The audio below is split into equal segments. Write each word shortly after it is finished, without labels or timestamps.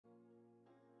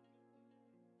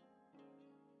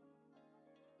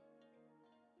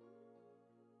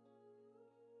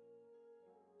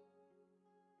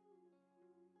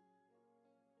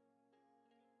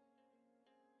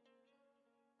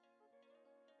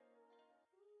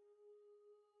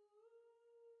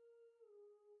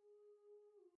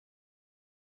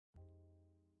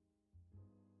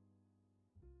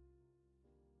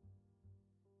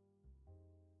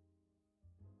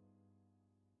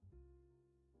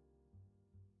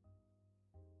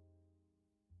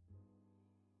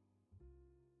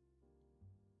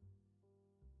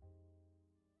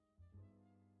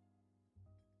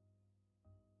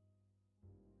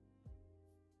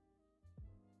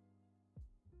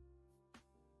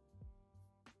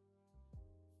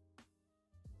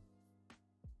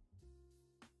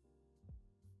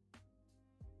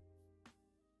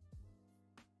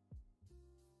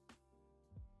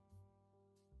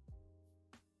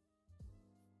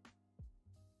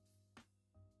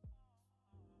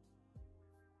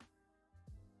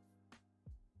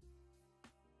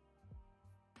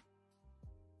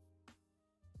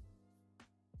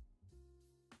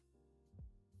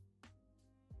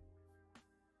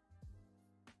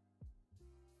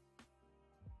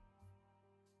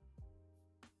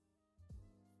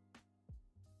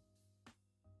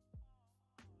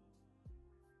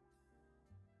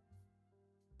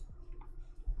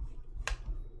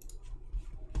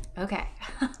Okay.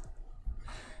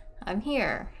 I'm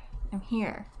here. I'm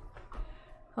here.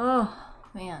 Oh,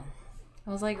 man. I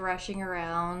was like rushing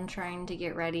around, trying to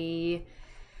get ready,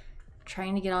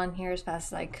 trying to get on here as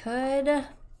fast as I could.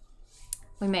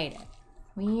 We made it.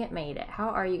 We made it. How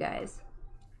are you guys?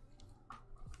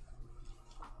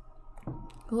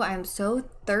 Oh, I'm so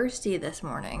thirsty this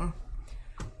morning.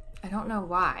 I don't know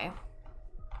why.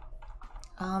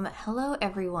 Hello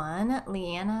everyone.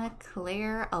 Leanna,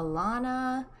 Claire,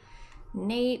 Alana,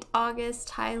 Nate, August,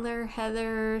 Tyler,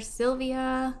 Heather,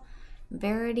 Sylvia,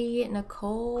 Verity,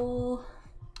 Nicole.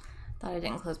 Thought I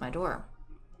didn't close my door.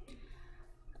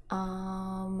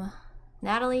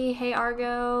 Natalie, hey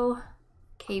Argo,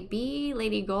 KB,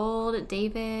 Lady Gold,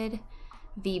 David,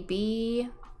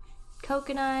 VB,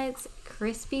 Coconuts,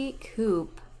 Crispy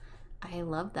Coop. I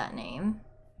love that name.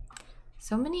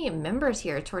 So many members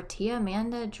here. Tortilla,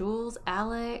 Amanda, Jules,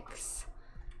 Alex.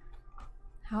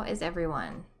 How is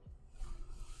everyone?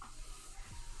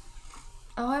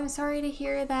 Oh, I'm sorry to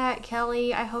hear that,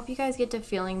 Kelly. I hope you guys get to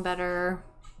feeling better.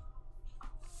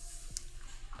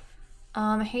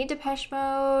 Hey Depeche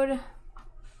Mode.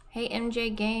 Hey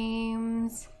MJ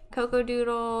Games. Coco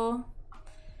Doodle.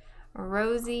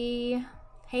 Rosie.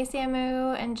 Hey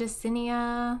Samu and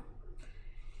Jacinia.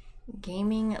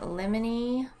 Gaming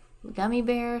Lemony. Gummy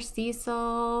Bear,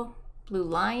 Cecil, Blue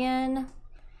Lion,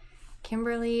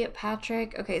 Kimberly,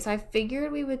 Patrick. Okay, so I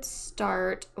figured we would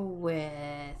start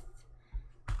with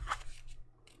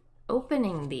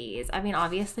opening these. I mean,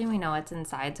 obviously we know what's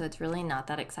inside, so it's really not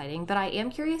that exciting, but I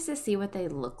am curious to see what they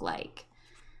look like.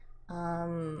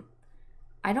 I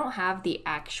don't have the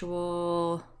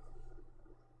actual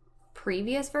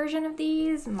previous version of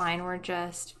these. Mine were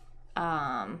just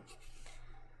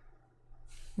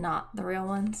not the real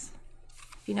ones,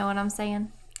 if you know what I'm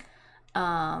saying. So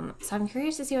I'm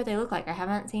curious to see what they look like. I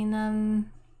haven't seen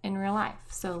them in real life.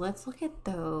 So let's look at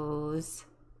those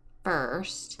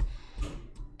first.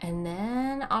 And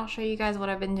then I'll show you guys what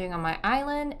I've been doing on my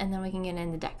island, and then we can get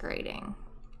into decorating.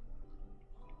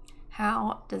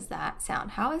 How does that sound?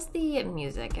 How is the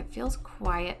music? It feels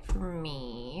quiet for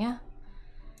me.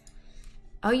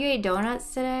 Oh, you ate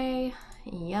donuts today?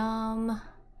 Yum.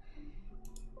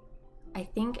 I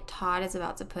think Todd is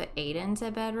about to put Aiden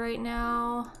to bed right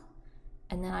now.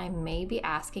 And then I may be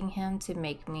asking him to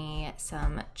make me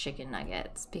some chicken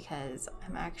nuggets because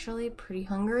I'm actually pretty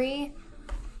hungry.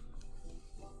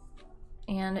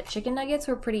 And chicken nuggets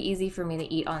were pretty easy for me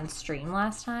to eat on stream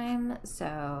last time,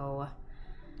 so.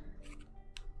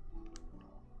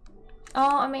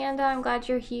 Oh, Amanda, I'm glad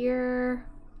you're here.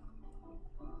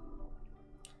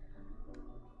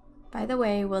 By the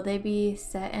way, will they be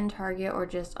set in Target or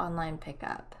just online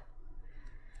pickup?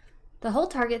 The whole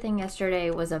Target thing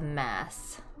yesterday was a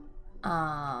mess.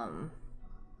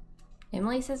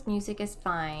 Emily says music is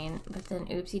fine, but then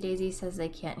Oopsie Daisy says they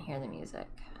can't hear the music.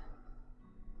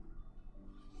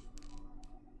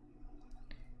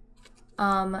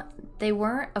 They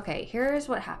weren't, okay, here's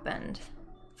what happened.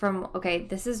 Okay,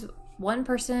 this is one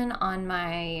person on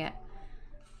my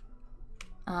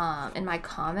in my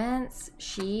comments.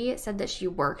 She said that she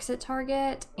works at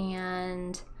Target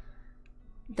and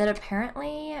that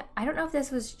apparently, I don't know if this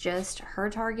was just her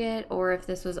Target or if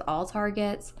this was all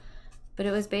Targets, but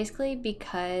it was basically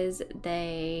because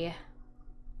they,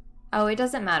 oh, it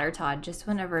doesn't matter, Todd, just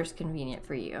whenever it's convenient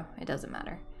for you. It doesn't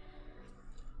matter.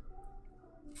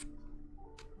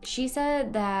 She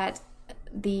said that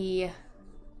the,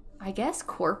 I guess,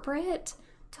 corporate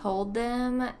told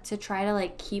them to try to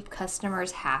like keep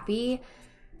customers happy,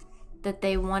 that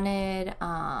they wanted,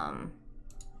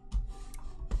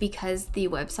 because the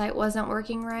website wasn't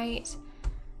working right,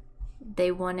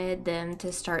 they wanted them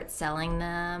to start selling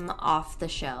them off the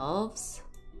shelves.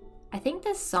 I think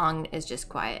this song is just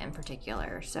quiet in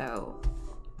particular, so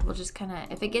we'll just kind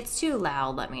of, if it gets too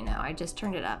loud, let me know. I just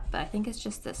turned it up, but I think it's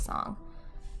just this song.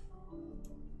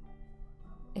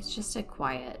 It's just a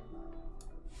quiet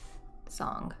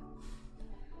song.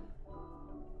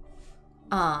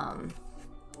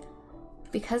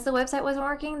 Because the website wasn't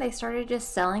working, they started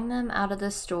just selling them out of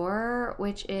the store,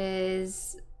 which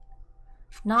is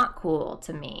not cool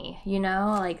to me, you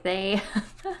know, like they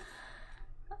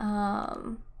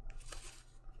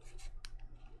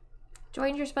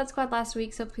joined your Spud Squad last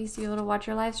week, so please be able to watch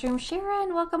your live stream.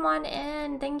 Sharon, welcome on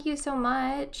in. Thank you so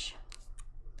much.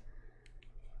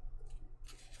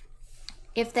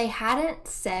 If they hadn't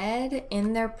said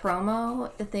in their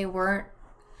promo that they weren't,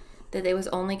 that they was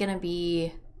only going to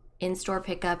be in-store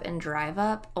pickup and drive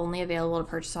up, only available to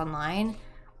purchase online,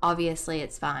 obviously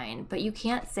it's fine. But you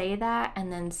can't say that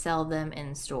and then sell them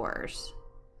in stores.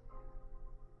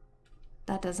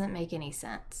 That doesn't make any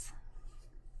sense.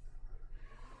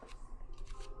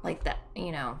 Like that,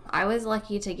 you know, I was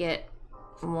lucky to get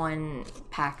 1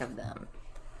 pack of them.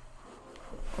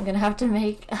 I'm gonna have to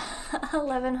make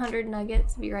 1,100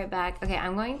 nuggets. Be right back. Okay,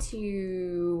 I'm going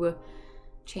to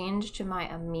change to my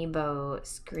Amiibo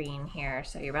screen here.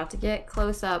 So you're about to get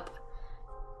close up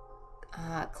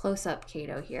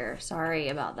Kato here. Sorry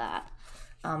about that.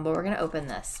 But we're gonna open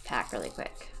this pack really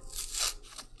quick.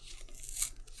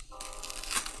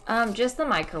 Just the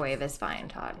microwave is fine,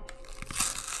 Todd.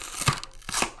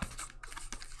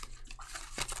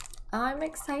 I'm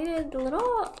excited. The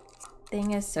little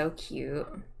thing is so cute.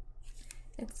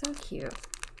 It's so cute.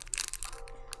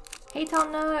 Hey,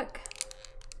 Tom Nook.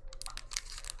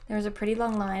 There was a pretty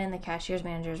long line and the cashier's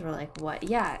managers were like, what?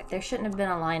 Yeah, there shouldn't have been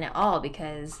a line at all,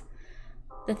 because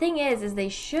the thing is they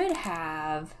should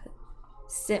have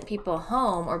sent people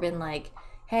home or been like,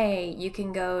 hey, you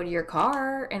can go to your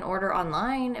car and order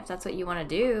online if that's what you want to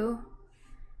do,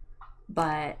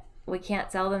 but we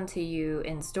can't sell them to you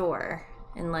in store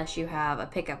unless you have a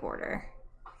pickup order.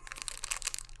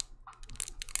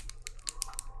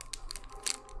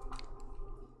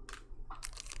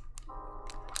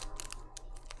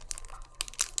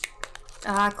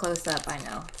 Close up, I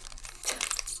know.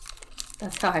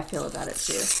 That's how I feel about it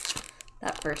too.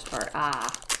 That first part.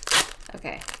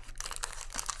 Okay.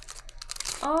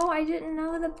 Oh, I didn't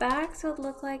know the backs would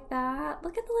look like that.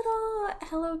 Look at the little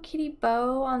Hello Kitty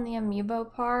bow on the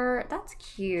Amiibo part. That's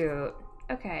cute.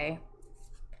 Okay.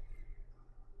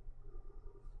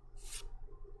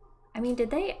 I mean, did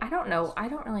they? I don't know. I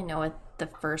don't really know what the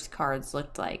first cards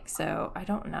looked like, so I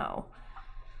don't know.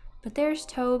 But there's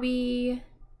Toby.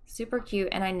 Super cute.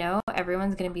 And I know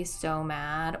everyone's going to be so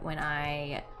mad when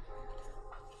I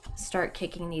start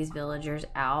kicking these villagers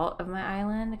out of my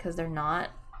island because they're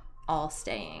not all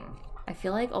staying. I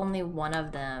feel like only one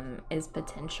of them is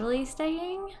potentially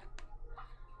staying.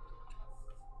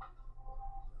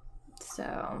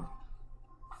 So,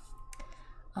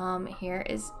 here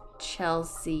is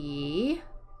Chelsea.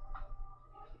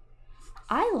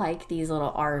 I like these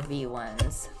little RV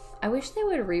ones. I wish they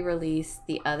would re-release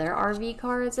the other RV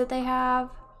cards that they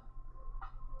have.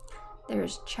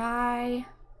 There's Chai.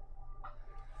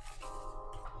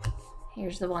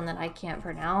 Here's the one that I can't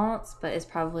pronounce, but is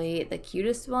probably the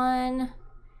cutest one.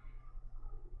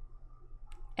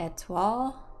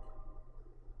 Etoile.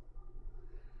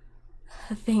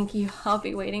 Thank you. I'll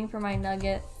be waiting for my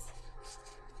nuggets.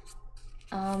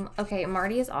 Okay,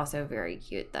 Marty is also very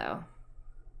cute though.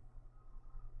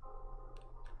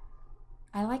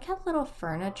 I like how little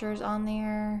furniture's on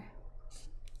there.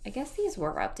 I guess these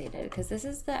were updated because this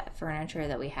is the furniture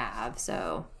that we have,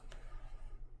 so.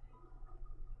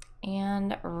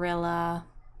 And Rilla.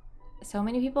 So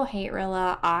many people hate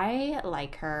Rilla. I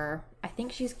like her. I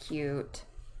think she's cute.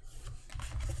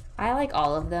 I like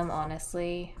all of them,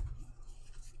 honestly.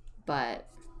 But,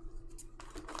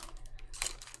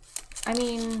 I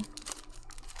mean,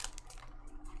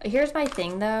 here's my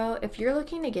thing though. If you're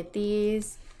looking to get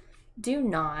these, do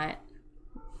not,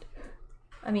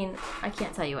 I mean, I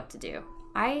can't tell you what to do.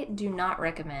 I do not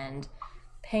recommend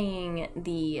paying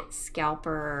the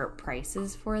scalper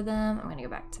prices for them. I'm gonna go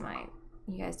back to my,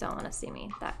 you guys don't want to see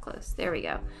me that close. There we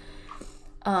go.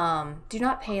 Do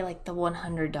not pay like the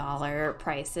 $100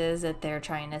 prices that they're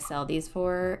trying to sell these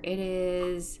for. It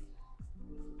is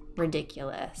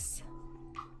ridiculous.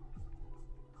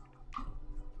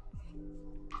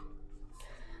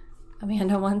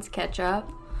 Amanda wants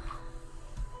ketchup.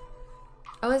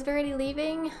 Oh, is Verity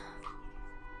leaving?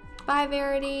 Bye,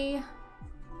 Verity.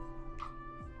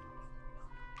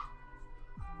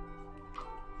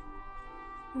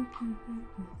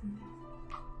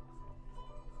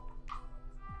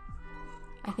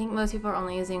 I think most people are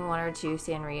only using 1 or 2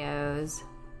 Sanrios.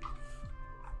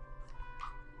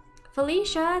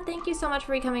 Felicia, thank you so much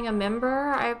for becoming a member.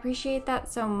 I appreciate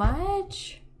that so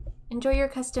much. Enjoy your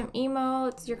custom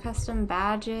emotes, your custom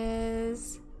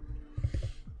badges.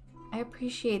 I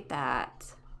appreciate that.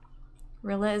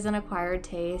 Rilla is an acquired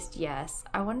taste. Yes.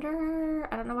 I wonder,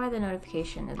 I don't know why the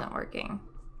notification isn't working.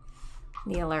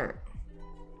 The alert.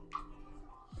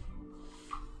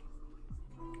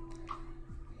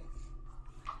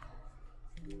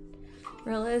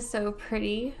 Rilla is so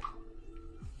pretty.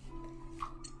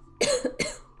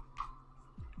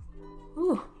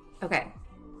 Ooh, okay.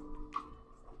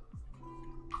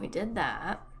 We did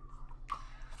that.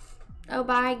 Oh,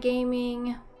 bye,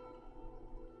 gaming.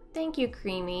 Thank you,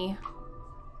 Creamy.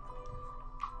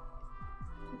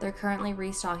 They're currently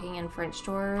restocking in French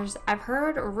stores. I've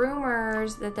heard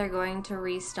rumors that they're going to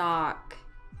restock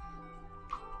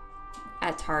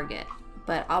at Target,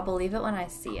 but I'll believe it when I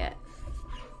see it.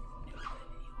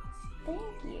 Thank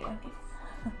you.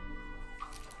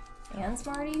 And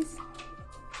Smarties.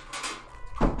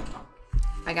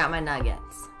 I got my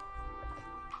nuggets.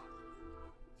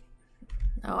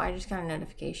 Oh, I just got a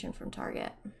notification from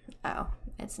Target. Oh,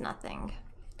 it's nothing.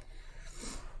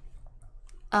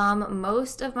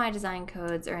 Most of my design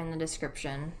codes are in the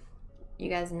description. You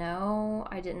guys know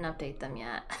I didn't update them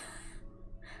yet.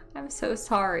 I'm so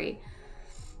sorry.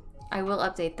 I will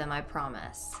update them, I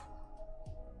promise.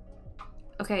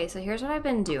 Okay, so here's what I've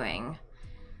been doing.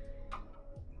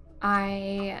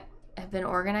 I have been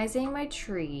organizing my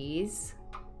trees.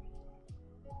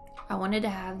 I wanted to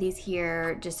have these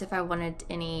here just if I wanted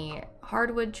any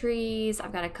hardwood trees.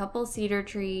 I've got a couple cedar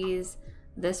trees.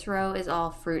 This row is all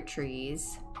fruit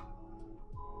trees.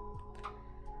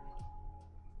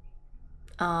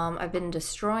 I've been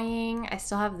destroying. I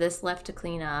still have this left to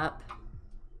clean up.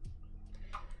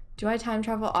 Do I time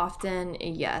travel often?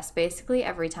 Yes, basically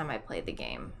every time I play the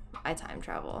game, I time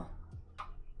travel.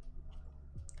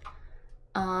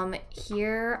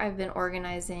 Here I've been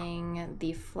organizing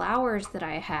the flowers that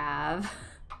I have.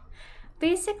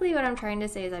 Basically what I'm trying to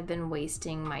say is I've been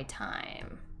wasting my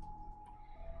time.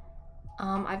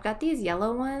 I've got these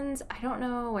yellow ones. I don't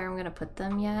know where I'm gonna put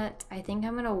them yet. I think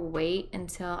I'm gonna wait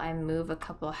until I move a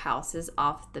couple houses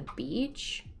off the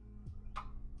beach.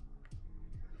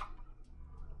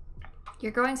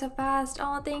 You're growing so fast.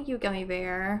 Oh, thank you, Gummy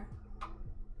Bear.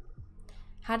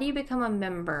 How do you become a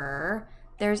member?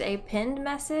 There's a pinned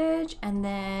message, and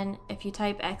then if you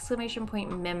type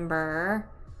 !member,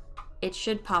 it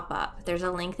should pop up. There's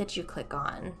a link that you click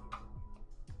on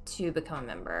to become a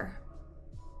member.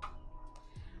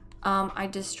 I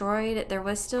destroyed, there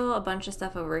was still a bunch of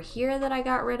stuff over here that I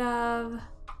got rid of.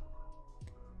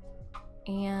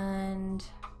 And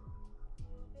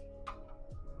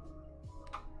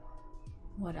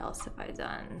what else have I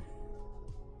done?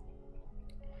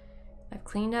 I've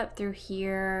cleaned up through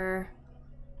here.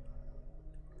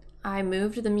 I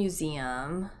moved the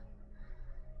museum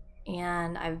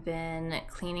and I've been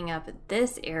cleaning up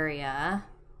this area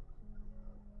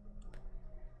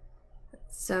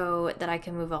so that I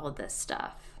can move all of this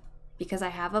stuff because I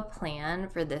have a plan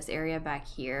for this area back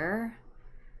here.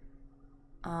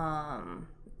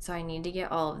 So I need to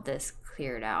get all of this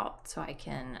cleared out so I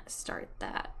can start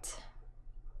that.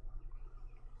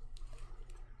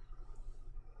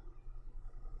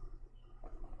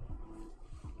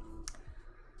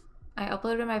 I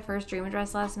uploaded my first dream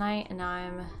address last night and now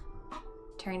I'm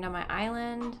tearing down my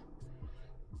island.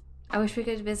 I wish we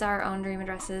could visit our own dream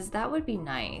addresses. That would be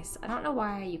nice. I don't know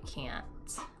why you can't.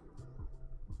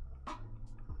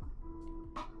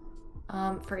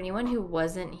 For anyone who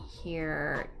wasn't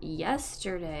here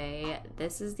yesterday,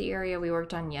 this is the area we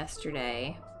worked on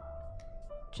yesterday.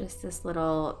 Just this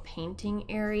little painting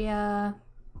area.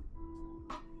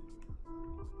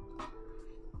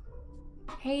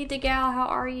 Hey, DeGal, how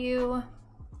are you?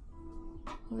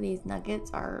 Oh, these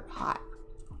nuggets are hot.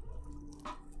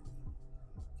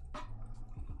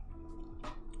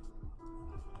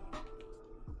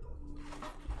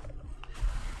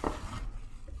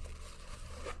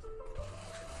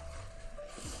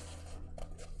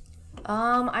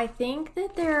 I think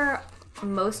that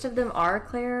most of them are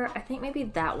Claire. I think maybe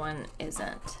that one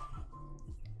isn't.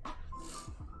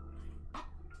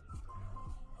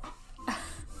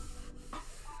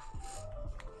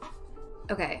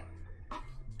 Okay,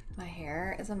 my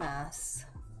hair is a mess.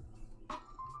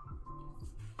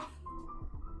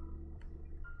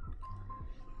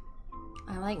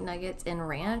 I like nuggets in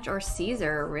ranch or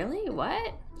Caesar. Really?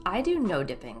 What? I do no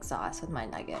dipping sauce with my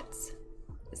nuggets.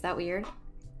 Is that weird?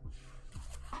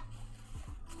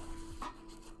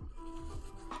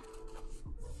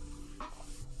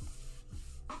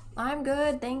 I'm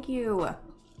good, thank you.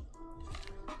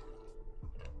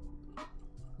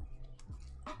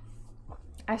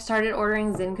 I started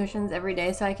ordering Zen cushions every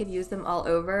day so I could use them all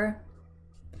over.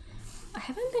 I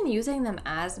haven't been using them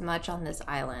as much on this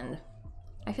island.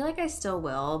 I feel like I still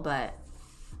will, but...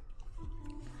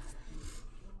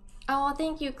 Oh,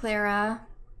 thank you, Clara.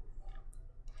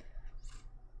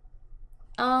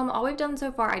 All we've done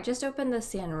so far, I just opened the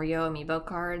Sanrio Amiibo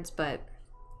cards, but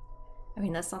I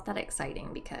mean, that's not that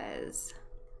exciting because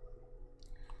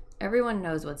everyone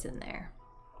knows what's in there.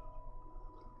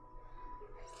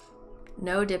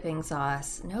 No dipping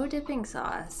sauce. No dipping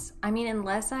sauce. I mean,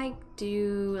 unless I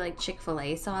do like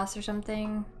Chick-fil-A sauce or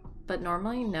something, but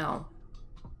normally no.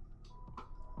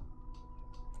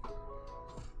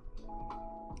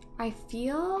 I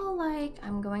feel like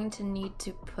I'm going to need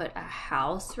to put a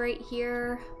house right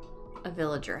here, a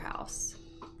villager house.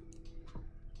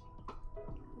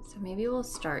 So maybe we'll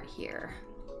start here.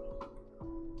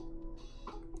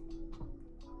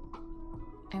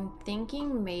 I'm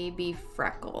thinking maybe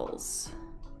freckles.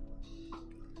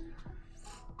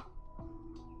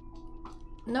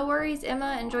 No worries,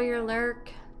 Emma. Enjoy your lurk.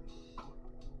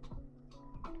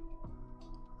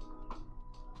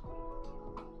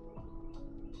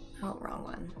 Oh, wrong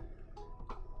one.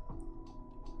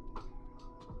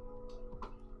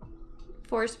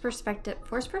 Forced perspective.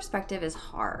 Forced perspective is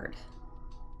hard.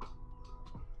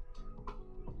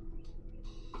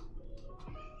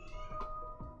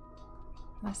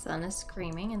 My son is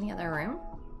screaming in the other room.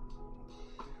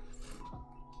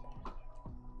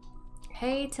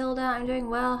 Hey Tilda, I'm doing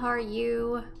well. How are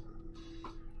you?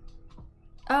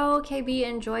 Oh, KB,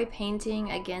 enjoy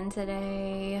painting again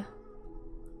today.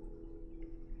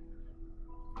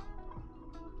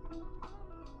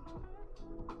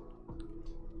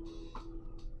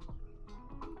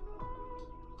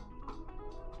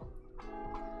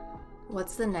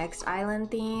 What's the next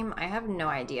island theme? I have no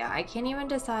idea. I can't even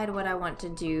decide what I want to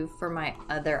do for my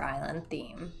other island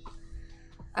theme.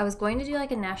 I was going to do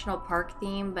like a national park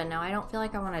theme, but now I don't feel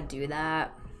like I want to do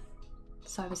that.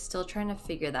 So I was still trying to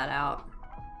figure that out.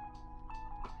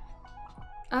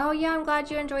 Oh yeah, I'm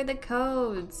glad you enjoyed the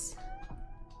codes.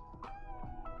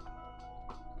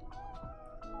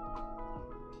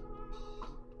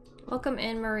 Welcome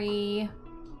in, Marie.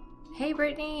 Hey,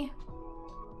 Brittany.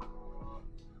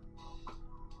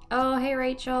 Oh, hey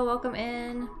Rachel, welcome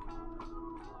in.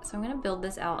 So I'm gonna build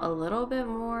this out a little bit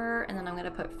more and then I'm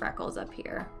gonna put freckles up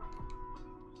here.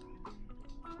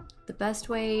 The best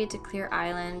way to clear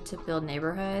island to build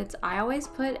neighborhoods, I always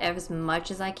put as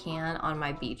much as I can on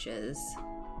my beaches.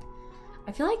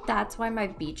 I feel like that's why my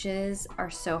beaches are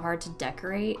so hard to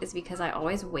decorate, is because I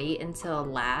always wait until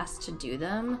last to do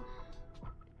them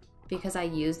because I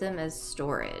use them as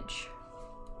storage.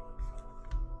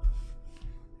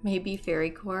 Maybe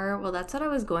fairy core. Well, that's what I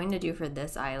was going to do for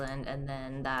this island, and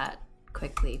then that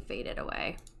quickly faded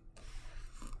away.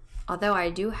 Although I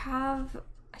do have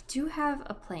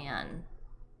a plan.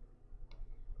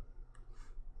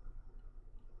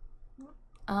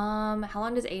 How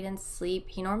long does Aiden sleep?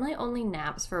 He normally only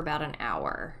naps for about an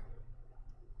hour.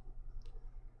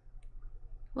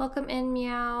 Welcome in,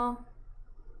 Meow.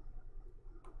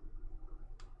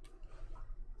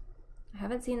 I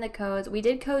haven't seen the codes. We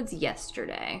did codes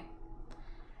yesterday.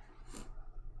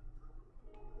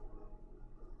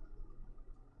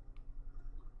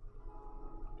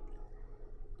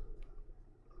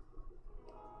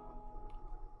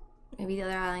 Maybe the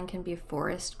other island can be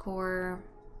forest core.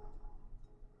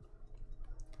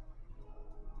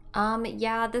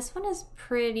 Yeah, this one is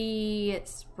pretty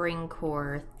spring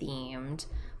core themed,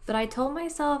 but I told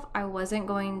myself I wasn't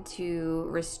going to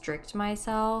restrict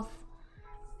myself.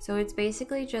 So it's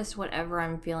basically just whatever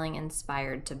I'm feeling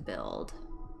inspired to build.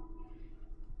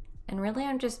 And really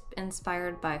I'm just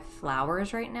inspired by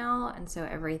flowers right now, and so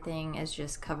everything is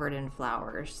just covered in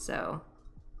flowers, so.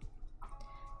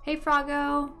 Hey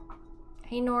Froggo.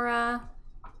 Hey Nora.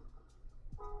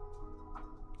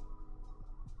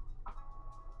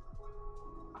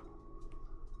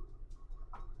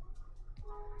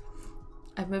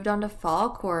 I've moved on to fall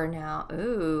core now.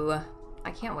 Ooh. I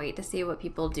can't wait to see what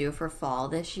people do for fall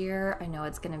this year. I know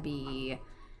it's gonna be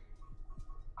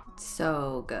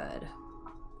so good.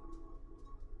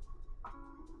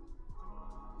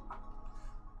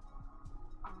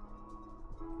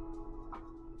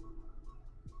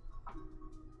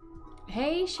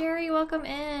 Hey Sherry, welcome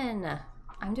in.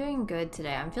 I'm doing good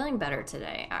today. I'm feeling better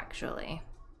today, actually.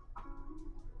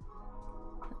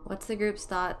 What's the group's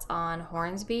thoughts on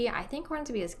Hornsby? I think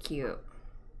Hornsby is cute.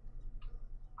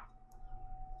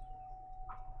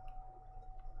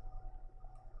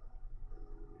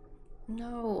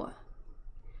 No.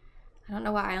 I don't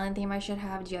know what island theme I should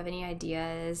have. Do you have any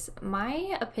ideas?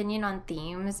 My opinion on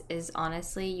themes is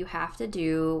honestly, you have to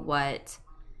do what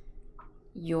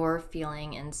you're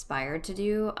feeling inspired to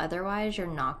do. Otherwise, you're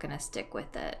not going to stick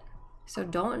with it. So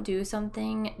don't do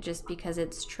something just because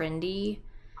it's trendy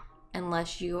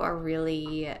unless you are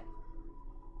really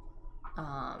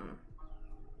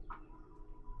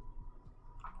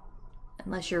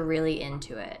unless you're really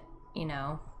into it, you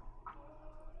know?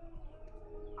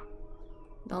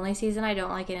 The only season I don't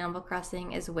like in Animal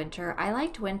Crossing is winter. I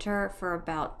liked winter for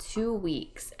about 2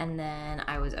 weeks and then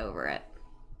I was over it.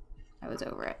 I was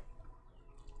over it.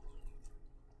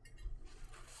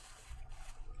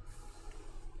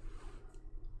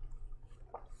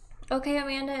 Okay,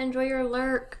 Amanda, enjoy your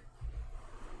lurk.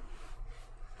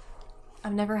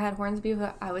 I've never had Hornsby,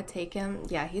 but I would take him.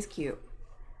 Yeah, he's cute.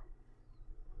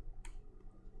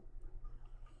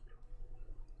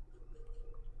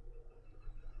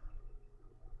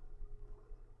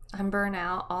 I'm burnt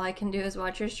out. All I can do is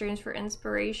watch your streams for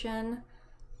inspiration.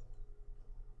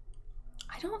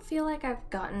 I don't feel like I've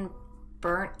gotten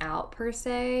burnt out per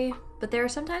se, but there are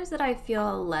sometimes that I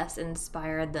feel less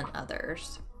inspired than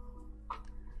others.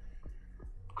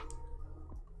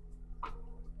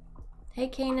 Hey,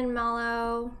 Kane and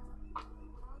Mellow.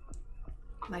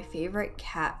 My favorite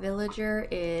cat villager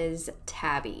is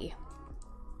Tabby.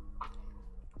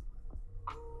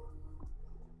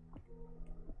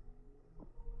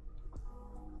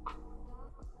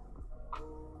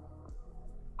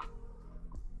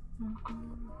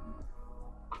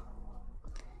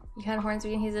 You had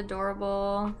Hornsby and he's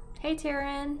adorable. Hey,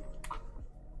 Taryn.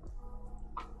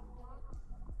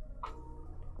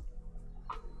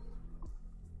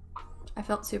 I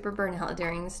felt super burnt out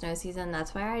during the snow season.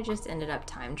 That's why I just ended up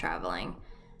time traveling.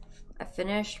 I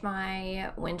finished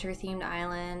my winter themed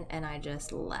island and I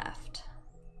just left.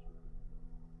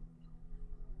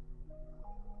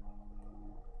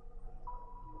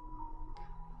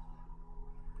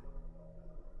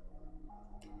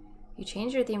 You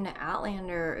changed your theme to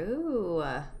Outlander. Ooh.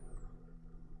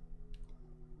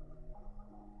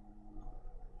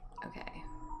 Okay.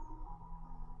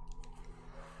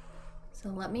 So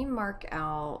let me mark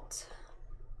out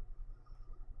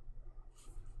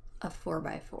a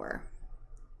 4x4.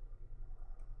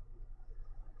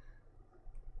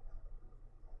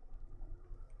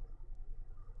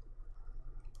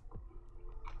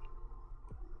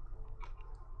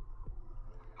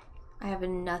 I have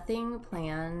nothing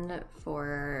planned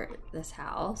for this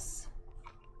house.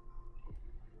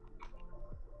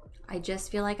 I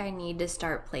just feel like I need to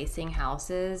start placing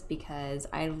houses because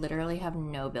I literally have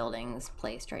no buildings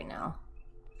placed right now.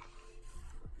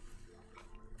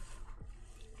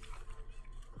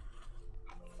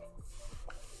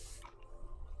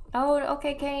 Oh,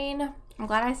 okay, Kane. I'm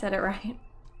glad I said it right.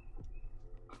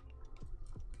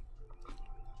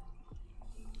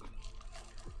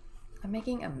 I'm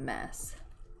making a mess.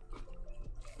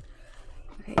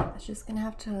 Okay, it's just gonna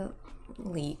have to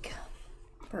leak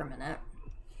for a minute.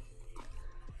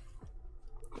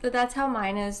 But that's how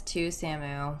mine is too,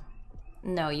 Samu.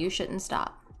 No, you shouldn't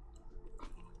stop.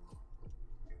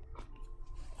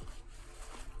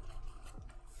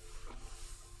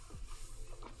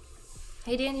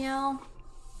 Hey, Danielle.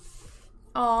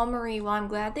 Oh, Marie, well, I'm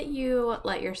glad that you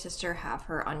let your sister have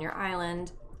her on your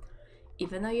island,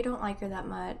 even though you don't like her that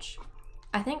much.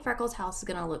 I think Freckles' house is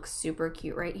gonna look super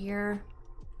cute right here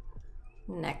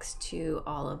next to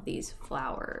all of these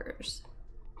flowers.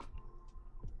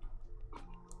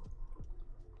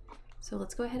 So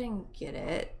let's go ahead and get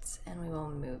it and we will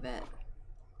move it.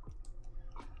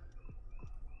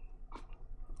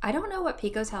 I don't know what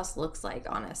Pico's house looks like,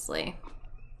 honestly.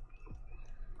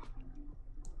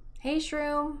 Hey,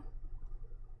 Shroom.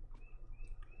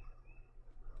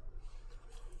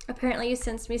 Apparently you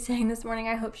sensed me saying this morning,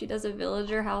 I hope she does a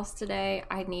villager house today.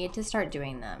 I need to start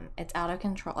doing them. It's out of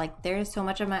control. Like, there's so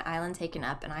much of my island taken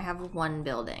up and I have one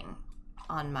building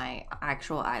on my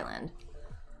actual island.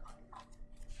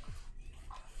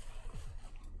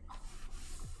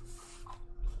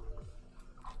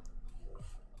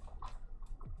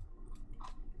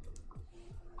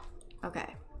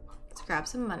 Okay, let's grab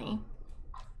some money.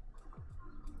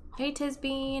 Hey,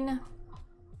 Tisbean.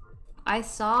 I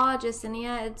saw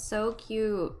Jacinia, it's so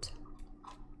cute.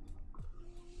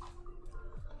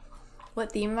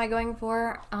 What theme am I going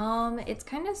for? It's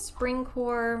kind of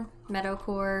springcore,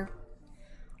 meadowcore.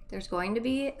 There's going to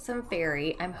be some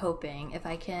fairy, I'm hoping. If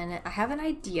I can, I have an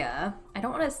idea. I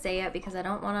don't want to say it because I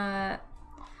don't want to,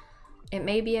 it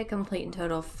may be a complete and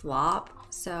total flop.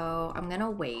 So I'm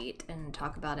gonna wait and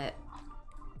talk about it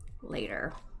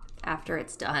later after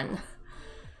it's done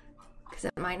because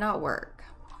it might not work.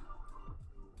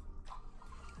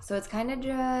 So it's kind of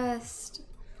just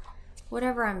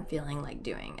whatever I'm feeling like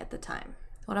doing at the time.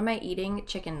 What am I eating?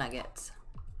 Chicken nuggets.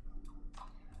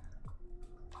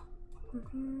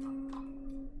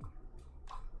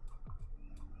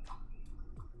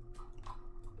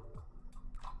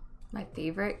 My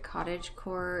favorite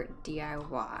cottagecore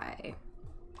DIY.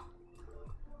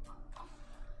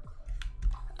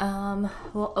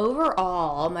 Well,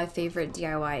 overall, my favorite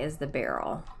DIY is the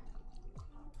barrel.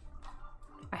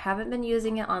 I haven't been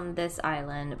using it on this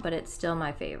island, but it's still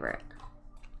my favorite.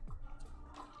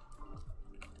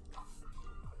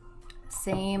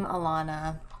 Same,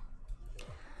 Alana.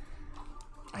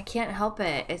 I can't help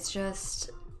it. It's just,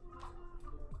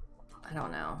 I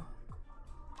don't know.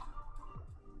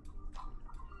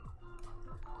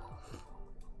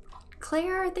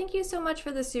 Claire, thank you so much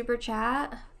for the super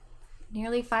chat.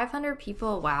 Nearly 500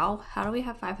 people. Wow. How do we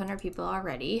have 500 people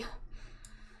already?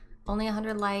 Only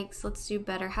 100 likes. Let's do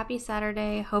better. Happy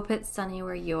Saturday. Hope it's sunny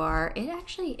where you are. It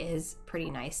actually is pretty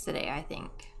nice today, I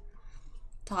think.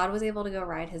 Todd was able to go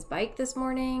ride his bike this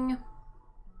morning.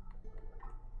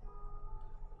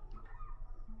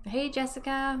 Hey,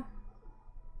 Jessica.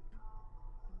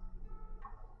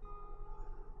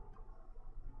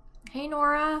 Hey,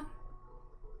 Nora.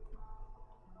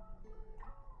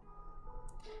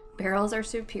 Barrels are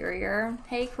superior.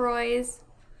 Hey, Croys.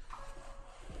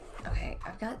 Okay,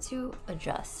 I've got to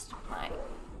adjust my...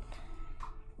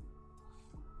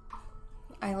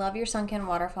 I love your sunken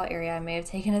waterfall area. I may have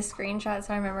taken a screenshot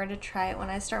so I remember to try it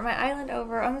when I start my island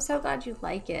over. I'm so glad you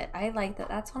like it. I like that.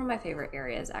 That's one of my favorite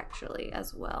areas actually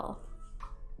as well.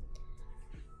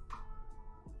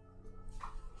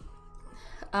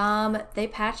 They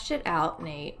patched it out,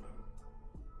 Nate.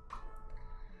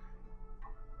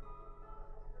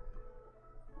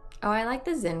 Oh, I like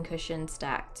the Zen cushion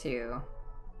stack too.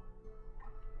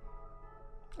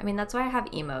 I mean, that's why I have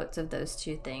emotes of those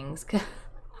two things, because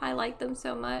I like them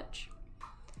so much.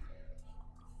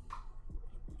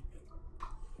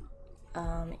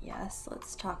 Yes,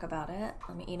 let's talk about it.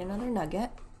 Let me eat another nugget.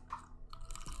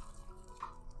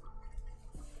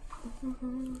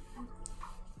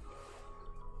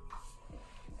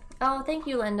 Oh, thank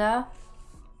you, Linda.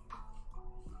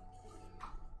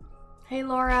 Hey,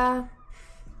 Laura.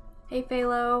 Hey,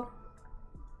 Phalo.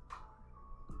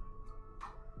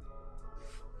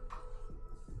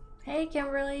 Hey,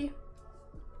 Kimberly.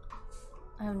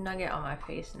 I have nugget on my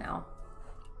face now.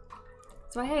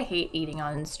 That's why I hate eating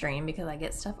on stream, because I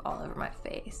get stuff all over my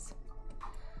face.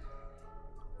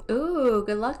 Ooh,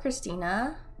 good luck,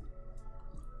 Christina.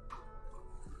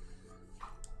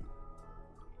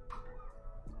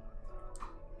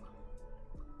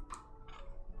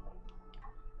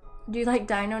 Do you like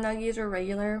dino nuggies or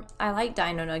regular? I like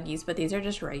dino nuggies, but these are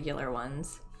just regular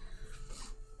ones.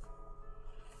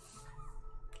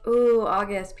 Ooh,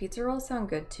 August. Pizza rolls sound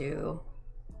good too.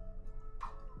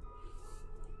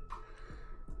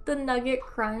 The nugget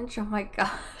crunch. Oh my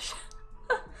gosh.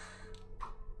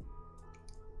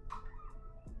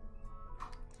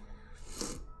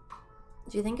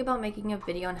 Do you think about making a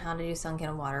video on how to do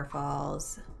sunken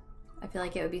waterfalls? I feel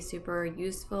like it would be super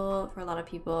useful for a lot of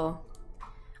people.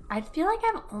 I feel like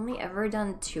I've only ever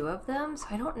done 2 of them, so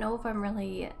I don't know if I'm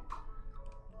really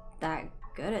that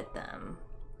good at them.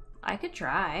 I could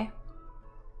try.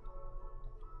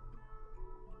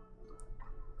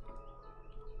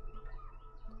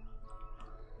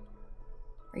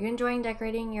 Are you enjoying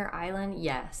decorating your island?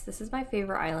 Yes, this is my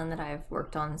favorite island that I've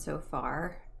worked on so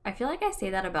far. I feel like I say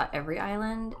that about every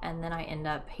island and then I end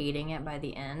up hating it by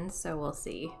the end, so we'll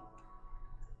see.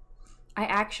 I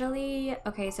actually,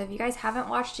 okay, so if you guys haven't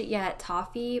watched it yet,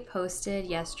 Toffee posted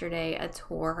yesterday a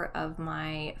tour of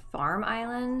my farm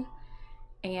island,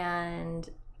 and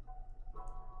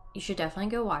you should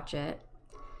definitely go watch it.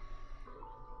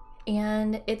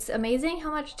 And it's amazing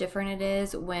how much different it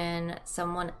is when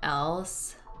someone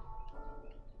else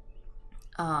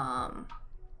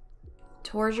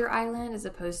tours your island as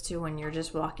opposed to when you're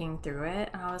just walking through it.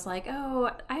 And I was like,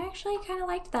 oh, I actually kind of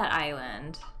liked that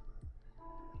island.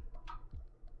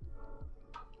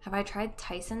 Have I tried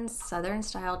Tyson's Southern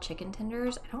style chicken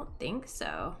tenders? I don't think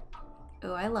so.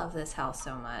 Oh, I love this house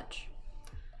so much.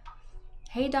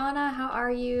 Hey Donna, how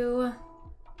are you?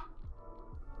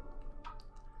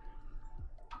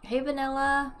 Hey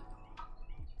Vanilla.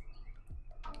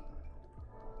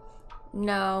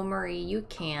 No, Marie, you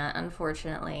can't,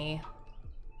 unfortunately.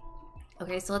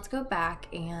 Okay, so let's go back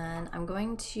and I'm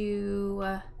going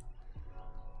to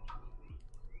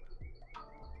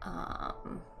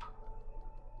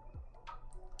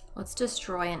let's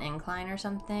destroy an incline or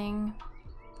something.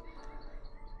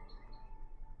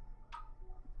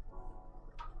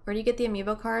 Where do you get the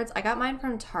Amiibo cards? I got mine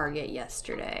from Target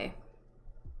yesterday.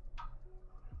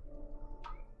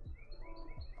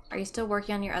 Are you still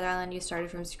working on your other island you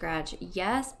started from scratch?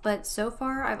 Yes, but so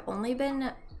far I've only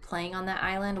been playing on that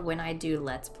island when I do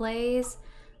Let's Plays.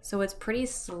 So it's pretty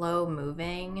slow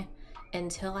moving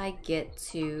until I get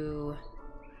to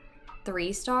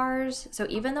 3 stars. So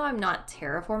even though I'm not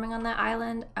terraforming on that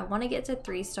island, I want to get to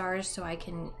 3 stars so I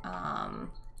can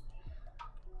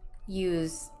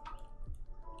use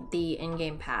the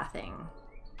in-game pathing.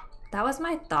 That was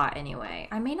my thought anyway.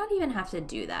 I may not even have to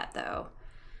do that though.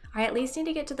 I at least need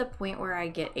to get to the point where I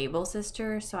get Able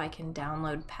Sister so I can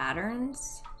download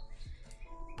patterns.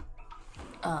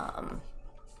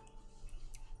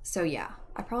 So yeah,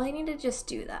 I probably need to just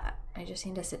do that. I just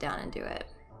need to sit down and do it.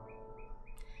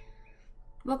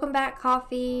 Welcome back,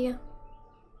 Coffee.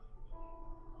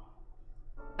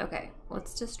 Okay,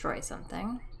 let's destroy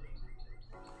something.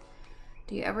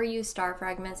 Do you ever use star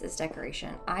fragments as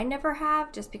decoration? I never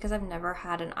have, just because I've never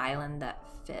had an island that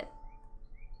fit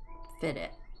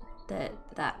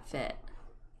that fit.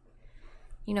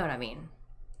 You know what I mean?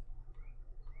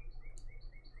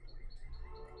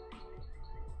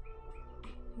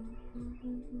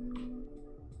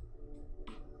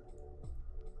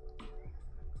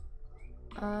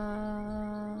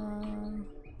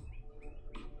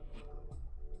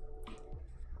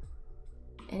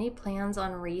 Any plans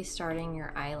on restarting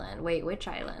your island? Wait, which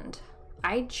island?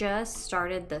 I just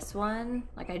started this one.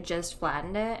 Like, I just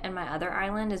flattened it, and my other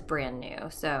island is brand new.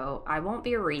 So I won't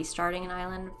be restarting an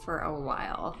island for a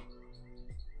while.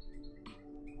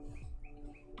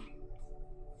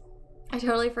 I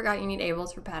totally forgot you need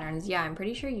ables for patterns. Yeah, I'm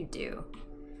pretty sure you do.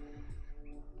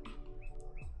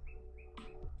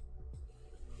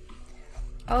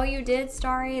 Oh, you did,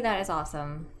 Starry? That is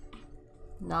awesome.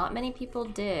 Not many people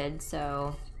did,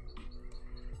 so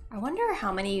I wonder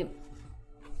how many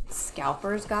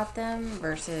scalpers got them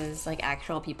versus like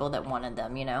actual people that wanted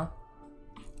them, you know?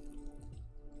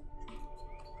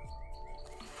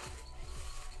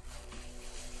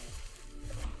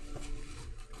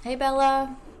 Hey,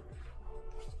 Bella.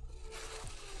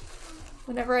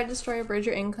 Whenever I destroy a bridge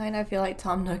or incline, I feel like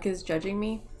Tom Nook is judging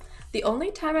me. The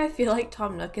only time I feel like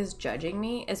Tom Nook is judging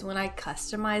me is when I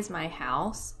customize my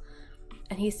house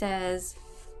and he says,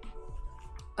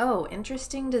 oh,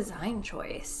 interesting design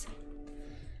choice.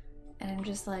 And I'm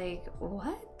just like,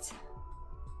 what?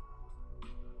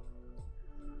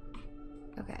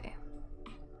 Okay.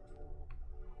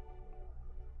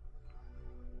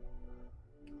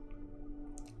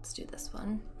 Let's do this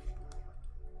one.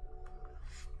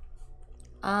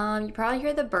 You probably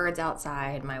hear the birds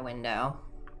outside my window.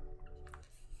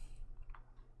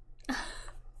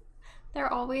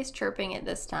 They're always chirping at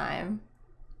this time.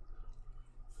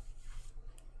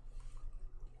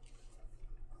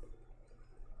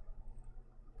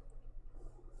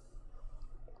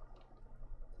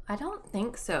 I don't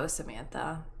think so,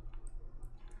 Samantha.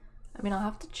 I mean, I'll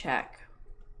have to check.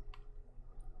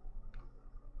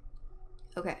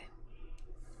 Okay.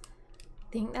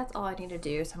 I think that's all I need to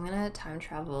do, so I'm gonna time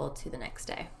travel to the next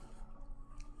day.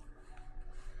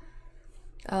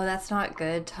 Oh, that's not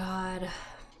good, Todd.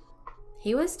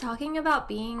 He was talking about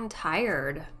being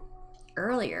tired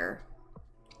earlier.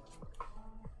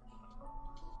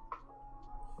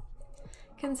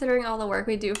 Considering all the work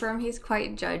we do for him, he's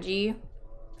quite judgy.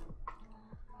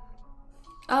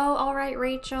 Oh, all right,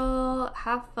 Rachel.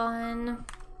 Have fun.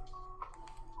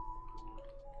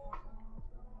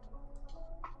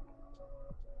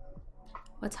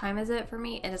 What time is it for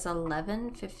me? It is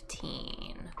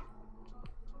 11:15.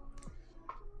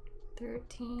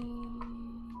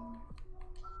 13.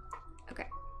 Okay.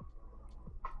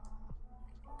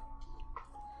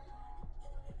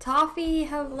 Toffee,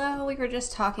 hello. We were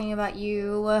just talking about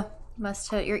you.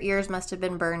 Your ears must have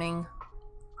been burning.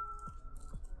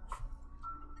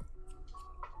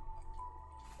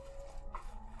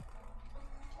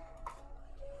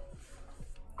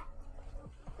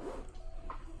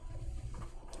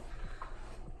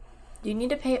 Do you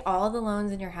need to pay all the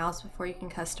loans in your house before you can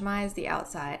customize the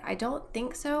outside? I don't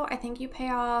think so. I think you pay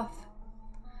off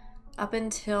up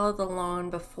until the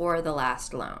loan before the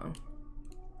last loan.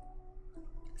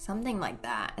 Something like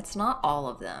that. It's not all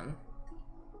of them.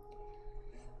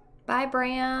 Bye,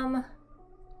 Bram.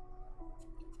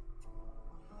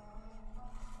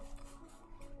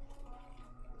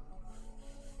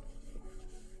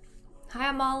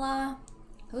 Hi, Amala.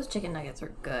 Those chicken nuggets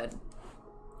are good.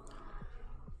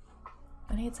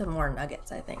 I need some more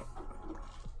nuggets, I think.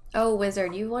 Oh,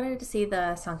 Wizard, you wanted to see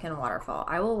the sunken waterfall.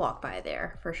 I will walk by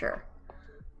there for sure.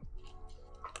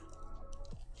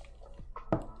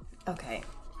 Okay.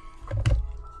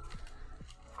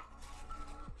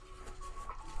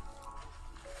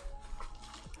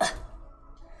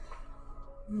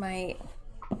 My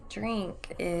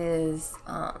drink is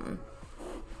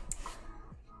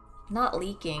not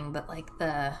leaking, but like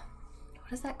what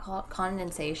is that called?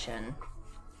 Condensation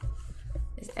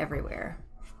is everywhere.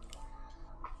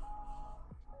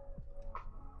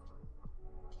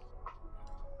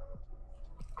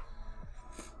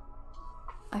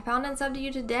 I found and subbed to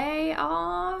you today.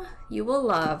 Aw, you will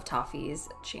love Toffee's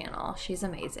channel. She's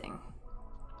amazing.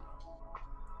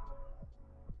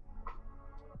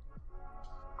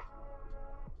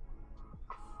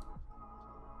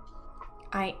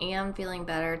 I am feeling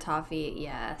better, Toffee.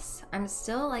 Yes. I'm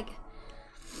still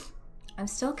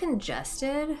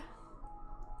congested,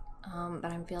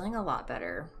 but I'm feeling a lot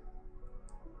better.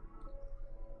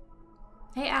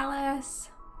 Hey, Alice.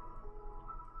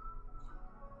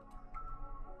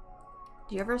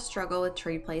 Do you ever struggle with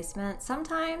tree placement?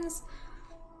 Sometimes.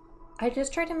 I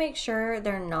just try to make sure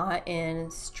they're not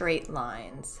in straight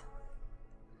lines.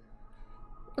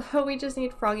 Oh, we just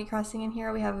need Froggy Crossing in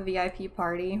here. We have a VIP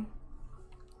party.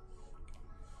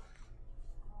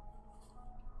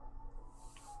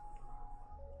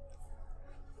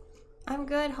 I'm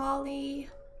good, Holly.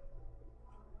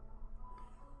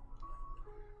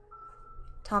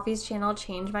 Toffee's channel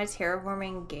changed my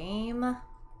terraforming game.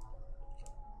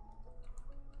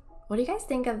 What do you guys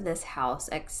think of this house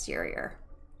exterior?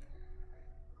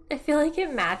 I feel like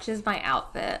it matches my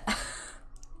outfit. I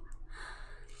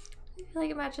feel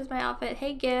like it matches my outfit.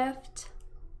 Hey, Gift.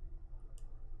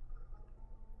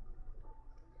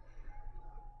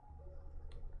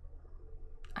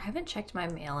 I haven't checked my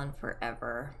mail in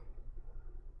forever.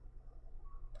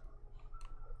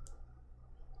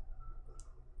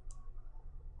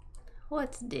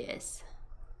 What's this?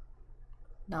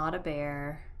 Not a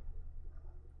bear.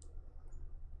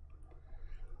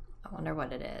 I wonder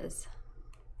what it is.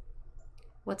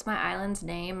 What's my island's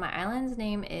name? My island's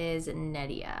name is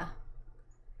Nedia.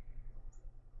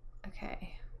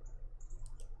 Okay.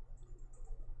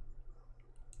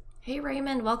 Hey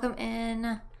Raymond, welcome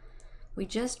in. We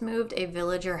just moved a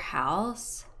villager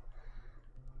house.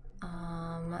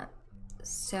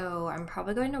 So I'm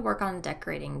probably going to work on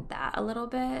decorating that a little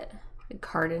bit. The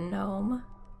garden gnome.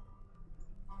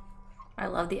 I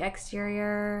love the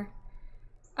exterior.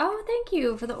 Oh, thank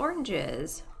you for the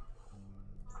oranges.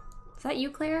 Is that you,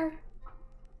 Claire?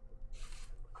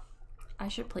 I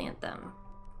should plant them.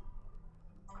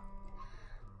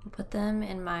 I'll put them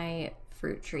in my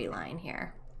fruit tree line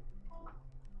here.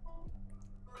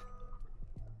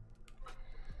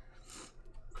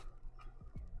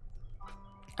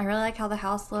 I really like how the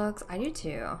house looks. I do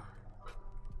too.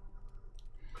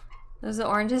 Those are the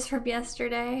oranges from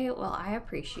yesterday. Well, I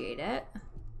appreciate it.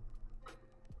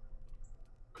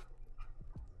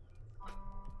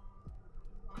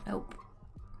 Nope.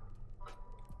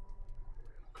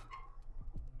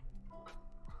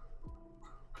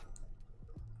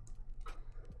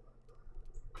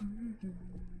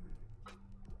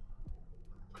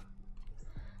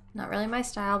 Not really my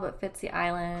style, but fits the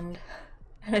island.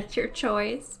 And it's your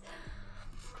choice.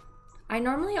 I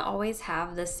normally always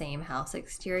have the same house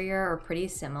exterior or pretty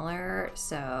similar,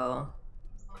 so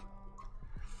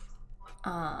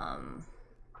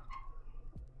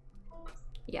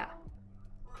yeah.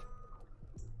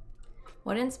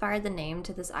 What inspired the name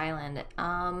to this island?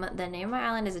 The name of my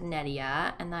island is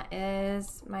Nedia, and that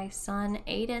is my son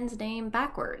Aiden's name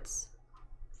backwards.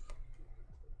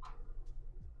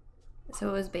 So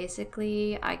it was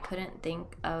basically, I couldn't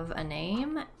think of a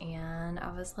name, and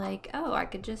I was like, oh, I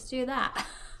could just do that.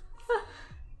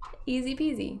 Easy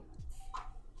peasy.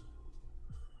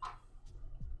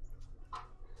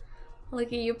 Look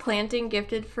at you planting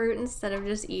gifted fruit instead of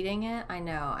just eating it. I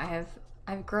know,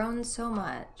 I've grown so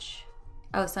much.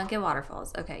 Oh, sunken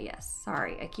waterfalls. Okay, yes,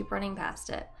 sorry, I keep running past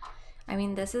it. I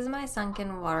mean, this is my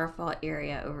sunken waterfall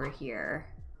area over here.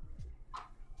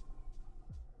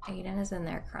 Aiden is in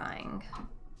there crying.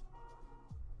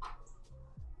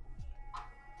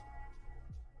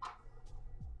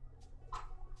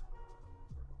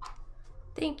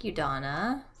 Thank you,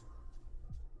 Donna.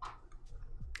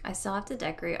 I still have to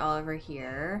decorate all over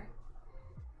here.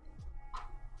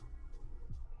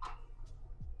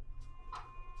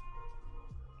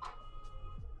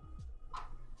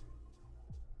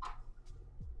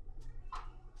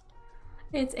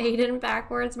 It's Aiden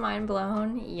backwards, mind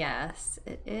blown. Yes,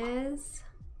 it is.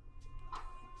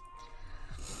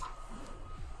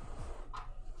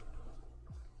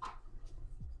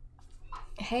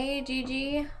 Hey,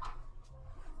 Gigi.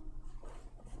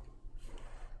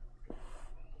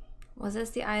 Was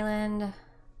this the island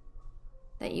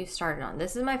that you started on?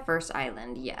 This is my first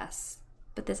island, yes.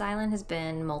 But this island has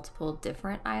been multiple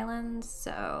different islands,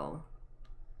 so...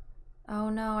 Oh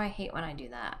no, I hate when I do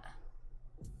that.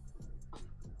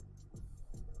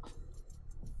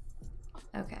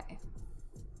 Okay.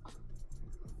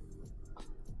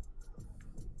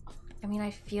 I mean, I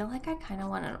feel like I kind of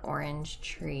want an orange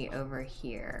tree over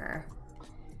here.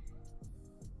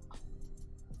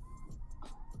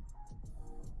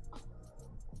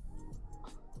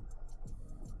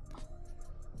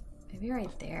 Maybe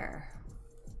right there.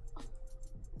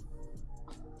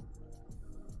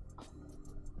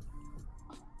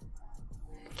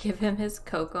 Give him his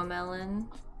cocoa melon.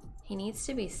 He needs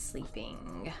to be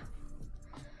sleeping.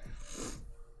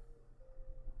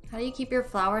 How do you keep your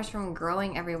flowers from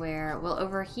growing everywhere? Well,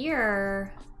 over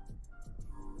here,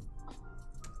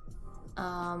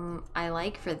 I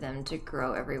like for them to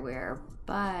grow everywhere,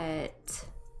 but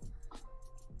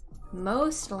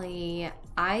Mostly,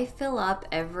 I fill up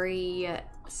every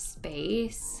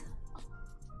space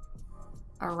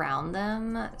around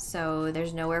them, so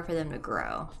there's nowhere for them to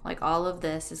grow. Like all of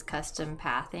this is custom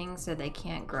pathing, so they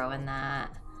can't grow in that.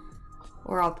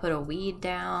 Or I'll put a weed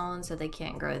down so they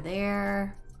can't grow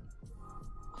there.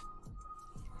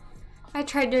 I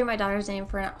tried doing my daughter's name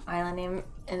for an island name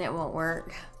and it won't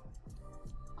work.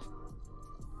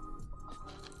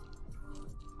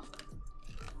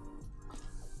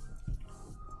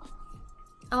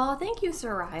 Oh, thank you,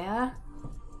 Soraya.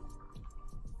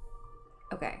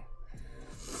 Okay.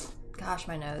 Gosh,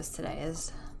 my nose today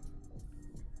is...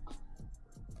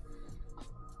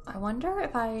 I wonder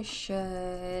if I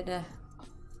should...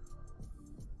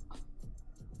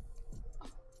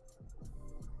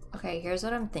 Okay, here's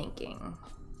what I'm thinking.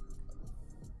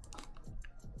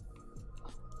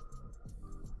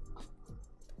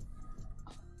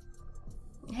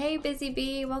 Hey, Busy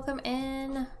Bee, welcome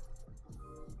in.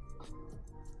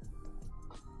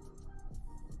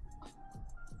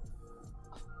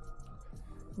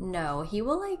 No, he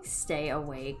will like stay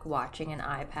awake watching an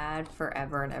iPad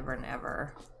forever and ever and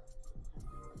ever.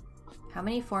 How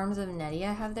many forms of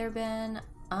Nedia have there been?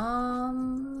 I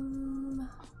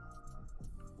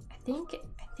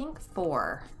think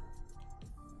 4.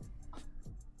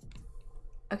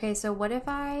 Okay, so what if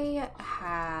I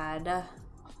had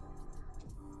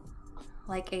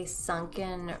like a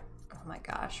sunken, oh my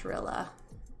gosh, Rilla,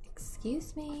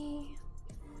 excuse me.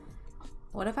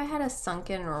 What if I had a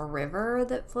sunken river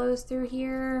that flows through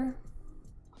here?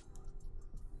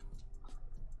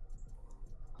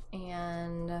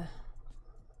 And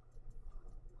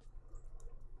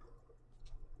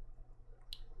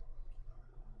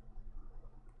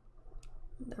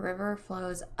the river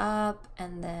flows up,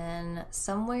 and then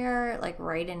somewhere like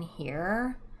right in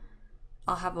here,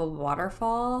 I'll have a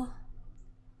waterfall,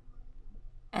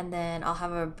 and then I'll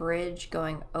have a bridge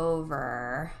going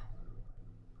over.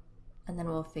 And then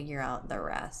we'll figure out the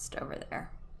rest over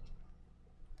there.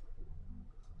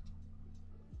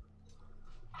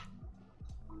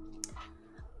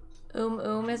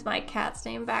 Is my cat's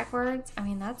name backwards? I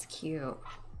mean, that's cute.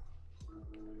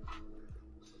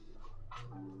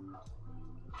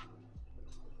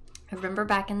 I remember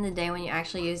back in the day when you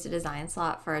actually used a design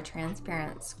slot for a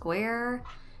transparent square.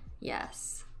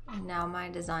 Yes. Now my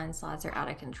design slots are out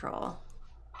of control.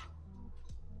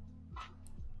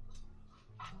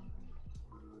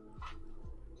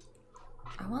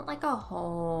 I want like a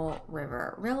whole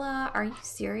river. Rilla, are you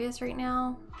serious right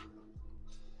now?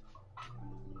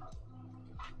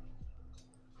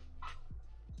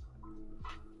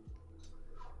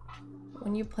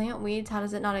 When you plant weeds, how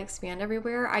does it not expand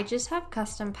everywhere? I just have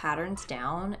custom patterns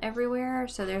down everywhere,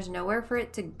 so there's nowhere for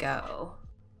it to go.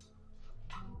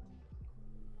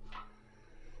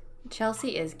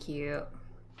 Chelsea is cute.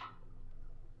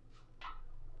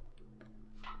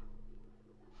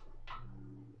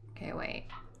 Okay, wait.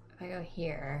 If I go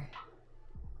here.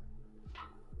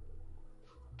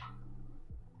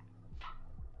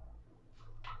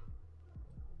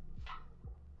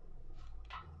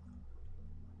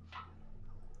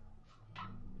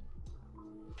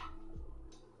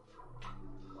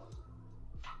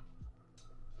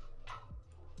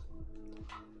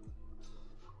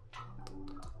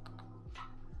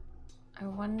 I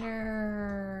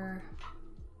wonder...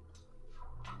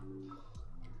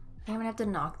 I think I'm gonna have to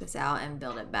knock this out and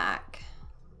build it back.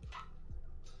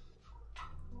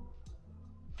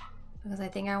 Because I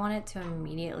think I want it to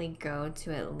immediately go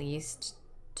to at least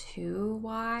 2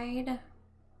 wide.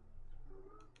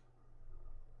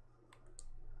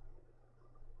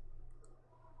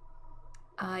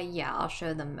 Yeah, I'll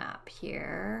show the map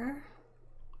here.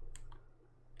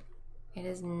 It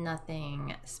is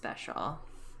nothing special.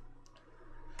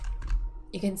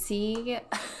 You can see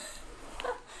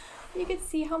you can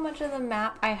see how much of the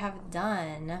map I have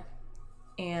done,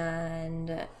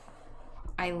 and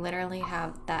I literally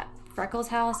have that Freckles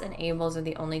house and Abel's are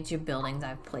the only 2 buildings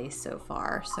I've placed so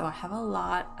far, so I have a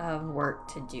lot of work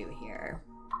to do here.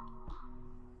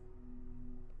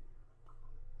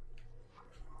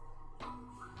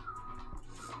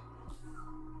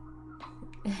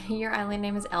 Your island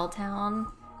name is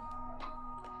L-Town.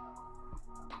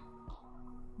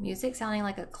 Music sounding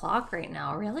like a clock right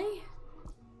now, really?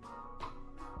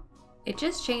 It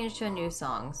just changed to a new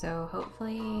song, so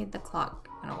hopefully the clock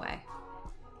went away.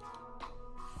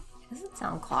 It doesn't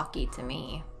sound clocky to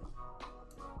me.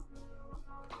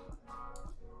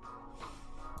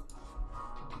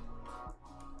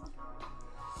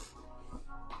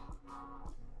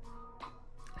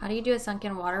 How do you do a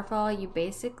sunken waterfall? You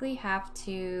basically have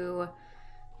to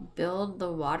build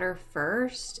the water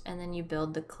first and then you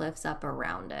build the cliffs up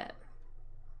around it.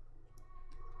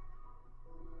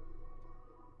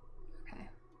 Okay.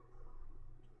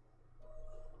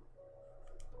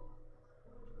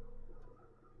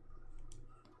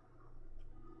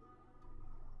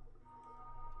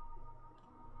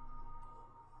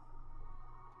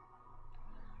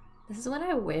 This is when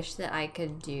I wish that I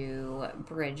could do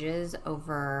bridges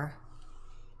over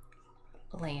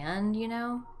land, you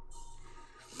know?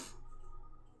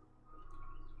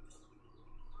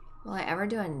 Will I ever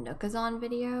do a Nookazon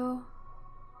video?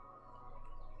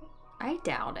 I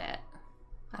doubt it.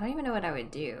 I don't even know what I would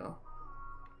do.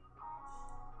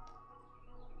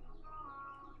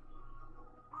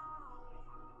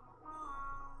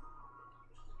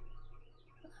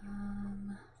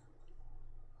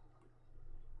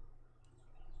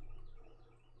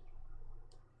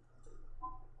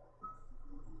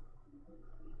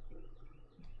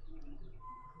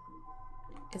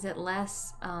 Is it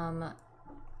less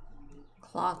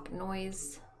clock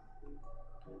noise?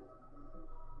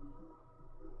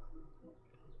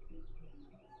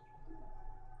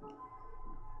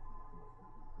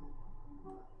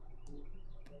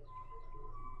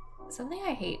 Something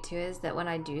I hate too is that when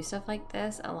I do stuff like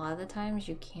this, a lot of the times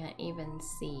you can't even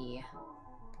see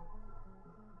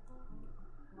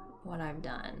what I've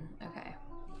done. Okay.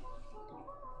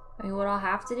 I mean, what I'll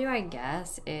have to do, I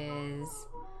guess, is...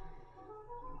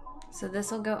 So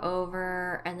this will go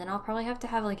over, and then I'll probably have to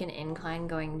have like an incline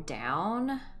going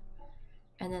down.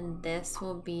 And then this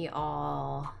will be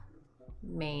all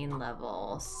main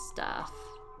level stuff.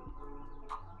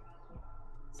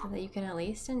 So that you can at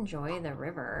least enjoy the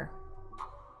river.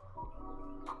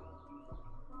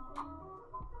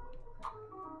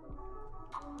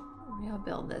 Maybe I'll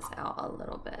build this out a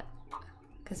little bit.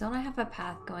 Because don't I have a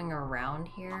path going around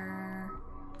here?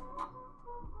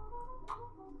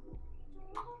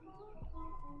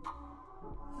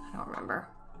 I don't remember.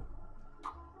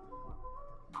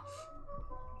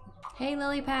 Hey,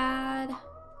 lily pad.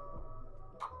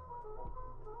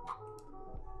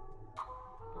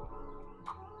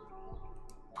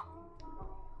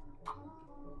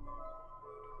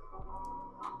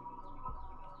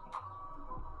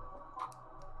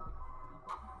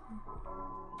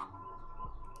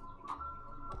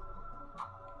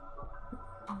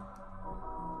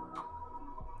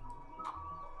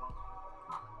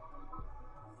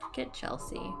 Get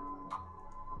Chelsea.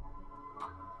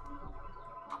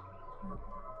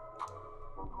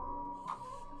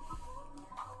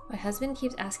 My husband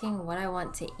keeps asking what I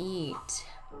want to eat.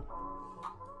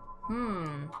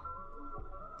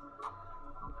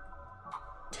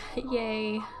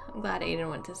 Yay. I'm glad Aiden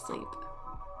went to sleep.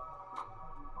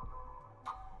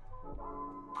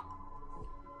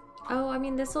 Oh, I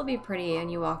mean, this will be pretty and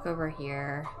you walk over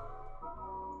here.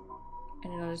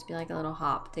 And it'll just be like a little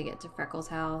hop to get to Freckles'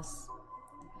 house.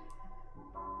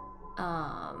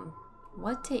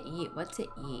 What to eat? What to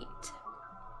eat?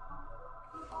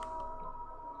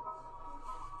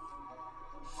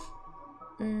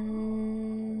 I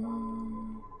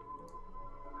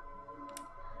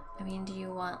mean, do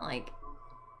you want like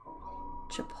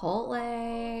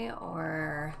Chipotle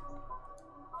or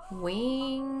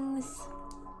wings?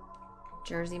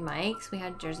 Jersey Mike's? We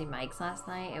had Jersey Mike's last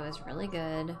night. It was really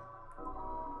good.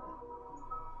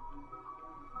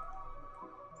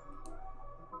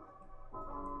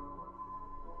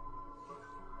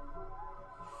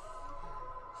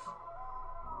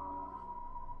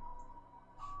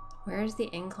 Where's the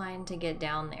incline to get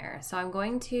down there? So I'm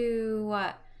going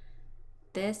to,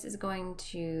 this is going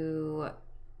to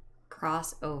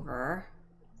cross over.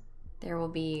 There will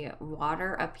be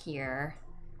water up here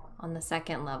on the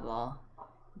second level,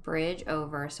 bridge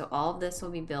over. So all of this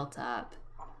will be built up,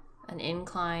 an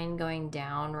incline going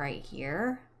down right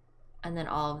here, and then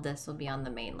all of this will be on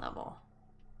the main level.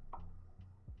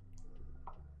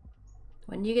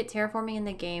 When do you get terraforming in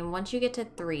the game? Once you get to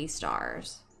 3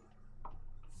 stars.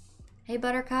 Hey,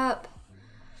 Buttercup.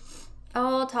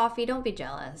 Oh, Toffee, don't be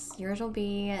jealous. Yours will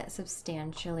be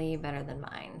substantially better than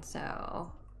mine,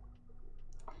 so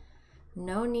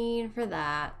no need for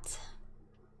that.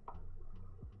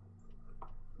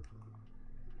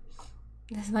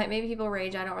 This might make people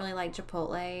rage. I don't really like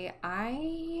Chipotle.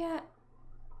 I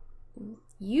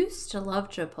used to love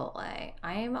Chipotle.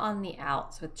 I am on the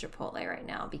outs with Chipotle right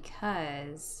now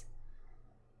because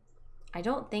I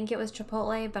don't think it was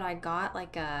Chipotle, but I got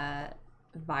like a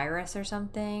virus or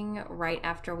something right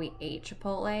after we ate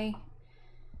Chipotle.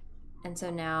 And so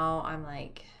now I'm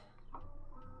like,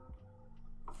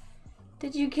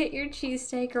 did you get your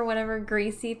cheesesteak or whatever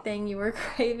greasy thing you were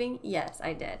craving? Yes,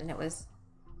 I did. And it was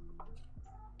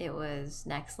it was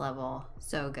next level.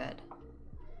 So good.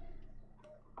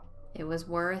 It was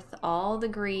worth all the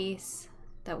grease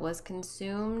that was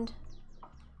consumed.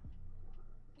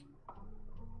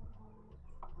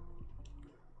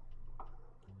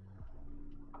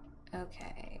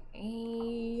 Okay.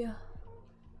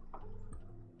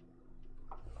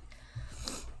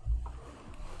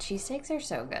 Cheesesteaks are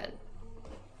so good.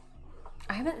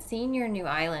 I haven't seen your new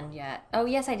island yet. Oh,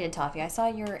 yes, I did, Toffee. I saw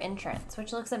your entrance,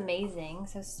 which looks amazing,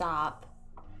 so stop.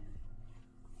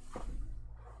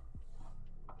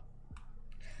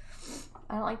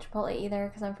 I don't like Chipotle either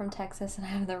because I'm from Texas and I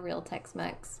have the real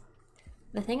Tex-Mex.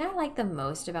 The thing I like the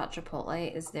most about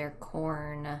Chipotle is their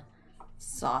corn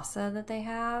salsa that they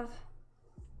have.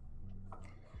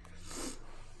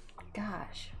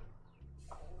 Gosh.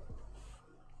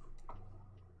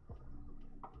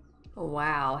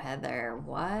 Wow, Heather,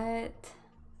 what?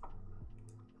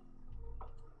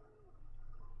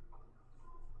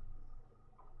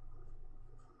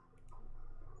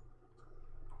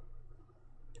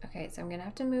 Okay, so I'm gonna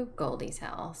have to move Goldie's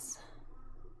house.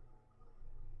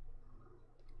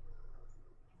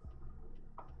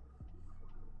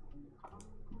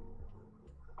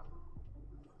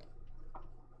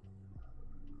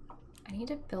 I need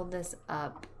to build this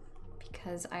up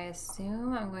because I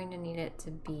assume I'm going to need it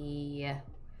to be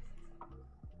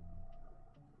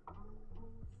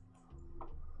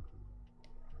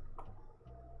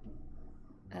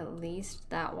at least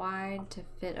that wide to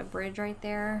fit a bridge right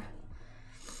there.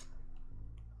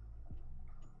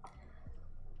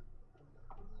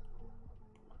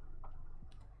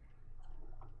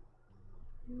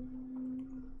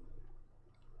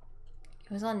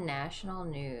 It was on national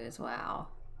news. Wow.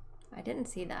 I didn't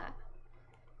see that.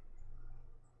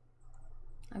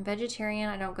 I'm vegetarian.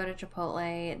 I don't go to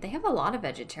Chipotle. They have a lot of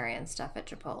vegetarian stuff at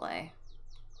Chipotle.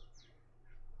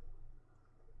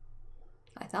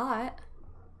 I thought.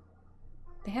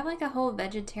 They have like a whole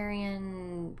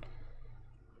vegetarian,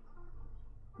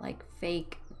 like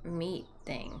fake meat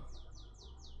thing.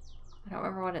 I don't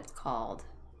remember what it's called.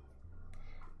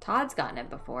 Todd's gotten it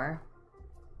before.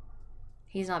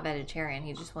 He's not vegetarian.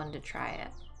 He just wanted to try it.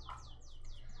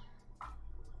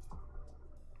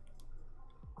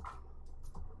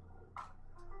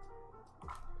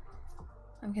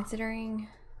 I'm considering...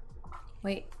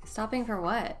 Wait, stopping for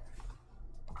what?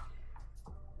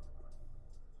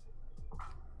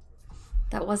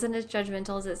 That wasn't as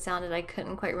judgmental as it sounded. I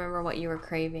couldn't quite remember what you were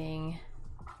craving.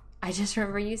 I just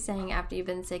remember you saying after you've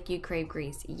been sick, you crave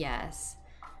grease. Yes.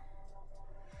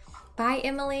 Bye,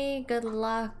 Emily. Good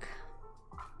luck.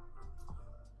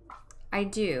 I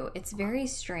do. It's very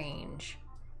strange.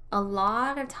 A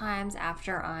lot of times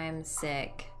after I'm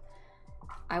sick,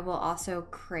 I will also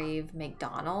crave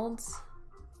McDonald's.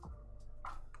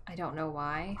 I don't know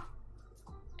why.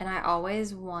 And I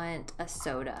always want a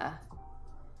soda.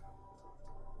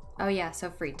 Oh yeah, so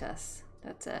Fritas.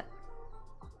 That's it.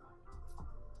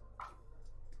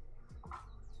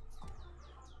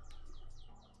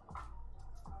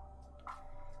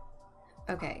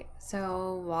 Okay,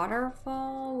 so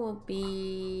waterfall will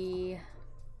be...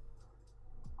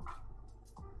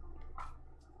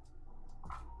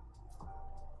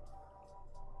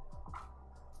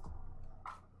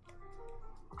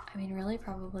 I mean, really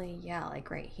probably, yeah,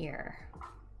 like right here.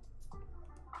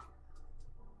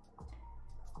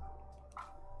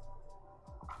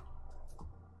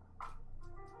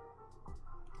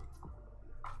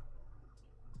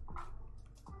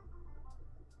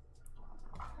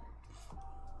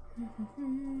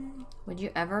 Would you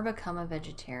ever become a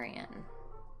vegetarian?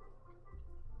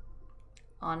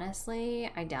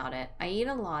 Honestly, I doubt it. I eat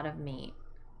a lot of meat.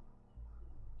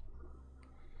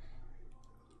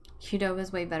 Qdoba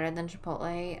is way better than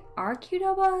Chipotle. Our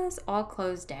Qdobas all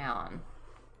closed down.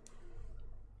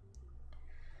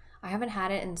 I haven't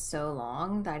had it in so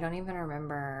long that I don't even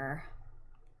remember.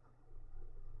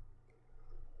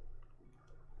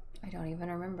 I don't even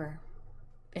remember.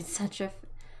 It's such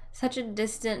a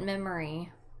distant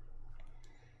memory.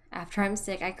 After I'm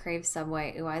sick, I crave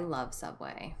Subway. Ooh, I love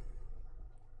Subway.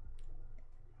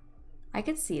 I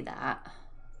could see that.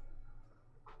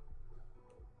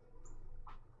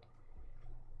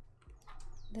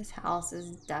 This house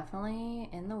is definitely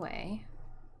in the way.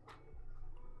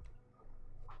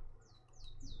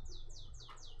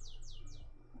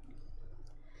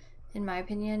 In my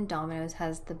opinion, Domino's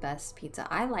has the best pizza.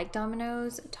 I like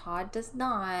Domino's. Todd does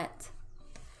not.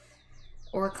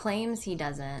 Or claims he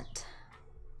doesn't.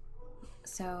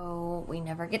 So we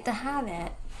never get to have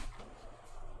it.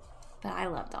 But I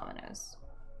love Domino's.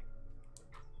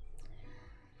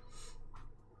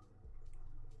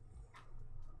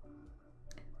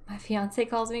 My fiance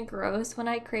calls me gross when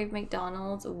I crave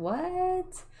McDonald's.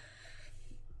 What?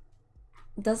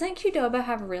 Doesn't Qdoba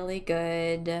have really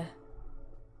good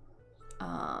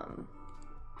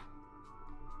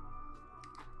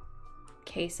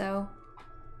queso?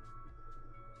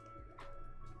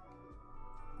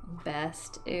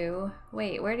 Best. Ew.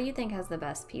 Wait, where do you think has the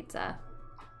best pizza?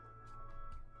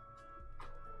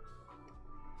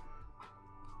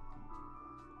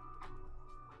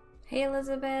 Hey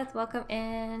Elizabeth, welcome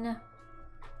in.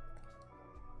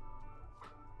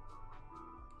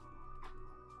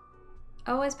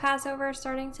 Oh, is Passover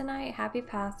starting tonight? Happy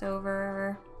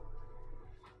Passover.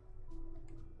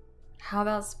 How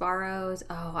about Sparrow's?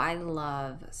 Oh, I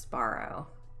love Sparrow.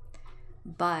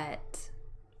 But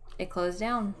it closed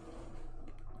down.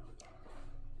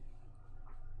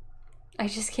 I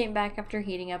just came back after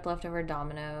heating up leftover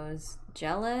Domino's.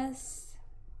 Jealous?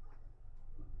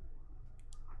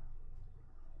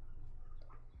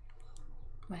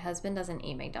 My husband doesn't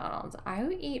eat McDonald's. I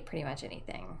would eat pretty much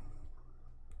anything.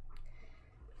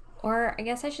 Or I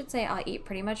guess I should say I'll eat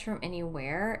pretty much from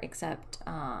anywhere except,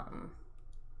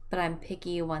 but I'm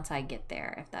picky once I get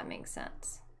there, if that makes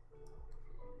sense.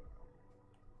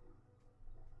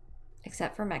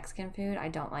 Except for Mexican food. I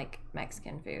don't like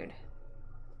Mexican food.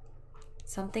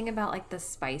 Something about like the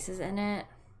spices in it,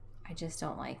 I just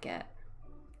don't like it.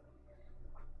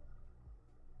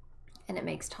 And it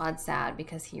makes Todd sad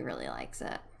because he really likes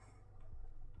it.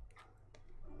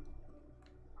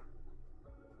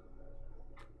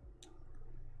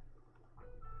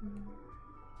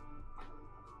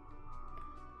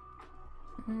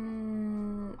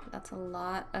 That's a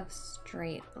lot of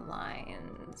straight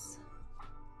lines.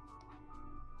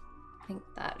 I think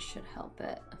that should help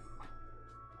it.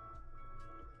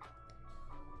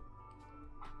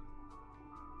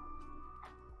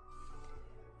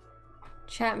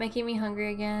 Chat making me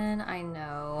hungry again. I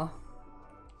know.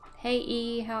 Hey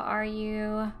E, how are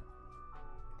you?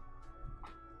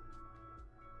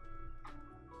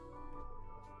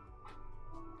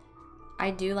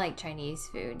 I do like Chinese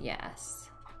food, yes.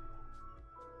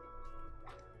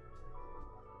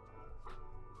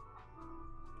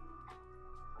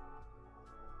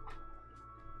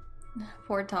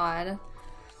 Poor Todd.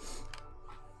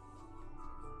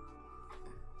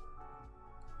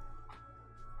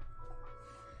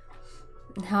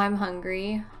 Now I'm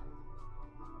hungry.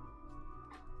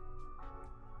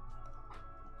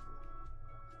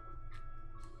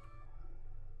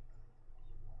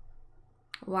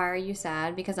 Why are you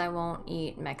sad? Because I won't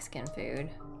eat Mexican food.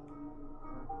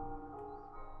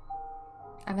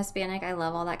 I'm Hispanic. I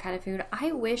love all that kind of food.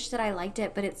 I wish that I liked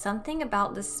it, but it's something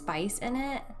about the spice in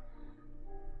it.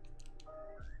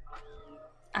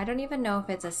 I don't even know if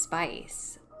it's a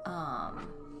spice.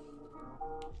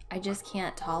 I just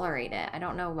can't tolerate it. I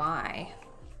don't know why.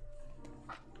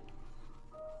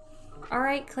 All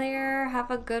right, Claire,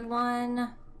 have a good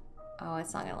one. Oh,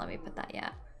 it's not gonna let me put that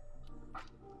yet.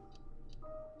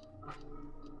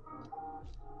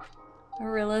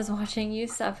 Marilla's watching you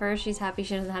suffer. She's happy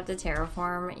she doesn't have to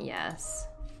terraform. Yes.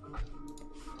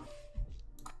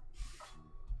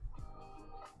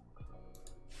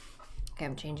 Okay,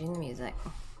 I'm changing the music.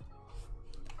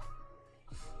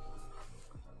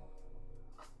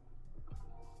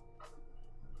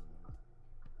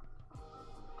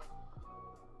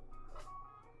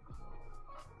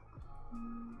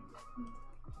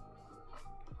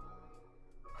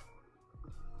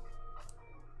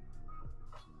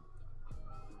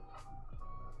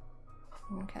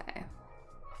 Okay.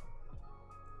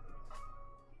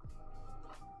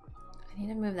 I need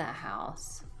to move that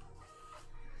house.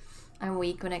 I'm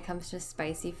weak when it comes to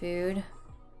spicy food.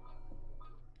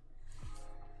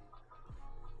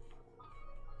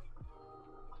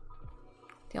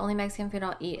 The only Mexican food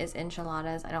I'll eat is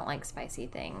enchiladas. I don't like spicy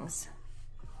things.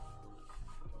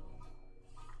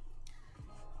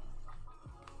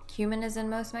 Cumin is in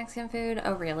most Mexican food.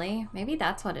 Oh, really? Maybe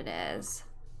that's what it is.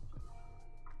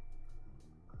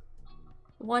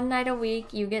 One night a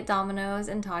week, you get Domino's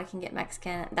and Todd can get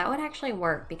Mexican. That would actually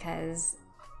work because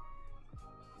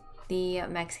the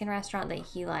Mexican restaurant that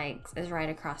he likes is right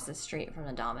across the street from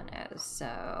the Domino's.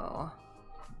 So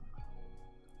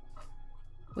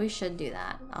we should do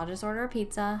that. I'll just order a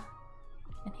pizza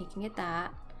and he can get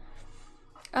that.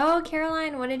 Oh,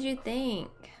 Caroline, what did you think?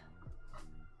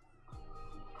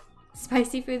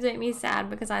 Spicy foods make me sad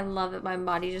because I love it. My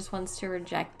body just wants to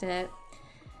reject it.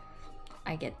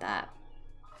 I get that.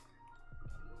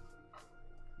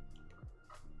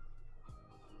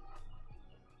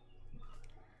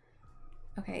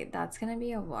 Okay, that's gonna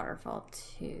be a waterfall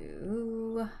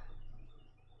too.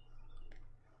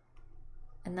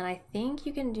 And then I think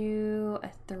you can do a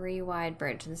 3 wide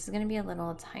bridge. This is gonna be a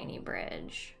little tiny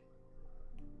bridge.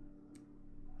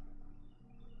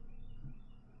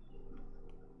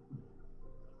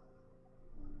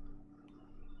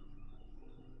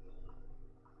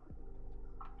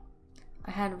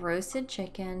 I had roasted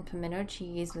chicken, pimento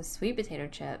cheese with sweet potato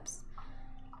chips.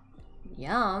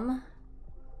 Yum.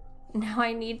 Now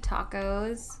I need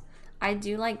tacos. I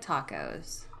do like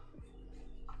tacos.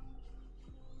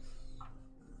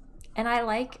 And I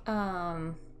like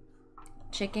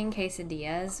chicken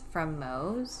quesadillas from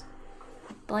Moe's.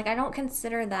 But like I don't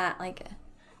consider that like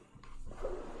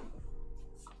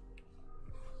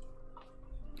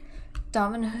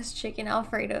Domino's chicken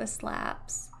Alfredo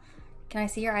slaps. Can I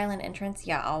see your island entrance?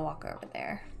 Yeah, I'll walk over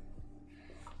there.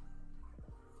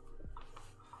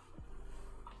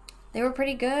 They were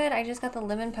pretty good. I just got the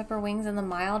lemon pepper wings and the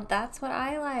mild. That's what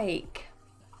I like.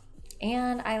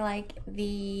 And I like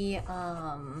the,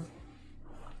 oh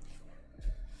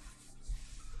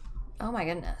my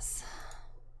goodness.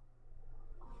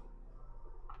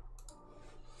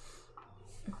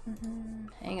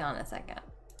 Hang on a second.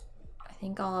 I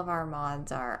think all of our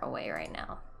mods are away right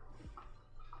now.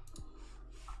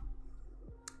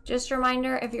 Just a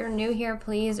reminder, if you're new here,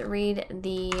 please read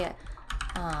the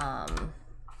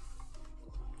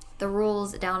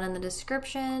rules down in the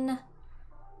description.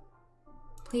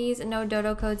 Please, no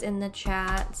dodo codes in the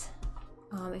chat.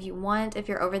 If you want, if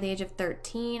you're over the age of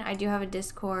 13, I do have a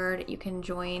Discord. You can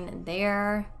join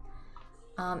there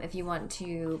if you want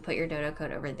to put your dodo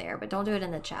code over there, but don't do it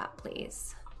in the chat,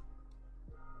 please.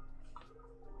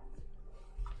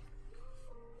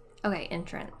 Okay,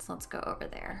 entrance. Let's go over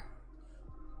there.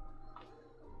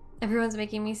 Everyone's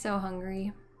making me so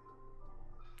hungry.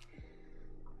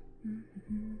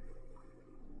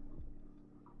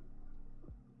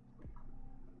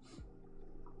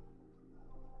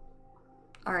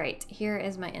 All right, here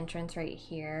is my entrance right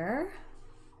here.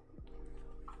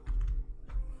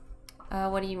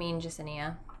 What do you mean,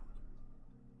 Jacinia?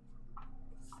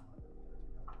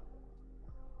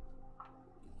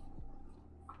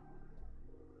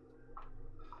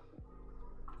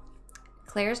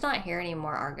 Claire's not here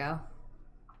anymore, Argo.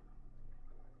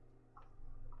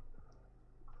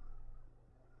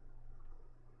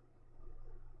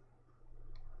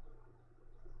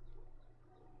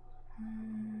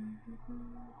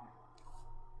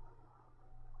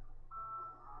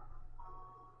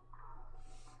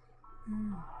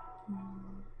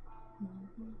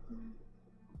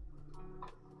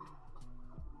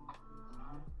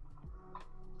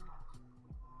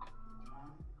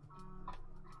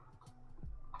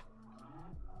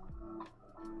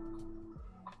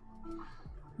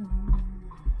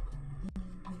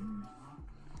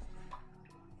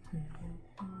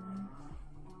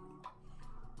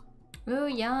 Ooh,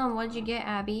 yum. What'd you get,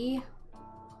 Abby?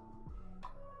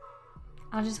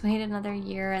 I'll just wait another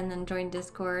year and then join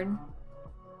Discord.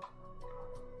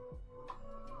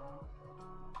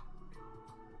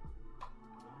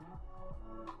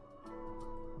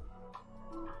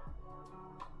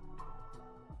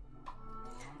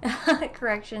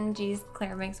 Correction, geez,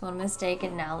 Claire makes one mistake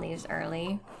and now leaves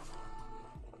early.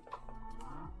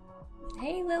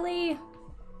 Hey, Lily.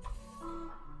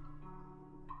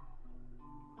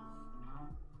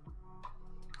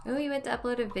 Oh, you went to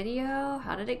upload a video?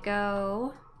 How did it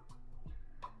go?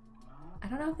 I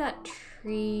don't know if that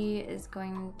tree is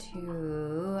going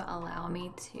to allow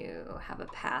me to have a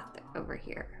path over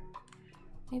here.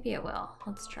 Maybe it will.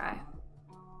 Let's try.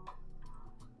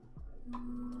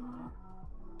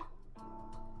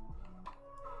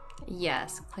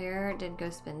 Yes, Claire did go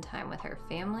spend time with her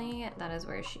family. That is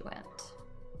where she went.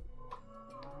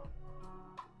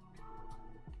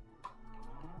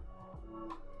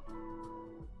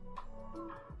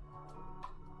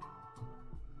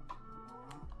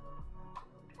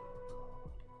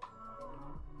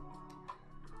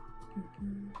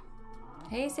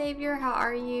 Hey Savior, how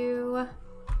are you?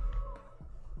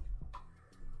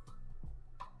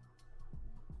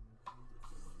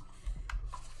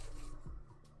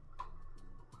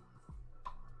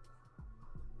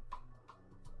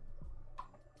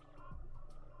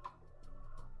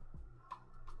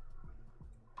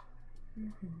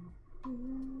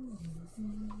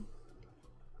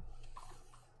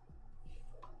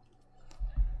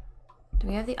 Do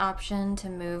we have the option to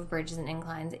move bridges and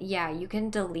inclines? Yeah, you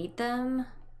can delete them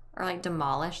or like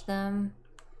demolish them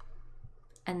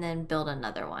and then build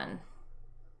another one.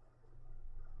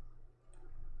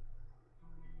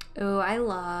 Ooh, I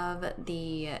love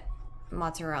the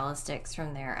mozzarella sticks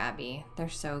from there, Abby. They're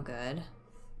so good.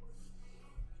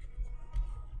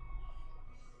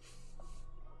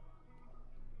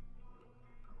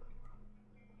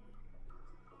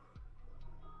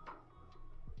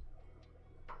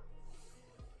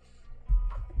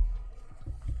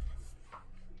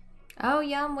 Oh,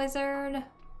 yum, wizard.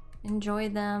 Enjoy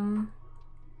them.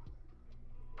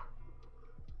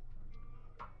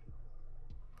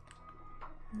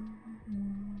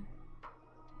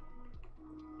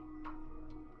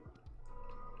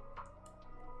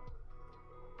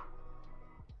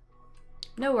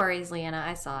 No worries, Leanna.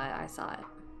 I saw it. I saw it.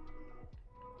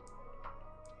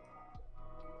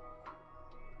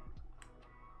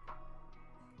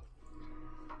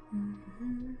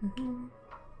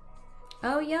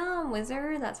 Oh, yum,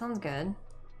 wizard. That sounds good.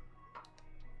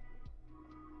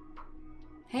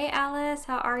 Hey, Alice.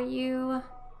 How are you?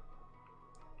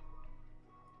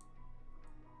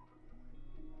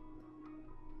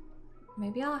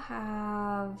 Maybe I'll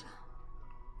have...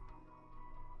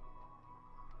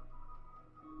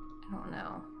 I don't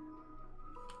know.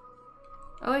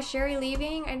 Oh, is Sherry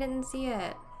leaving? I didn't see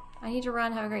it. I need to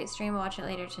run. Have a great stream. Watch it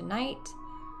later tonight.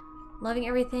 Loving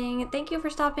everything. Thank you for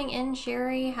stopping in,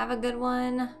 Sherry. Have a good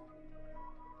one.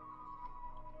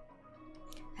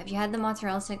 Have you had the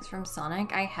mozzarella sticks from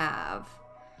Sonic? I have.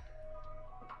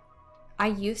 I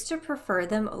used to prefer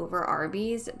them over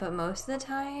Arby's, but most of the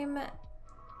time,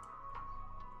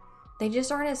 they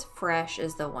just aren't as fresh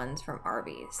as the ones from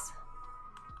Arby's.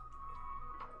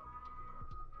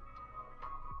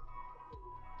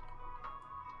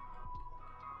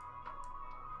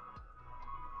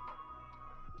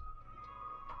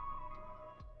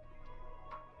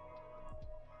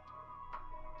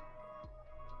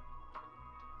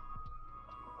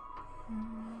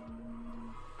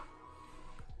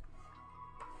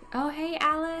 Oh, hey,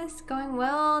 Alice. Going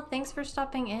well. Thanks for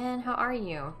stopping in. How are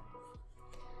you?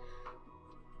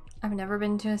 I've never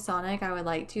been to a Sonic. I would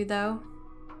like to, though.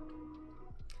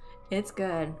 It's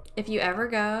good. If you ever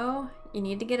go, you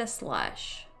need to get a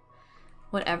slush.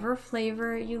 Whatever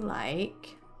flavor you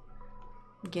like,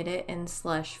 get it in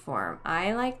slush form.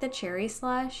 I like the cherry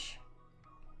slush,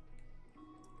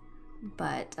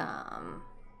 but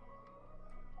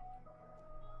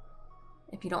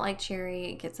if you don't like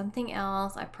cherry, get something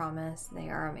else. I promise they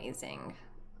are amazing.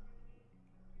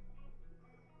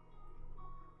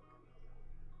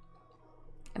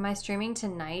 Am I streaming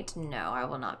tonight? No, I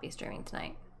will not be streaming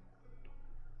tonight.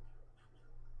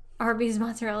 Arby's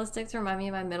mozzarella sticks remind me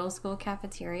of my middle school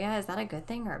cafeteria. Is that a good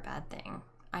thing or a bad thing?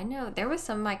 I know there was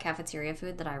some of my cafeteria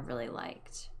food that I really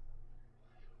liked.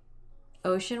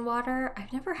 Ocean water?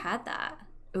 I've never had that.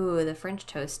 Ooh, the French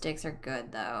toast sticks are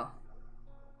good though.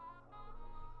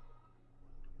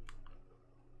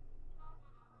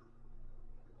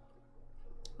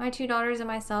 My 2 daughters and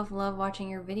myself love watching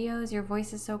your videos. Your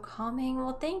voice is so calming.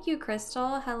 Well, thank you,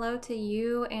 Crystal. Hello to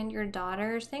you and your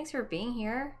daughters. Thanks for being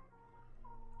here.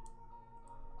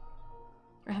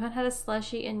 I haven't had a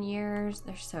slushie in years.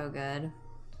 They're so good.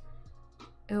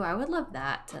 Ooh, I would love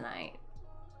that tonight.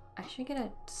 I should get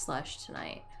a slush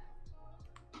tonight.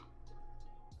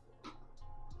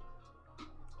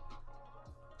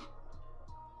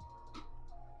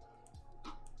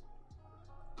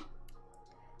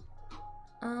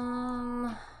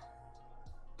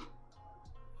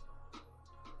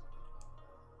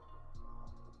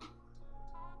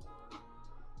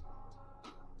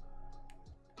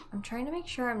 I'm trying to make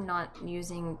sure I'm not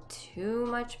using too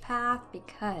much path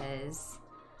because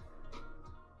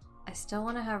I still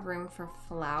want to have room for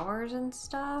flowers and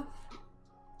stuff.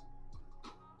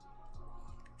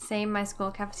 Same, my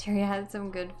school cafeteria had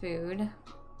some good food.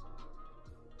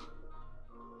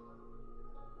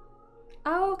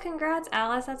 Oh, congrats,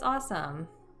 Alice. That's awesome.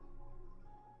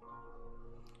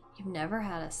 You've never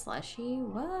had a slushie?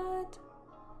 What?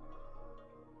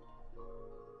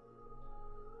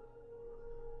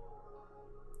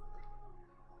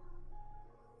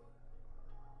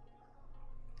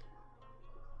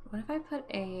 What if I put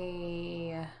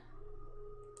a...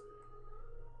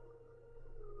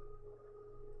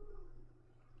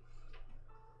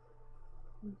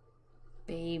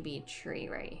 baby tree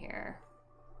right here?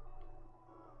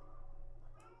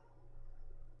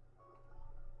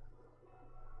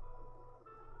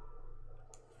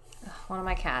 Ugh, one of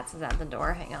my cats is at the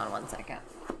door. Hang on one second.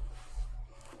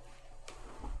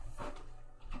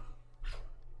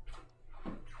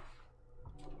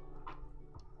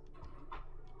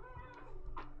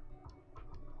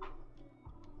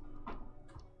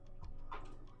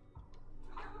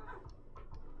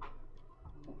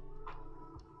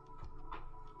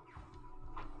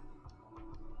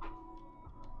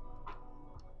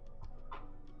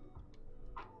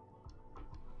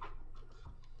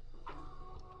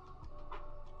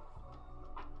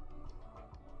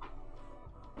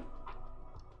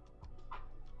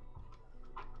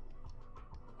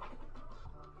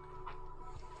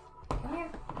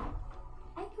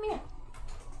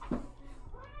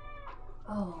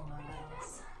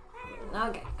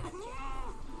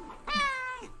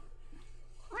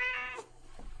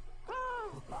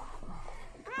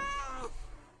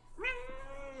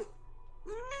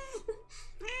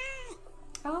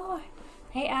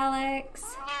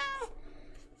 Alex.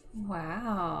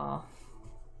 Wow.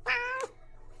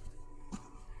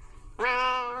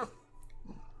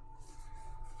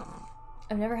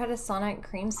 I've never had a Sonic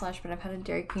cream slush, but I've had a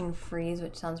Dairy Queen freeze,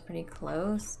 which sounds pretty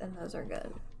close, and those are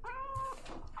good.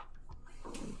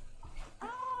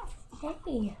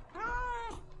 Hey.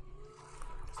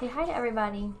 Say hi to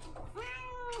everybody.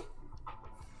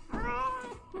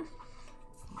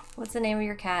 What's the name of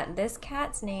your cat? This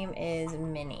cat's name is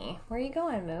Minnie. Where are you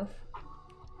going, Moof?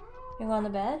 You go on the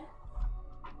bed?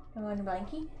 You go on your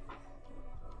blankie?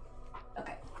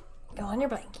 Okay. Go on your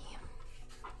blankie.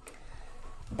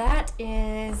 That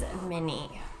is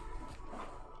Minnie.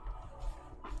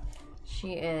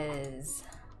 She is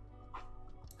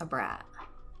a brat.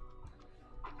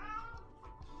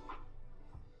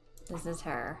 This is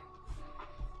her.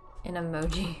 An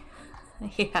emoji.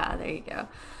 Yeah, there you go.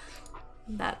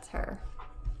 That's her.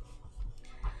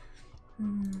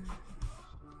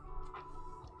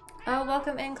 Oh,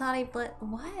 welcome in, Cloudy Blit.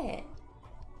 What?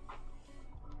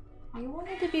 You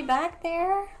wanted to be back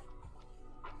there?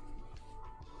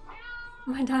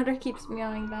 My daughter keeps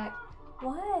meowing back.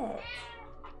 What?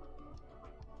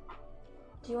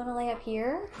 Do you want to lay up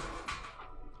here?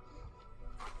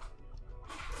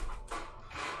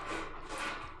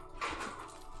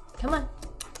 Come on.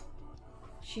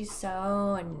 She's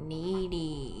so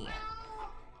needy.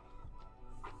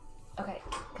 Okay,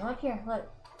 come up here. Look.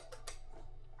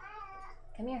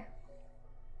 Come here.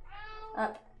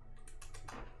 Up.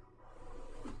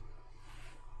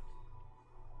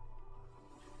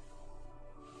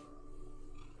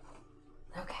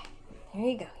 Okay, here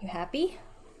you go. You happy?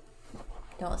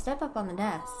 Don't step up on the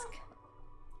desk.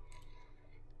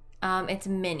 It's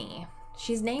Minnie.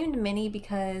 She's named Minnie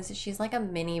because she's like a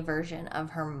mini version of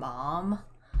her mom.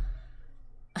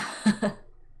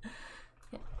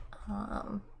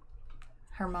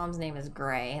 Her mom's name is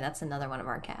Gray. That's another one of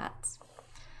our cats.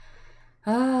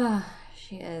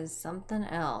 She is something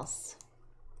else.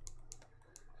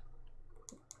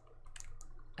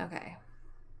 Okay.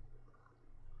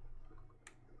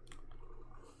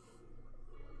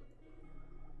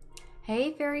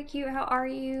 Hey, very cute. How are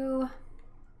you?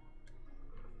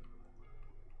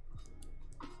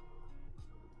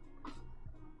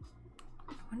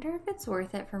 I wonder if it's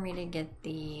worth it for me to get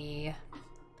the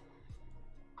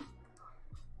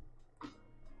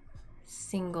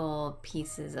single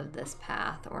pieces of this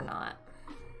path or not.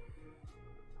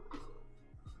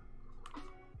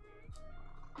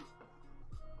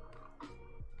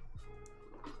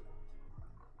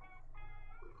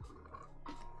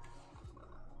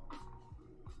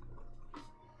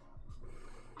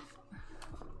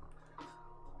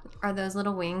 Are those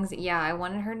little wings? Yeah, I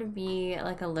wanted her to be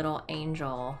like a little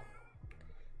angel.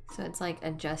 So it's like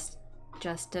a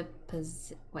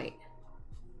wait.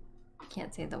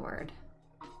 Can't say the word.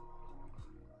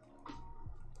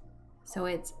 So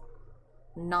it's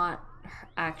not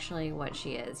actually what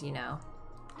she is, you know.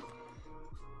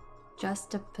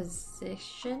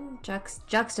 Juxtaposition?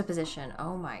 Juxtaposition.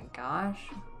 Oh my gosh.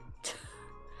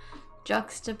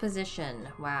 Juxtaposition.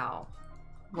 Wow.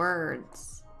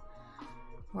 Words.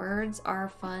 Words are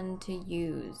fun to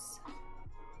use.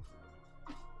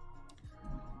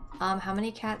 How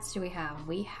many cats do we have?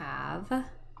 We have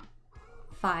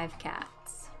 5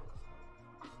 cats.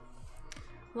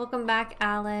 Welcome back,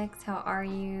 Alex. How are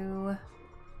you?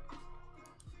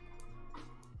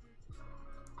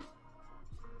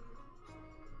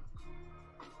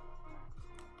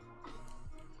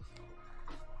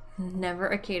 Never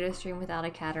a Kato stream without a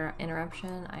cat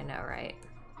interruption. I know, right?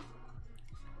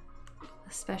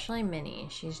 Especially Minnie.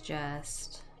 She's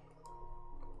just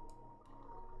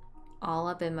all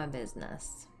up in my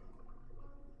business.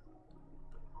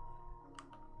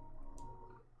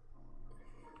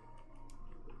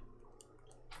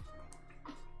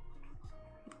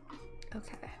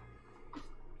 Okay.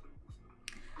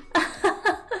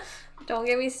 Don't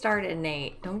get me started,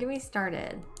 Nate. Don't get me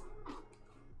started.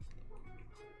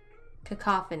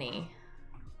 Cacophony.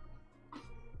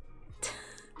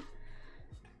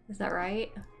 Is that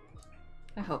right?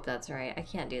 I hope that's right. I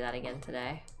can't do that again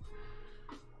today.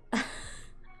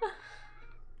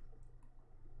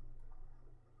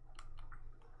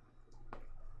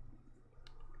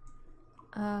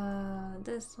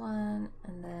 This one,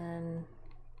 and then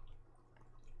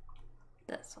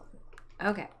this one.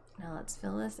 Okay, now let's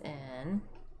fill this in.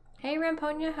 Hey,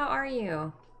 Ramponia, how are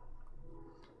you?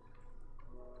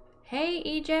 Hey,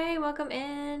 EJ, welcome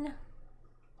in.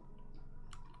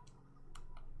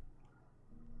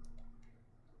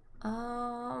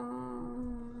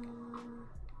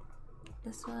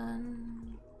 This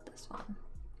one, this one.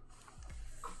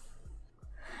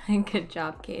 Good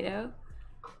job, Kato.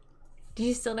 Do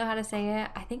you still know how to say it?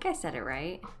 I think I said it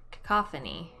right.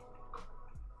 Cacophony.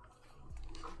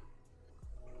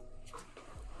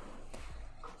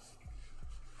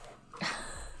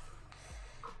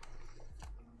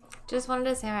 Just wanted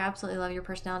to say I absolutely love your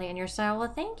personality and your style.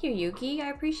 Well, thank you, Yuki. I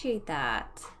appreciate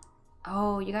that.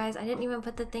 Oh, you guys, I didn't even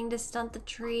put the thing to stunt the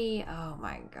tree. Oh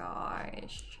my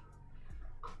gosh.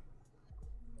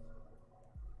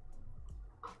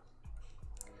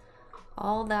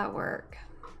 All that work.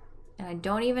 And I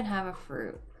don't even have a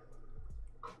fruit.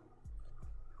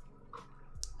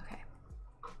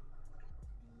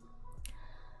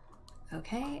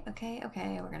 Okay.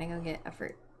 Okay. We're gonna go get a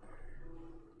fruit.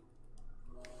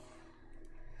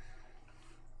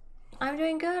 I'm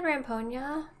doing good,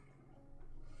 Ramponia.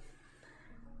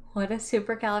 What a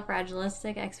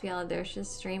supercalifragilisticexpialidocious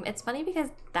stream. It's funny because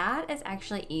that is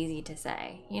actually easy to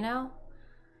say, you know?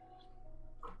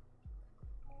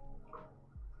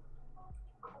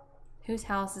 Whose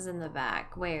house is in the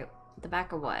back? Wait, the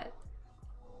back of what?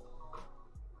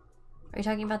 Are you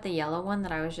talking about the yellow one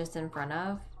that I was just in front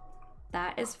of?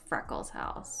 That is Freckles'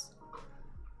 house.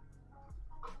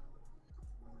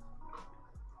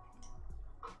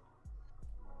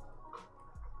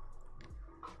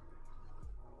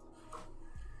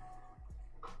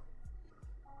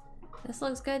 This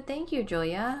looks good. Thank you,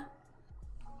 Julia.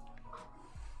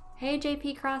 Hey,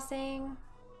 JP Crossing.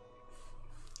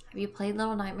 Have you played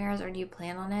Little Nightmares or do you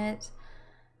plan on it?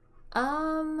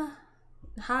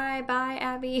 Hi, bye,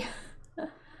 Abby.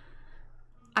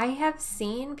 I have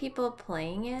seen people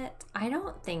playing it. I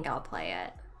don't think I'll play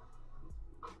it.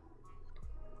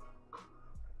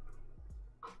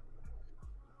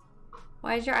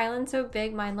 Why is your island so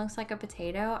big? Mine looks like a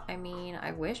potato. I mean,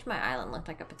 I wish my island looked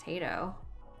like a potato.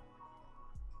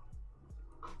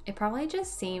 It probably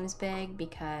just seems big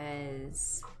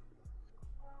because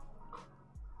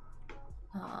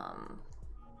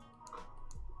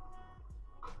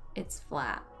it's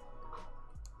flat.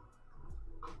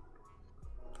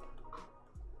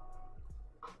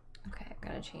 Okay, I've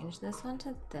got to change this one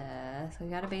to this. We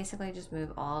got to basically just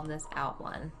move all of this out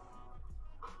one.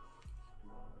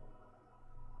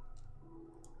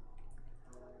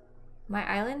 My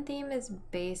island theme is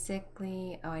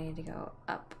basically, oh, I need to go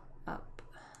up.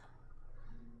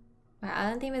 My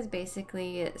island theme is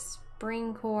basically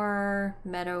spring core,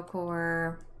 meadow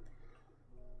core.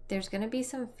 There's gonna be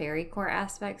some fairy core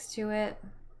aspects to it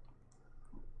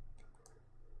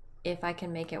if I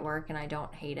can make it work and I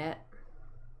don't hate it.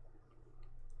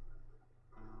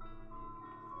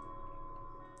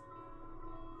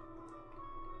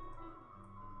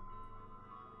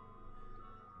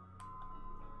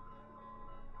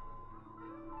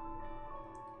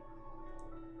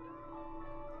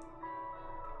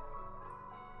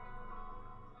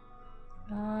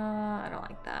 I don't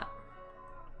like that.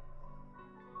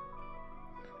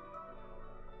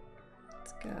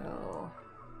 Let's go.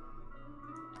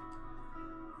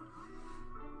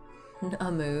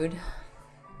 A mood.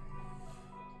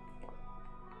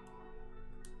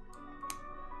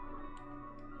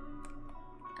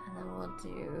 And then we'll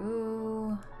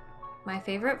do... My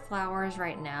favorite flowers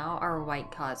right now are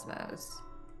white cosmos.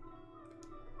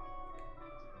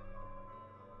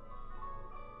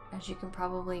 As you can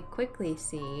probably quickly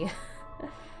see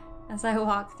as I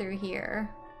walk through here.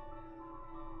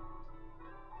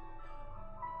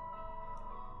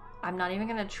 I'm not even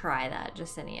gonna try that,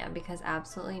 Jacinia, because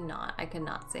absolutely not. I could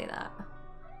not say that.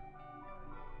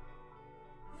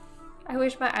 I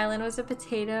wish my island was a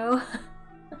potato.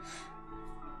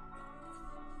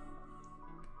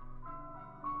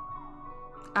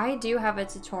 I do have a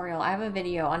tutorial. I have a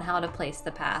video on how to place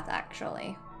the path,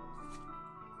 actually.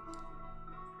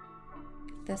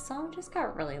 This song just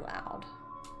got really loud.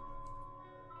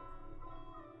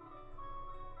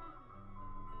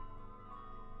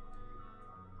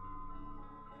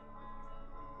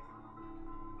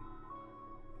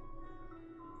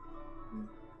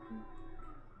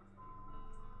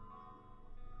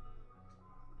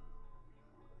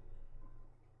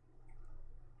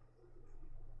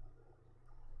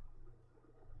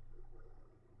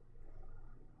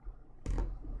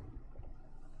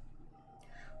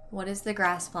 What is the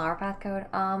grass flower path code?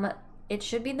 It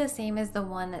should be the same as the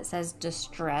one that says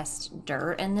distressed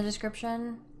dirt in the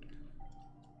description.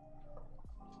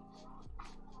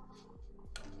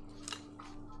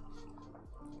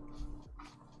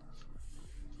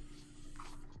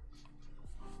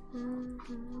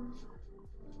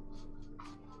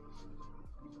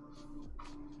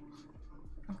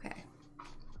 Okay.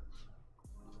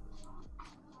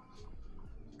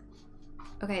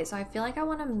 Okay, so I feel like I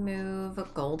want to move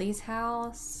Goldie's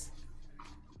house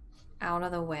out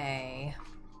of the way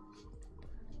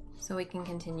so we can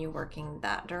continue working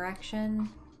that direction.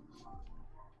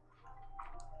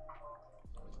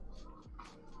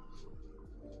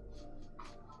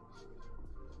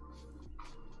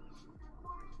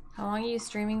 How long are you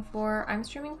streaming for? I'm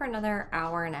streaming for another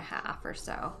hour and a half or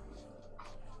so.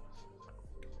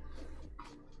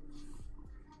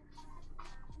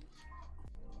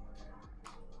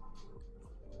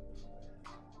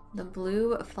 The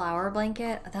blue flower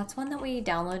blanket, that's one that we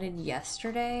downloaded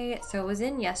yesterday. So it was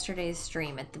in yesterday's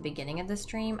stream at the beginning of the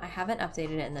stream. I haven't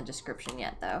updated it in the description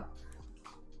yet though.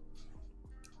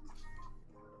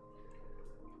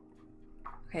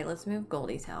 Okay, let's move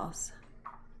Goldie's house.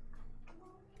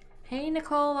 Hey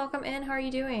Nicole, welcome in. How are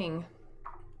you doing?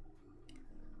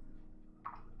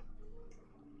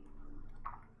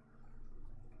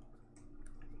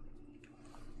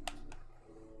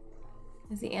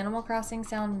 Is the Animal Crossing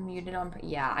sound muted on?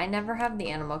 Yeah, I never have the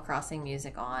Animal Crossing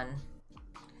music on.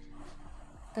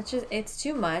 That's just, it's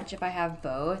too much if I have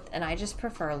both, and I just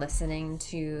prefer listening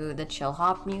to the chill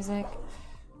hop music.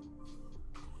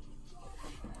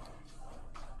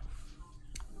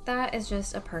 That is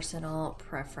just a personal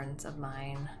preference of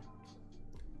mine.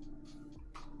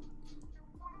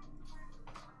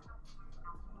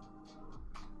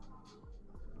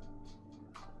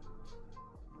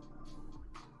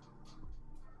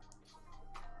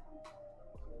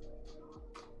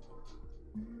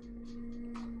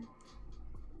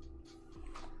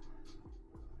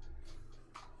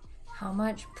 How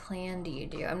much plan do you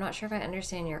do? I'm not sure if I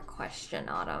understand your question,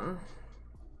 Autumn.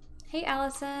 Hey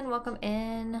Allison, welcome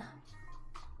in.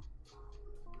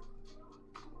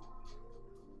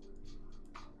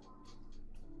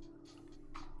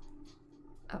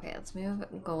 Okay, let's move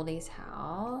Goldie's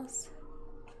house.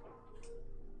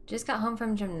 Just got home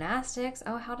from gymnastics.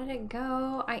 Oh, how did it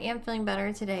go? I am feeling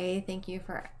better today. Thank you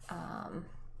for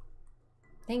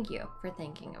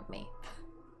thinking of me,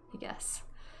 I guess.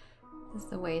 Is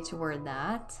the way to word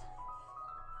that.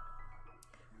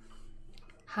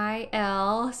 Hi,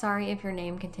 Elle. Sorry if your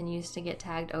name continues to get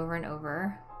tagged over and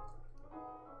over.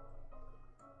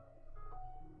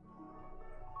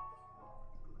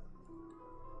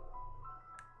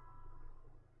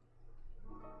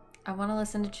 I want to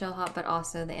listen to chill hop, but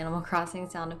also the Animal Crossing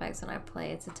sound effects when I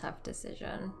play. It's a tough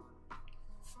decision.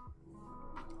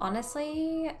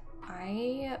 Honestly,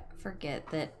 I forget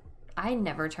that I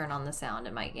never turn on the sound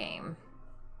in my game.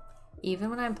 Even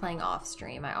when I'm playing off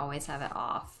stream, I always have it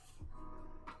off.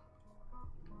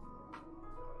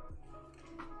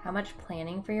 How much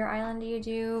planning for your island do you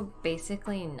do?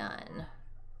 Basically none.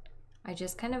 I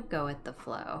just kind of go with the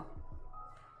flow.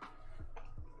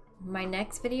 My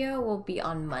next video will be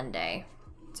on Monday.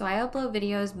 So I upload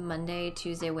videos Monday,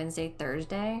 Tuesday, Wednesday,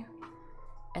 Thursday,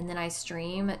 and then I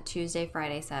stream Tuesday,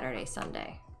 Friday, Saturday,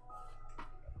 Sunday.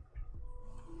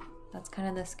 That's kind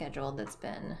of the schedule that's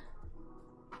been.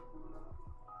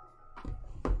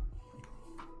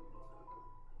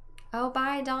 Oh,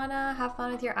 bye, Donna. Have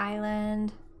fun with your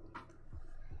island.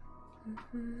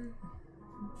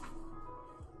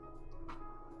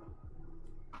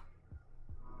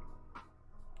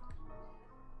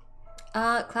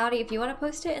 Cloudy, if you want to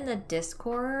post it in the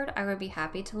Discord, I would be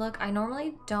happy to look. I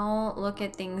normally don't look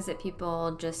at things that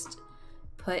people just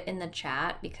put in the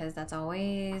chat because that's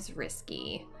always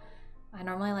risky. I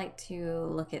normally like to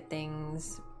look at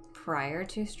things prior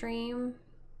to stream.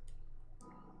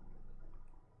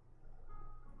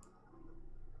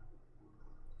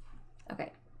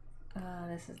 Okay,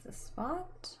 this is the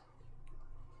spot.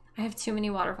 I have too many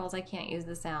waterfalls, I can't use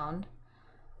the sound.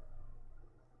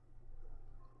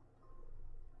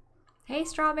 Hey,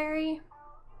 Strawberry.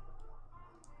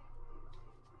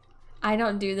 I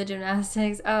don't do the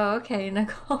gymnastics. Oh, okay,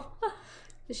 Nicole.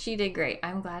 She did great.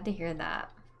 I'm glad to hear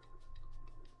that.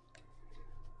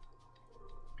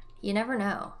 You never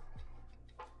know.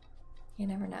 You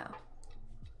never know.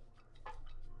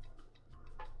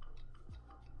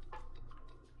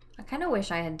 I kind of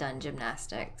wish I had done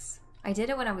gymnastics. I did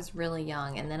it when I was really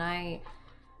young, and then I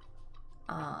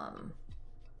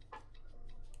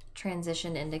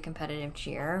transitioned into competitive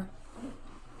cheer.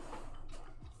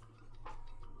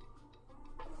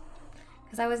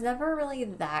 Because I was never really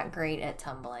that great at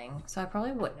tumbling, so I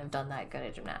probably wouldn't have done that good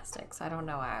at gymnastics. I don't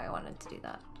know why I wanted to do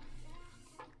that.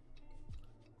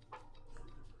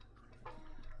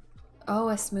 Oh,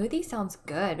 a smoothie sounds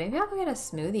good. Maybe I'll go get a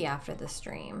smoothie after the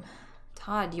stream.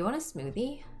 Todd, do you want a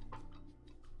smoothie?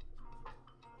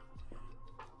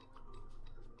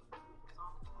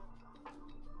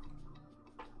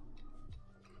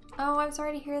 Oh, I'm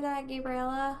sorry to hear that,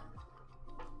 Gabriella.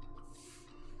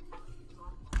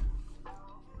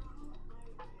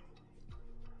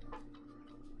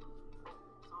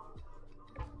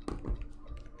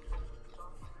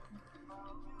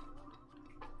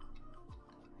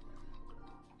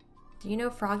 Do you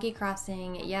know Froggy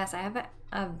Crossing? Yes, I have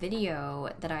a video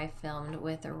that I filmed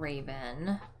with a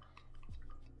Raven.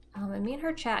 And me and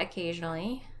her chat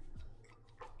occasionally.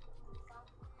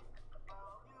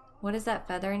 What is that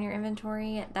feather in your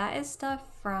inventory? That is stuff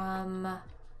from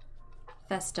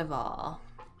Festival.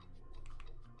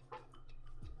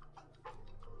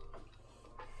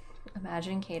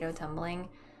 Imagine Kato tumbling.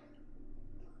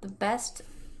 The best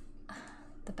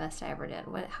I ever did.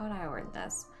 How would I word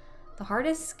this? The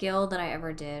hardest skill that I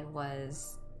ever did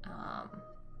was,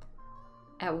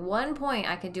 at one point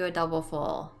I could do a double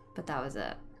full, but that was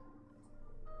it.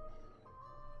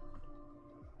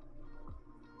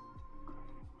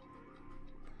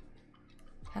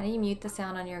 How do you mute the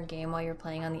sound on your game while you're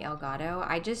playing on the Elgato?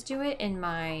 I just do it in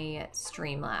my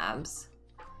Streamlabs.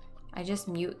 I just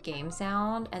mute game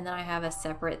sound, and then I have a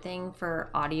separate thing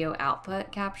for audio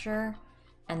output capture,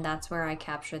 and that's where I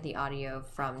capture the audio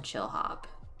from ChillHop.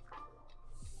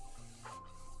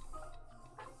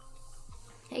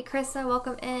 Hey Krista,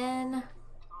 welcome in.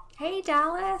 Hey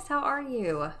Dallas, how are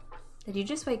you? Did you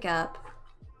just wake up?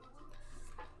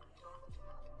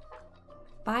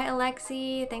 Bye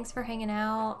Alexi, thanks for hanging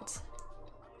out.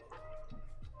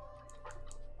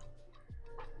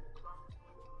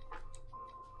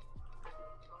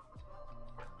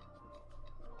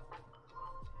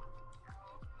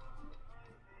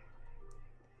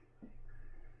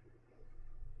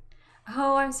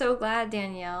 Oh, I'm so glad,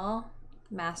 Danielle.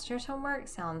 Master's homework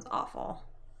sounds awful.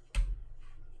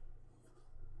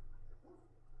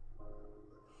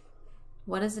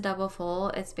 What is a double full?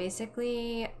 It's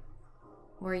basically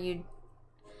where you,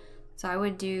 so I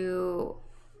would do,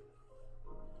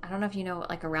 I don't know if you know,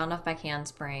 like a round off back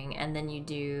handspring, and then you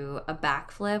do a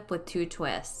backflip with 2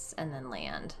 twists and then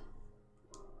land.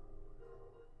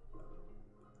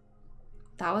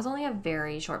 That was only a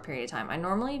very short period of time. I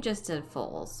normally just did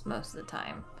fulls most of the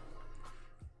time.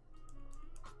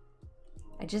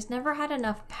 I just never had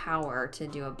enough power to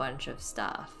do a bunch of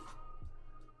stuff.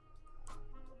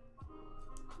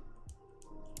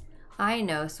 I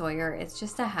know, Sawyer, it's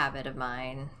just a habit of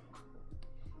mine.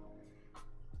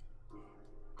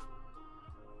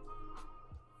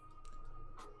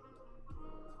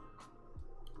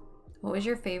 What was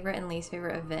your favorite and least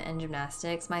favorite event in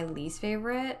gymnastics? My least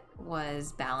favorite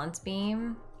was balance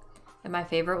beam, and my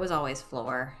favorite was always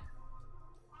floor.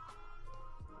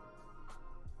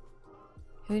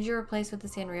 Who'd you replace with the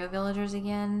Sanrio villagers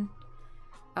again?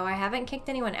 Oh, I haven't kicked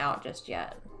anyone out just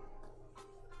yet.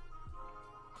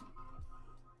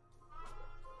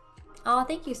 Oh,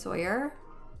 thank you, Sawyer.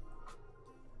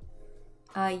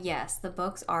 Yes, the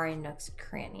books are a Nook's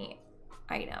Cranny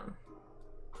item.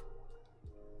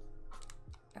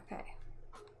 Okay.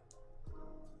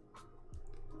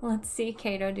 Let's see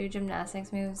Kato do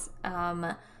gymnastics moves.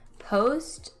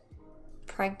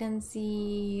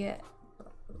 Post-pregnancy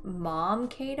mom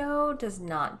Kato does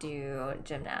not do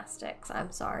gymnastics.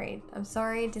 I'm sorry. I'm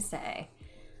sorry to say.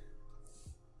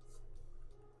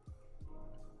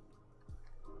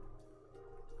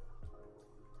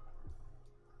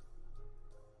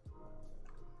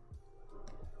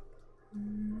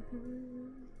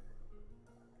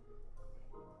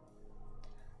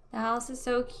 The house is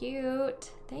so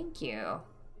cute. Thank you.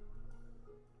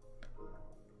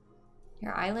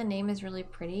 Your island name is really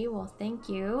pretty. Well, thank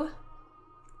you.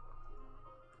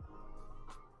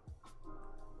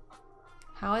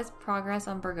 How is progress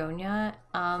on Bergonia?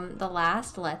 The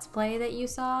last Let's Play that you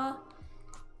saw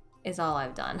is all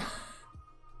I've done.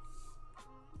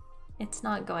 It's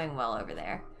not going well over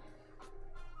there.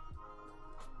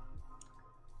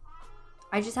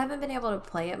 I just haven't been able to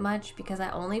play it much because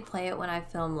I only play it when I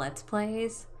film Let's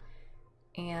Plays.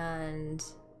 And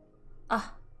I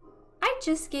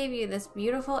just gave you this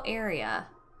beautiful area.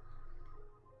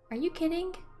 Are you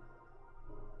kidding?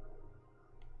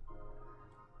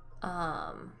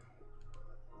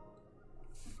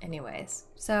 Anyways,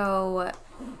 so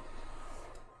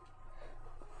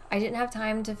I didn't have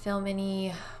time to film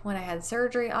any when I had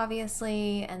surgery,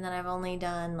 obviously, and then I've only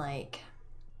done like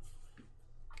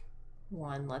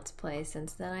one Let's Play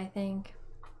since then, I think.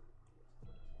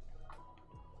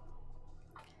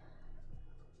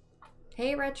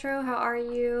 Hey Retro, how are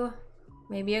you?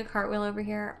 Maybe a cartwheel over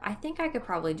here. I think I could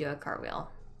probably do a cartwheel.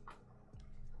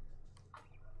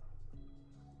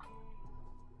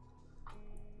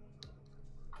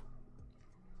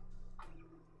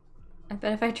 I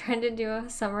bet if I tried to do a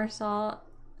somersault.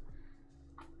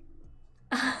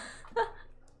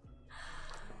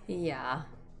 Yeah.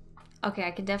 Okay,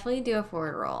 I could definitely do a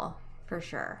forward roll, for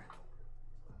sure.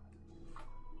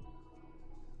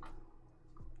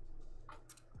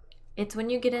 It's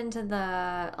when you get into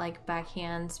the like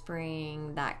backhand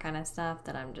spring, that kind of stuff,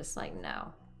 that I'm just like,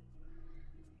 no.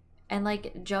 And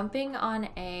like jumping on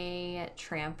a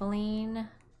trampoline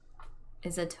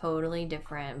is a totally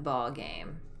different ball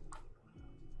game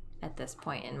at this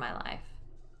point in my life.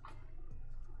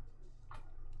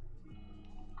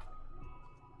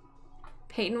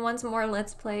 Peyton wants more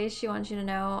Let's Plays. She wants you to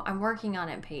know. I'm working on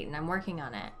it, Peyton. I'm working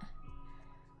on it.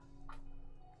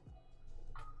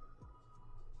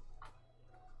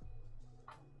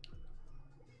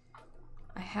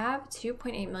 I have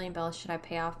 2.8 million bells. Should I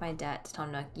pay off my debt to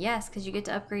Tom Nook? Yes, because you get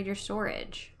to upgrade your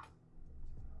storage.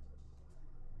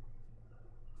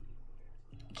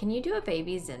 Can you do a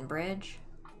baby Zen bridge?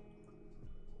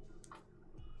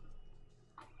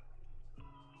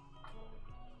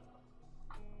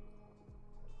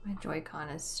 My Joy-Con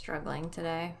is struggling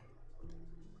today.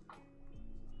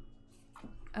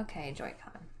 Okay,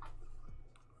 Joy-Con.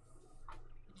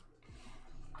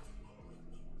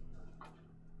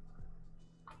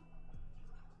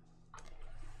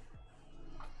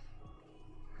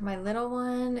 My little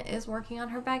one is working on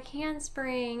her back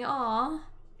handspring. Aw.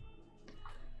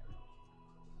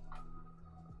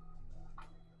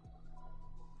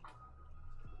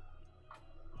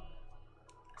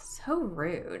 So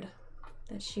rude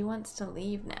that she wants to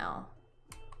leave now.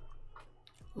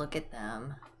 Look at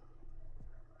them.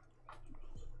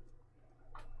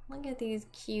 Look at these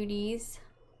cuties.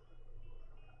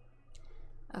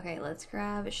 Okay, let's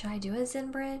grab, should I do a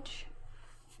Zen bridge?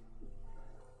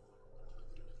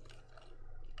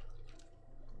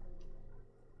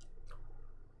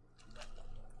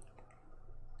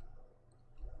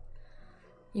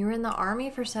 You were in the army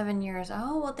for 7 years.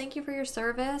 Oh, well, thank you for your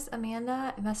service,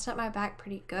 Amanda. It messed up my back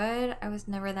pretty good. I was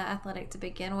never that athletic to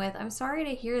begin with. I'm sorry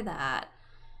to hear that.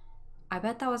 I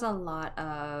bet that was a lot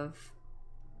of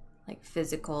like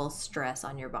physical stress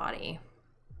on your body.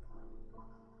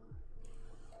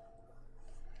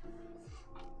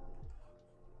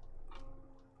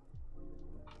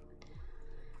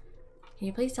 Can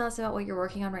you please tell us about what you're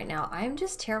working on right now? I'm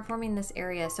just terraforming this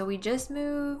area. So we just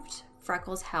moved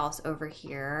Freckles' house over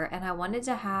here, and I wanted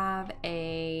to have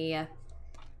a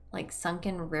like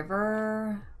sunken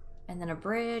river and then a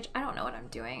bridge. I don't know what I'm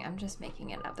doing. I'm just making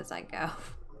it up as I go.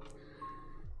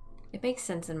 It makes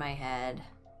sense in my head.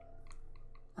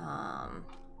 I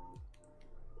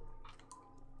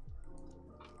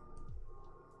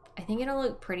think it'll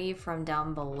look pretty from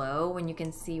down below when you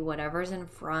can see whatever's in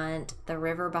front, the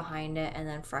river behind it, and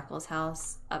then Freckles'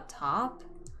 house up top.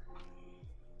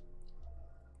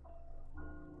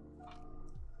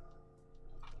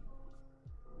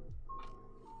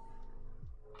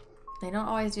 They don't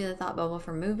always do the thought bubble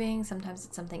for moving. Sometimes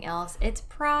it's something else. It's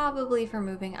probably for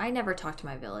moving. I never talk to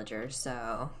my villagers,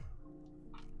 so.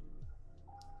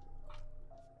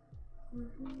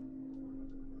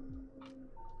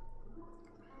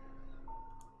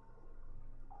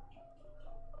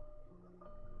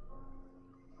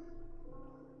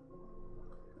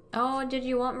 Oh, did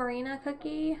you want Marina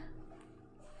cookie?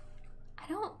 I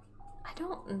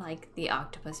don't like the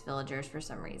octopus villagers for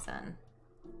some reason.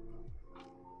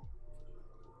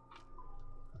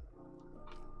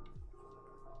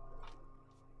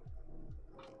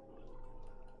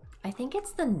 I think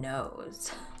it's the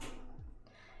nose.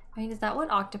 I mean, is that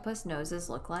what octopus noses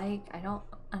look like? I don't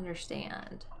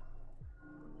understand.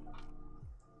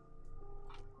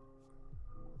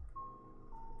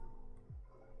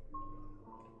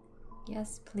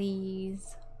 Yes,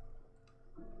 please.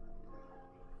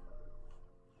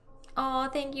 Oh,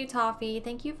 thank you, Toffee.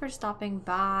 Thank you for stopping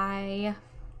by.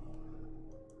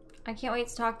 I can't wait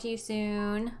to talk to you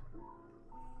soon.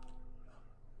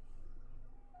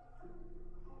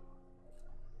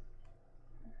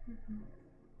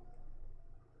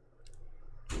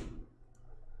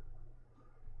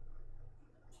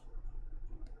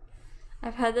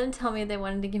 I've had them tell me they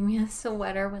wanted to give me a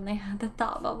sweater when they had the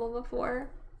thought bubble before.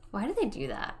 Why do they do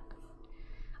that?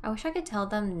 I wish I could tell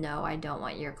them, no, I don't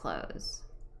want your clothes.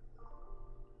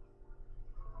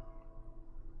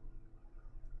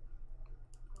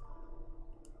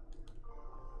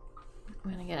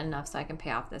 I'm gonna get enough so I can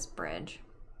pay off this bridge.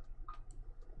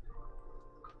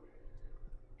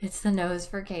 It's the nose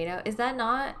for Kato. Is that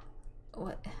not...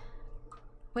 What?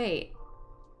 Wait.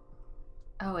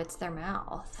 Oh, it's their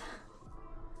mouth.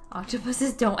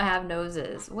 Octopuses don't have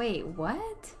noses. Wait,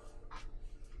 what?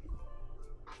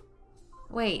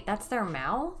 Wait, that's their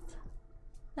mouth?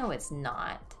 No, it's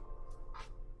not.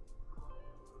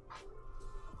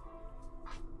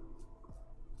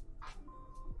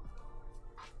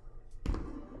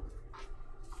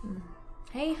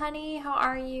 Hey, honey, how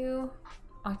are you?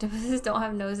 Octopuses don't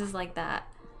have noses like that.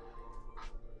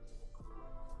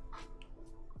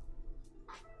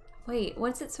 Wait,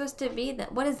 what's it supposed to be then?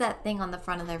 What is that thing on the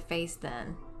front of their face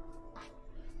then?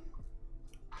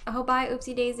 Oh, bye,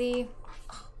 oopsie daisy.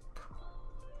 Oh,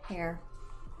 hair.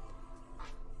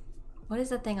 What is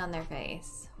the thing on their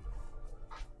face?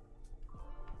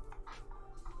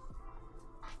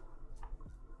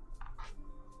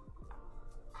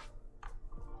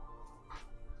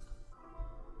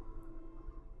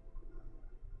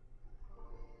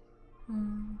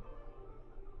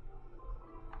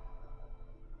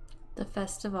 The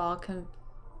festival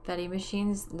confetti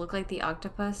machines look like the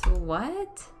octopus.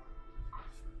 What?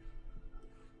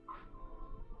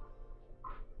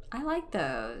 I like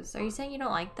those. Are you saying you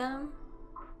don't like them?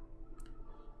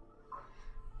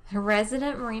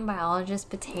 Resident marine biologist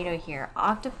Potato here.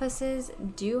 Octopuses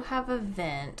do have a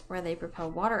vent where they propel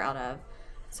water out of.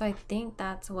 So I think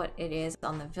that's what it is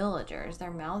on the villagers. Their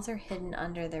mouths are hidden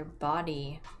under their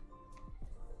body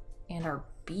and our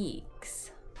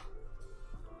beaks.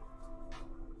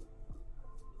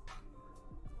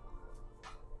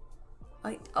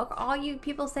 Like, all you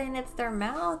people saying it's their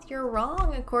mouth, you're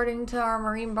wrong according to our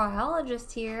marine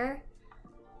biologist here.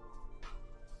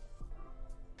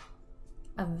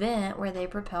 A vent where they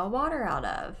propel water out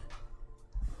of.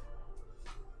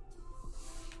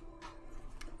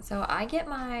 So I get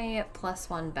my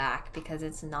 +1 back because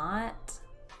it's not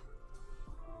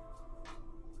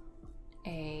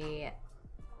a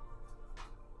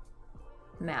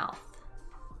mouth.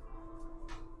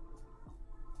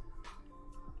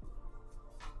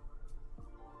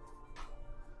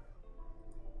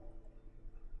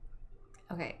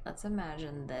 Okay, let's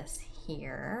imagine this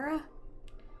here.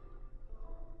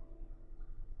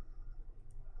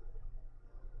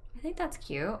 I think that's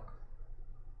cute.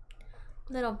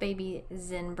 Little baby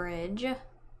Zen bridge.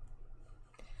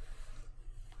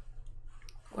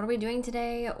 What are we doing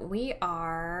today? We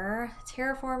are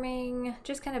terraforming,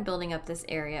 just kind of building up this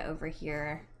area over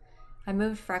here. I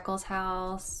moved Freckles'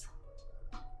 house.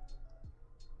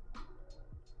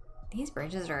 These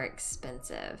bridges are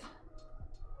expensive.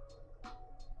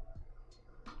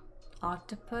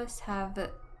 Octopus have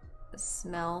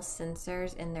smell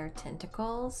sensors in their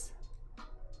tentacles.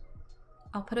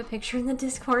 I'll put a picture in the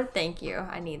Discord. Thank you.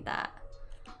 I need that.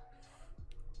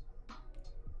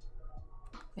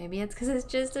 Maybe it's because it's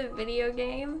just a video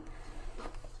game.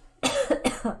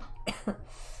 I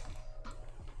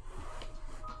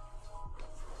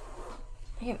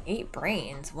have 8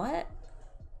 brains. What?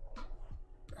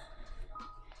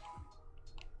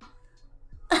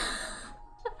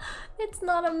 It's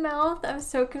not a mouth. I'm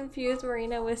so confused.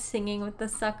 Marina was singing with the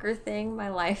sucker thing. My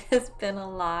life has been a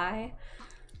lie.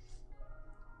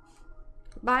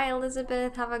 Bye,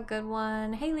 Elizabeth. Have a good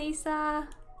one. Hey, Lisa.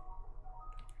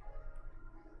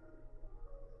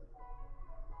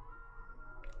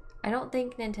 I don't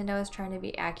think Nintendo is trying to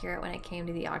be accurate when it came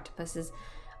to the octopuses.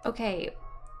 Okay,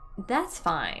 that's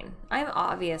fine. I'm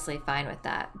obviously fine with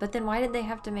that. But then why did they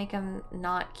have to make them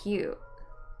not cute?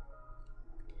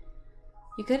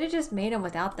 You could have just made them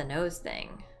without the nose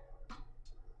thing.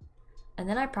 And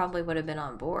then I probably would have been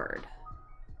on board.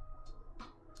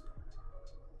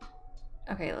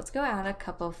 Okay, let's go add a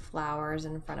couple of flowers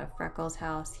in front of Freckles'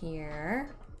 house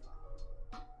here.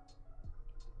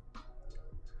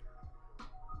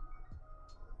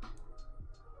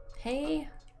 Hey.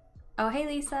 Oh, hey,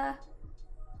 Lisa.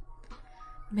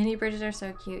 Mini bridges are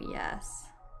so cute, yes.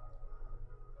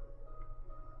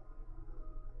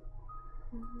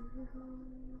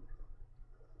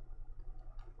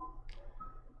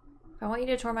 If I want you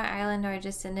to tour my island, or I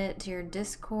just send it to your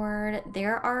Discord.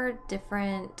 There are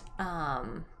different,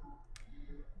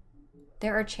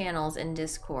 there are channels in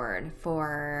Discord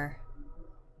for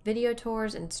video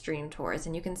tours and stream tours,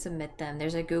 and you can submit them.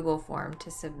 There's a Google form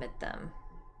to submit them.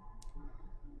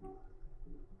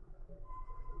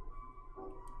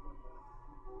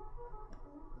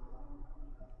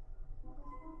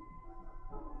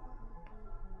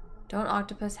 Don't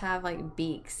octopus have like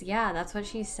beaks? Yeah, that's what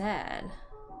she said.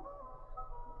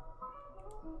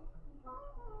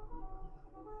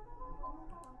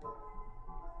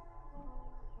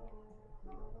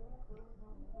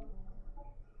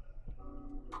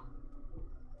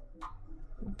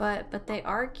 But they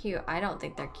are cute. I don't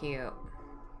think they're cute.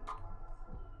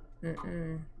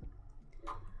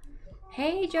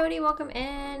 Hey Jody, welcome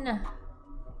in.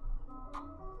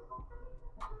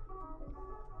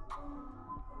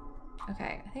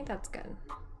 Okay, I think that's good.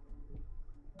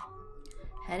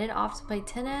 Headed off to play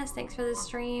tennis. Thanks for the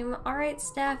stream. All right,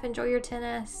 Steph, enjoy your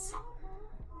tennis.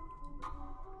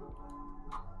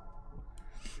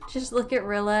 Just look at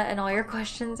Rilla and all your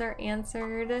questions are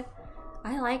answered.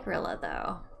 I like Rilla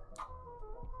though.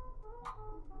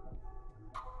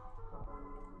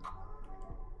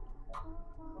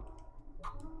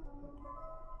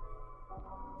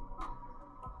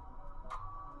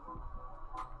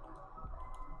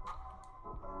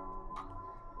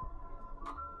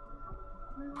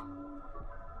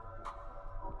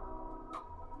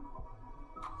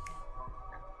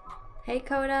 Hey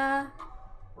Coda.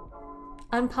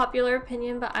 Unpopular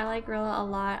opinion, but I like Rilla a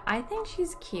lot. I think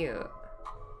she's cute.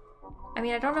 I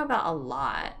mean, I don't know about a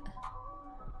lot,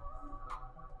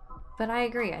 but I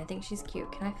agree. I think she's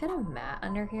cute. Can I fit a mat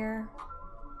under here?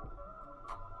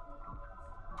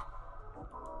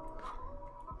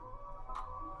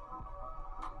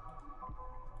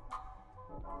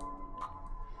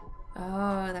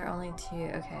 Oh, there are only two.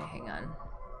 Okay, hang on.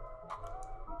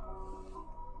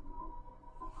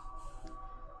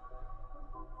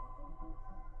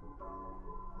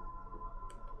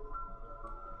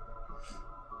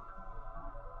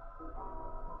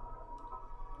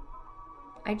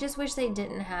 I just wish they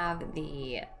didn't have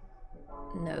the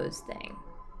nose thing.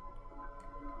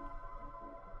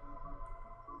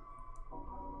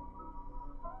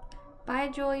 Bye,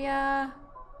 Julia.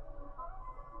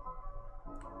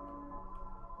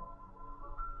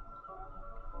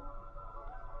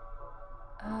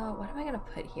 What am I gonna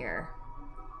put here?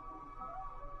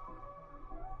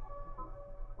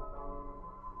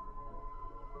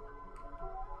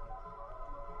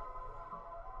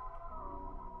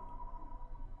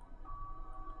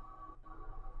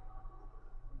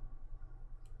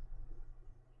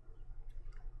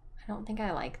 I don't think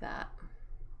I like that.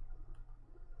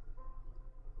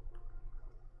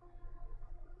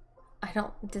 I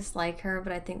don't dislike her,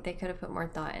 but I think they could have put more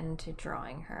thought into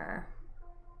drawing her.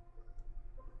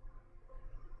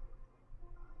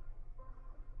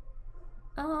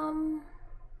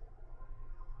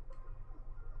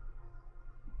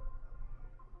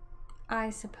 I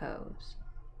suppose.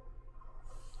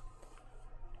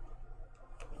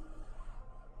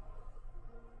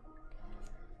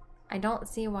 I don't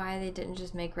see why they didn't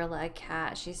just make Rilla a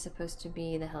cat. She's supposed to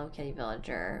be the Hello Kitty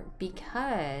villager,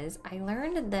 because I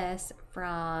learned this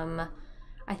from,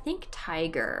 I think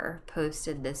Tiger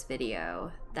posted this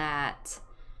video, that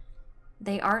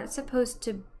they aren't supposed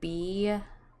to be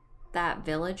that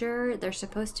villager. They're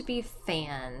supposed to be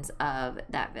fans of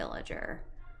that villager.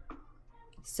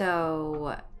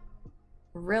 So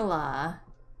Rilla,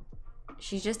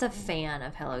 she's just a fan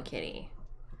of Hello Kitty.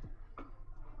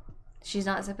 She's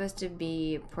not supposed to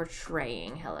be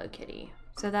portraying Hello Kitty.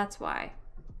 So that's why.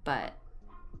 But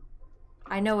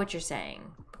I know what you're saying,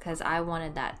 because I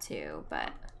wanted that too,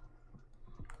 but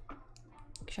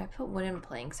should I put wooden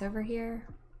planks over here?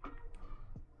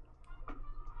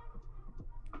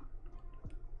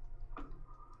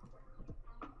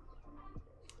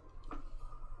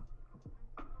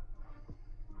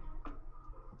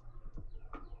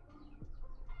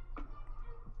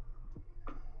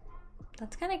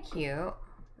 That's kind of cute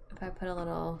if I put a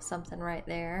little something right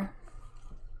there.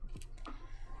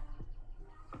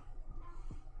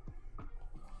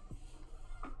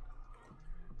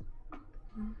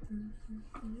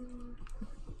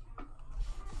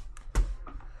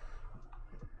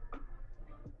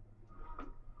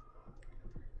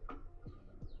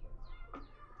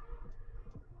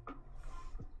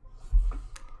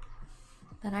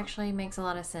 That actually makes a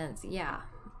lot of sense. Yeah.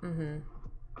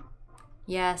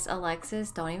 Yes,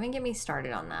 Alexis, don't even get me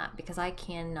started on that, because I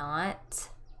cannot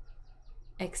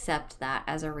accept that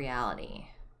as a reality.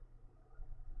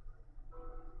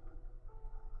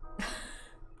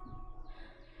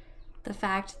 The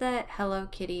fact that Hello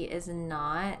Kitty is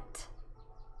not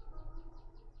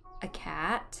a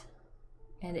cat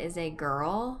and is a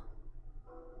girl,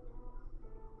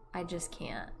 I just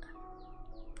can't.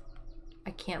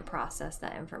 I can't process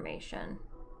that information.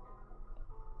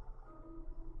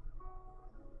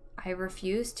 I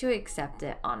refuse to accept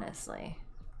it, honestly.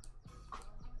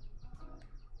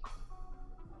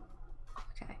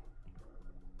 Okay.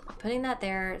 I'm putting that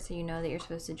there so you know that you're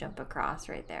supposed to jump across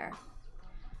right there.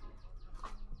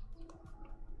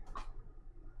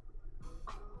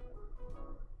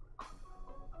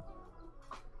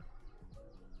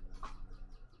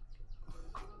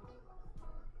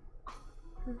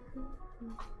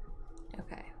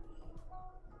 Okay.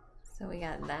 So we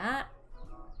got that.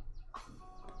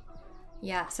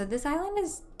 Yeah, so this island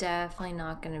is definitely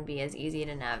not going to be as easy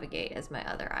to navigate as my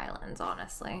other islands,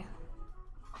 honestly.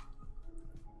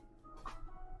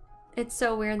 It's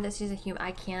so weird that she's a human. I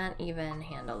can't even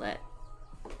handle it.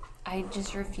 I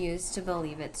just refuse to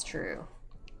believe it's true.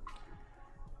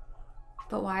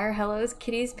 But why are Hello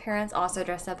Kitty's parents also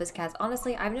dressed up as cats?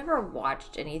 Honestly, I've never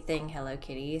watched anything Hello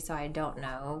Kitty, so I don't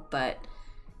know. But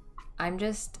I'm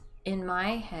just, in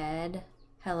my head,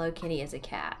 Hello Kitty is a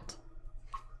cat.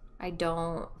 I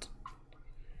don't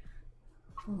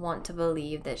want to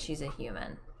believe that she's a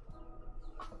human.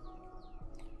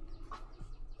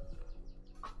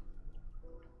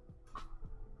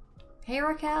 Hey,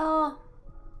 Raquel.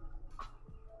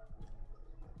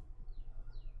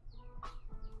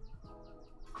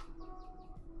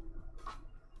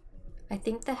 I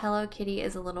think the Hello Kitty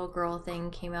is a little girl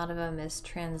thing came out of a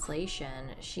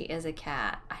mistranslation. She is a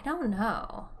cat. I don't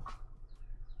know.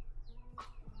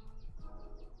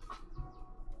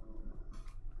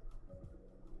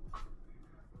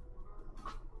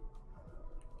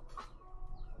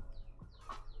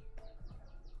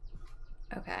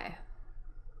 Okay.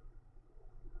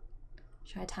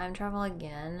 Should I time travel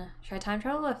again? Should I time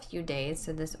travel a few days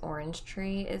so this orange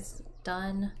tree is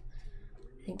done?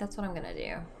 I think that's what I'm gonna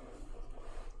do.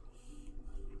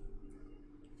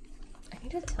 I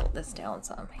need to tilt this down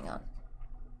some. Hang on.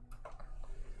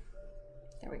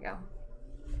 There we go.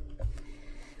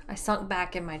 I sunk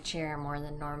back in my chair more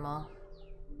than normal.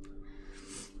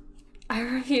 I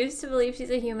refuse to believe she's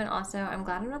a human also. I'm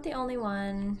glad I'm not the only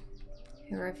one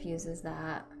who refuses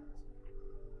that.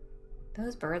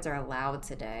 Those birds are loud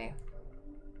today.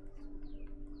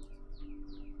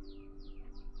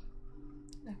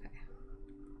 Okay.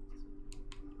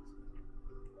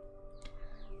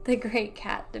 The great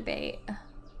cat debate.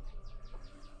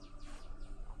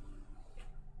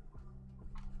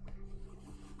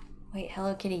 Wait,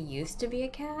 Hello Kitty used to be a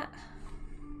cat?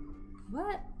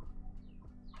 What?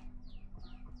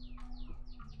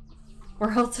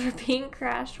 Worlds are being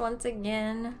crashed once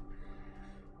again.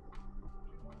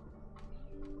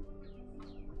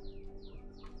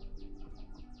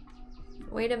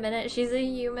 Wait a minute, she's a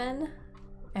human?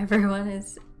 Everyone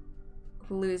is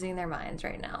losing their minds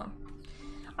right now.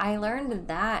 I learned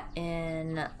that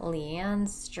in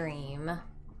Leanne's stream,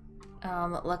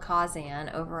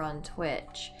 Lakazan over on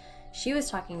Twitch. She was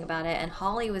talking about it, and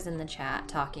Holly was in the chat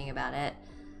talking about it.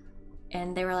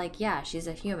 And they were like, yeah, she's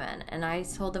a human. And I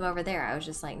told them over there, I was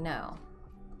just like, no.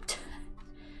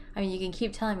 I mean, you can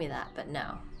keep telling me that, but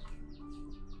no.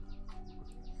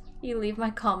 You leave my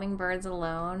calming birds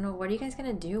alone. What are you guys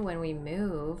gonna do when we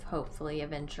move, hopefully,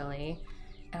 eventually?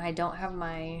 And I don't have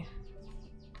my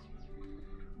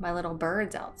little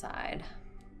birds outside.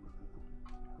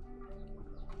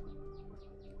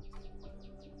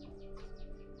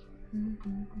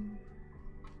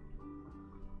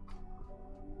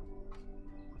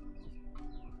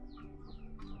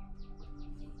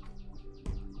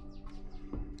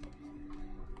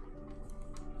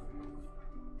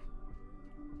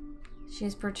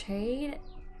 She's portrayed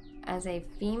as a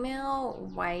female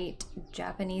white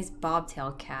Japanese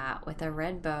bobtail cat with a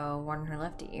red bow worn in her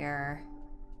left ear.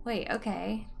 Wait,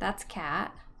 okay, that's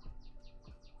cat.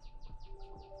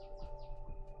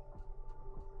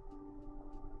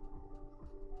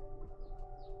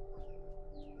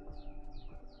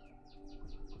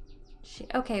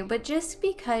 Okay, but just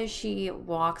because she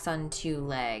walks on two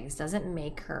legs doesn't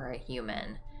make her a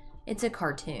human. It's a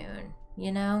cartoon,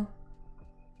 you know?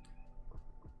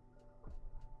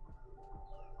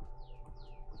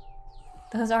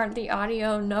 Those aren't the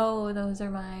audio. No, those are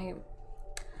my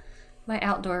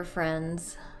outdoor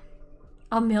friends.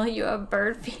 I'll mail you a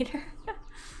bird feeder.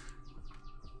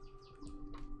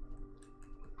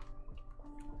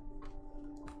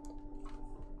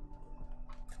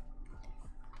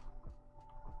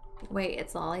 Wait,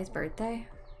 it's Lolly's birthday?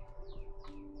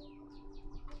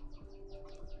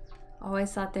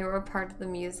 Always thought they were a part of the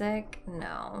music?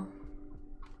 No.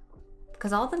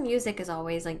 Because all the music is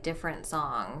always like different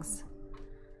songs.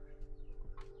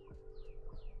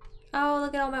 Oh,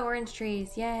 look at all my orange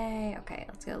trees. Yay. Okay,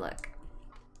 let's go look.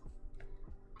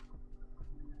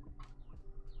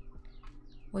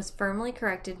 Was firmly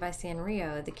corrected by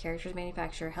Sanrio, the character's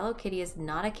manufacturer. Hello Kitty is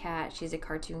not a cat. She's a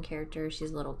cartoon character.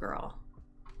 She's a little girl.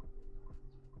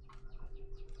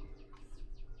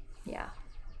 Yeah.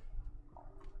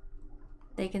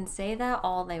 They can say that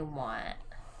all they want.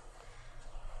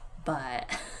 But...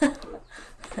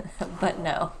 but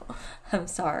no. I'm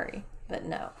sorry. But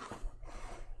no.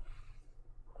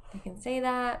 They can say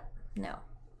that. No.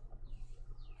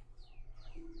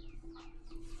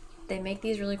 They make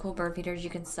these really cool bird feeders. You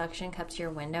can suction cup to your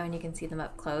window and you can see them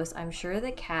up close. I'm sure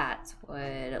the cats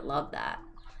would love that.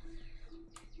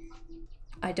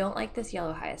 I don't like this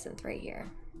yellow hyacinth right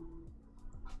here.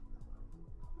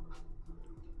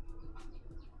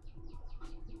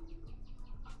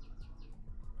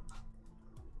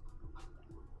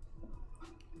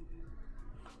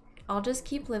 I'll just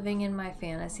keep living in my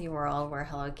fantasy world where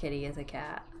Hello Kitty is a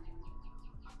cat.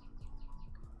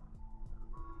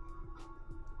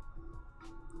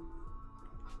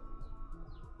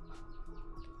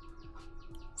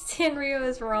 Sanrio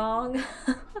is wrong.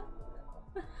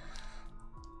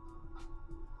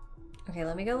 Okay,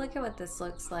 let me go look at what this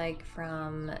looks like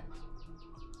from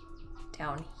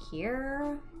down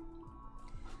here.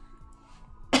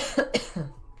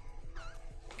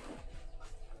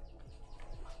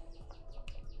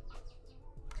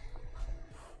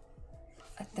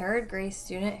 A third grade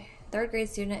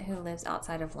student who lives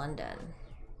outside of London.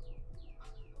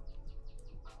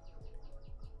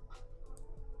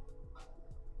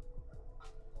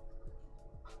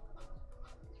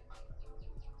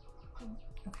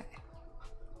 Okay.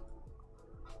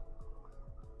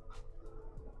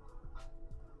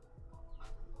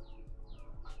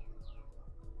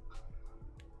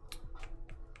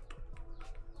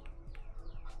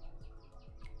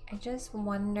 I just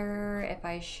wonder if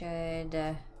I should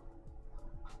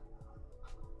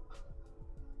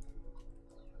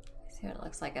see what it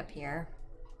looks like up here.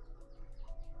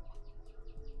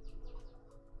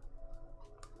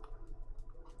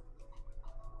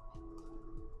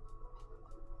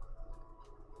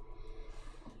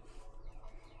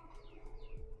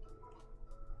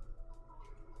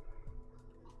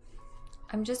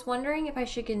 I'm just wondering if I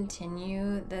should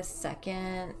continue the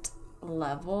second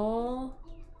level.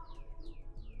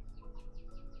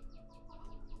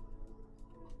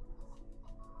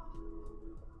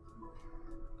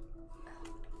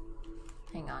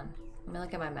 Hang on, let me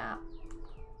look at my map.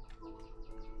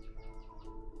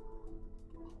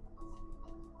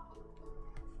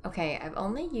 Okay, I've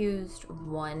only used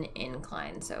one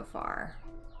incline so far.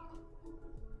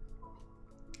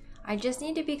 I just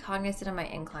need to be cognizant of my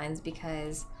inclines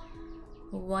because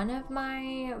one of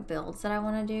my builds that I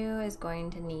want to do is going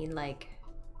to need like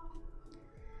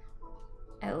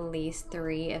at least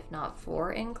 3, if not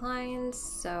 4 inclines,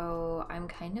 so I'm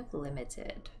kind of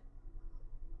limited.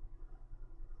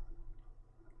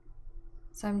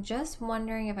 So I'm just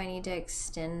wondering if I need to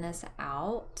extend this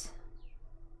out.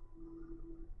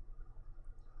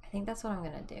 I think that's what I'm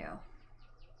gonna do.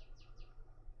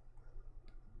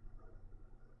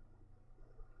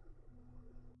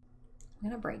 I'm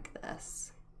gonna break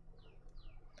this.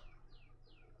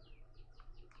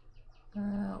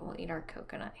 We'll eat our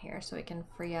coconut here so we can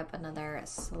free up another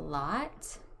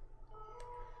slot.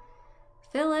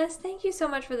 Phyllis, thank you so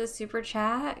much for the super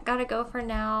chat. Gotta go for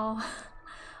now.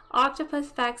 Octopus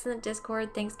Facts in the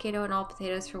Discord. Thanks, Kato and All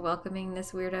Potatoes, for welcoming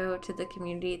this weirdo to the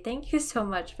community. Thank you so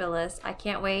much, Phyllis. I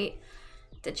can't wait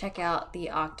to check out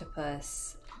the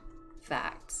Octopus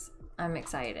Facts. I'm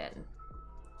excited.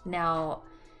 Now,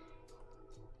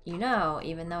 you know,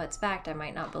 even though it's fact, I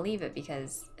might not believe it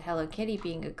because Hello Kitty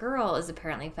being a girl is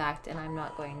apparently fact, and I'm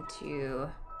not going to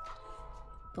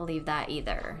believe that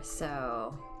either.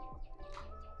 So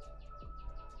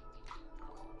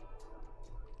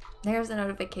there's a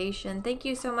notification. Thank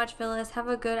you so much, Phyllis. Have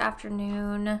a good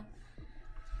afternoon.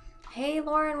 Hey,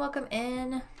 Lauren, welcome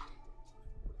in.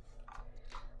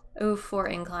 Ooh, 4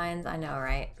 inclines. I know,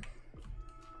 right?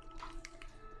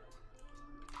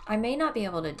 I may not be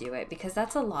able to do it because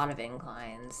that's a lot of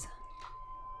inclines.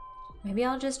 Maybe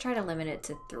I'll just try to limit it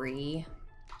to 3.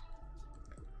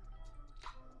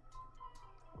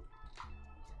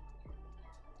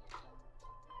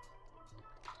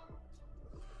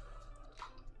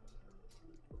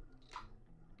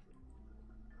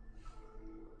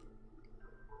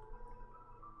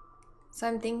 So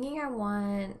I'm thinking I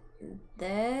want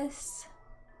this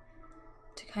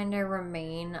to kind of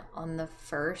remain on the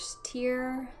first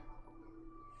tier.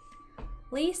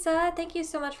 Lisa, thank you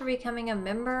so much for becoming a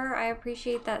member. I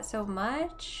appreciate that so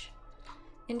much.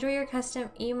 Enjoy your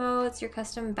custom emotes, your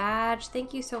custom badge.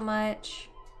 Thank you so much.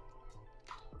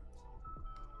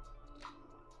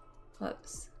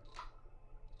 Whoops.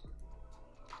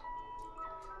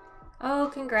 Oh,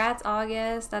 congrats,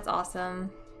 August. That's awesome.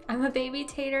 I'm a baby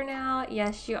tater now.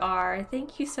 Yes, you are.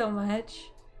 Thank you so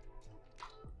much.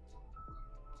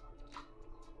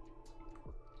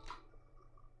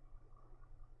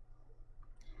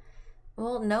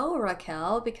 Well, no,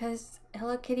 Raquel, because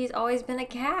Hello Kitty's always been a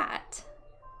cat.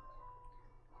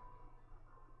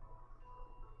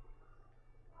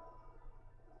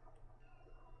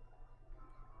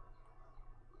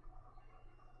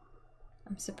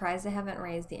 I'm surprised they haven't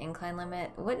raised the incline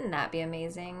limit. Wouldn't that be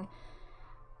amazing?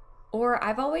 Or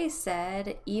I've always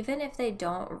said, even if they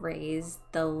don't raise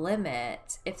the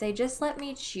limit, if they just let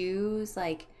me choose,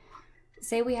 like,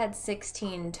 say we had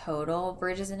 16 total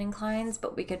bridges and inclines,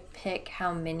 but we could pick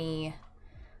how many,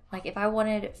 like if I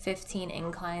wanted 15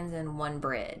 inclines and 1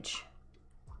 bridge,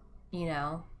 you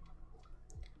know?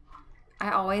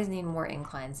 I always need more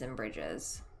inclines than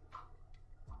bridges.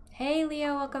 Hey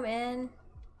Leo, welcome in.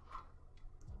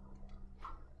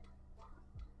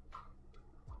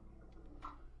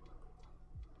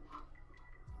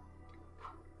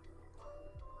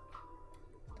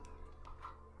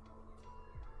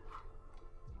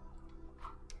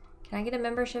 Can I get a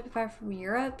membership if I'm from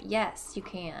Europe? Yes, you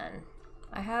can.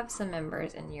 I have some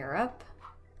members in Europe.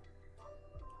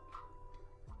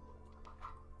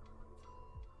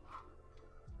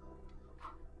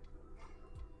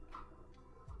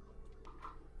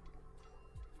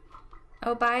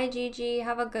 Oh, bye, Gigi.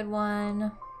 Have a good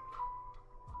one.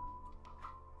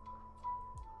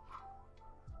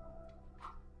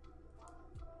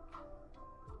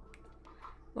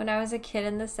 When I was a kid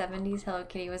in the 70s, Hello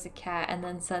Kitty was a cat, and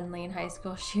then suddenly in high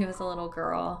school, she was a little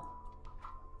girl.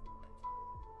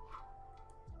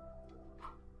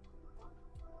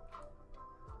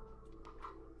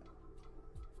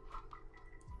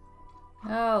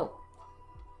 Oh.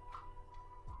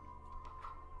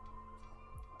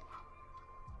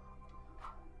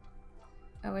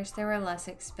 I wish there were less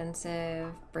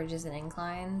expensive bridges and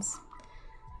inclines.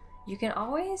 You can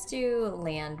always do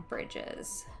land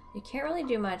bridges. You can't really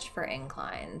do much for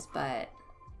inclines, but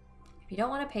if you don't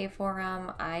want to pay for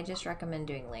them, I just recommend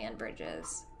doing land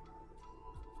bridges.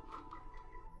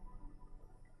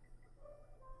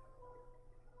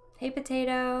 Hey,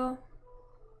 Potato.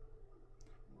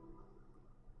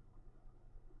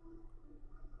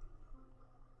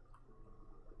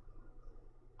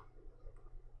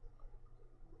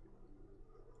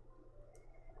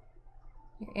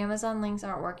 Your Amazon links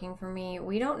aren't working for me.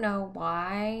 We don't know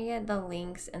why the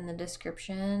links in the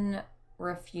description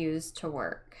refuse to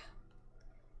work.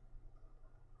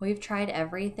 We've tried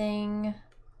everything.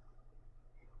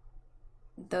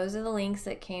 Those are the links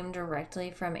that came directly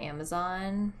from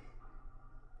Amazon.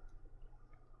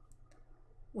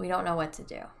 We don't know what to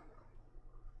do.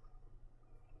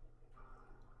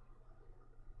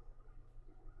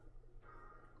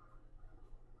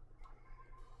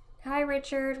 Hi,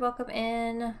 Richard. Welcome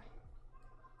in.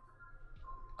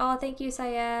 Oh, thank you,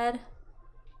 Syed.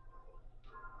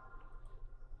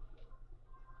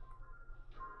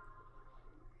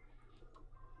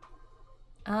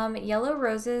 Yellow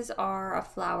roses are a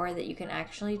flower that you can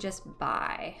actually just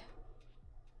buy.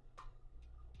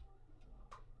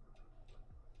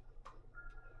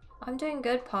 I'm doing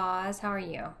good, Pause. How are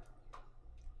you?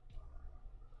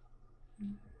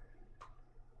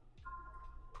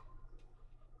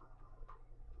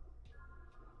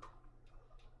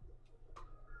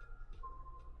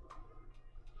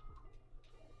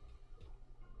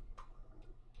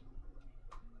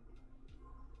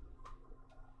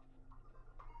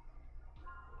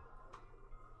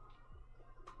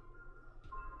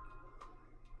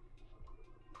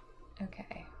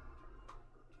 Okay.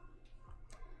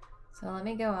 So let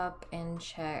me go up and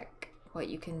check what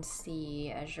you can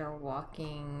see as you're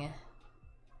walking.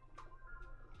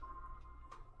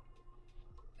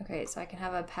 Okay, so I can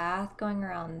have a path going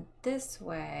around this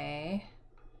way.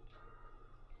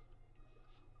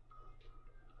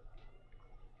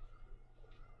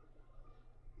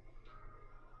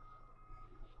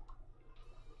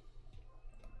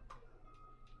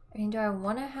 I mean, do I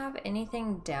want to have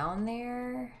anything down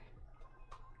there?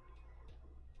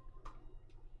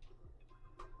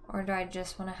 Or do I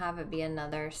just want to have it be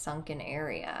another sunken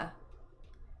area?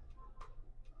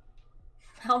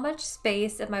 How much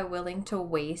space am I willing to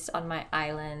waste on my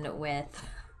island with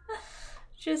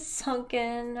just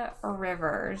sunken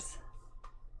rivers?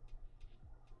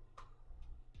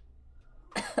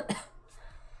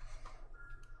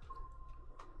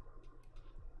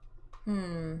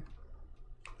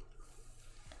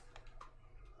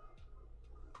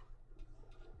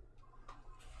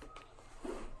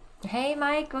 Hey,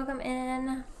 Mike, welcome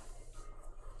in.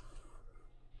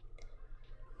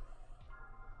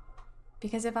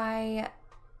 Because if I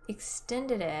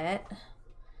extended it,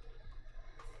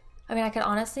 I mean, I could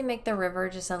honestly make the river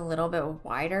just a little bit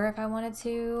wider if I wanted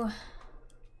to.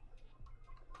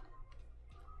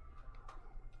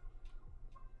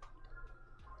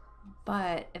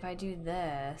 But if I do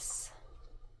this,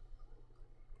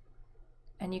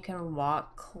 and you can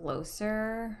walk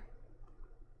closer,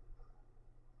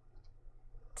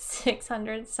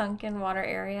 600 sunken water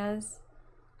areas.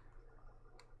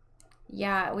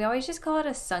 Yeah, we always just call it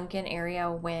a sunken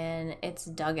area when it's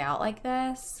dug out like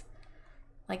this.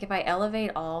 Like if I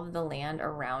elevate all of the land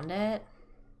around it.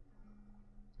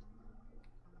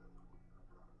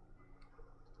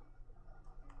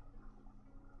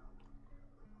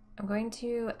 I'm going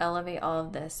to elevate all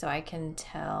of this so I can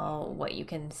tell what you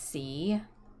can see.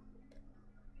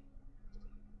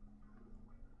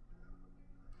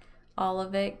 All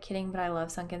of it, kidding, but I love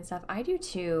sunken stuff. I do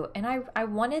too. And I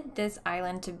wanted this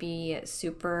island to be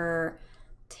super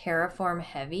terraform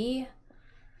heavy.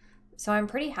 So I'm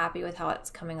pretty happy with how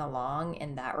it's coming along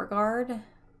in that regard.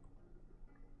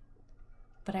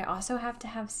 But I also have to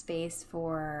have space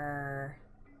for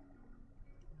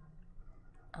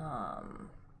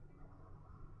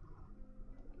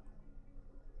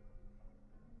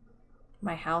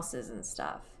my houses and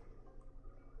stuff.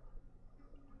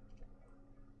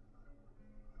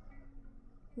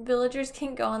 Villagers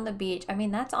can go on the beach. I mean,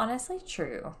 that's honestly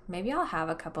true. Maybe I'll have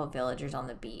a couple of villagers on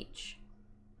the beach.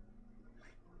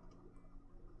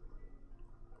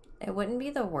 It wouldn't be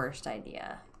the worst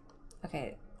idea.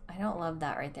 Okay, I don't love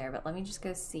that right there, but let me just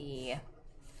go see.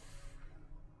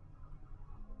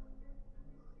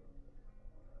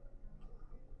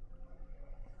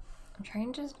 I'm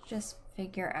trying to just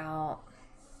figure out.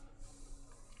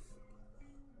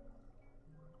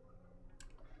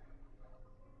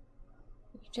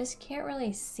 You just can't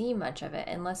really see much of it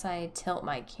unless I tilt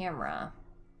my camera.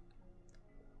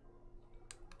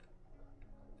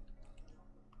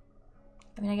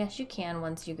 I mean, I guess you can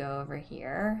once you go over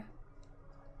here.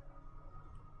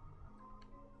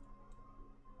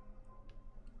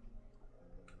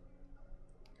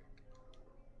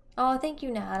 Oh, thank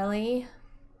you, Natalie.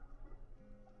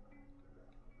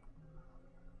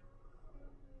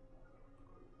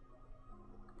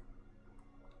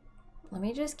 Let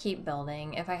me just keep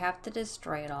building. If I have to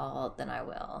destroy it all, then I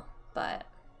will. But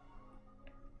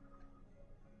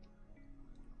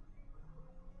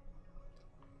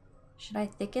should I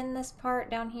thicken this part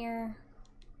down here?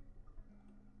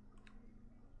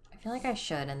 I feel like I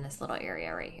should in this little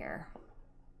area right here.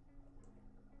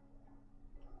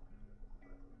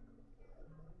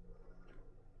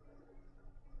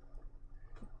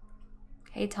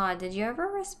 Hey Todd, did you ever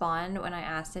respond when I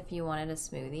asked if you wanted a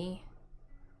smoothie?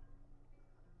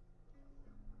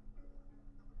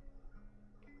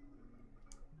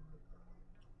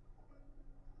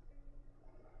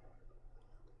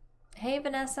 Hey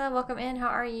Vanessa, welcome in. How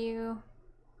are you?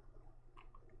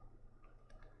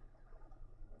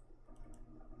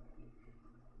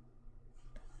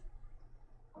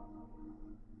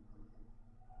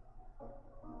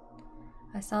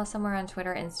 I saw somewhere on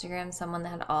Twitter, Instagram, someone that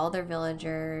had all their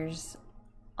villagers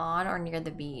on or near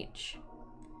the beach.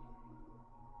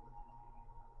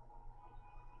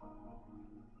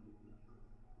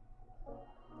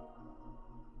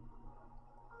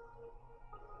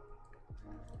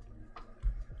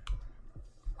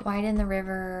 Widen the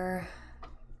river.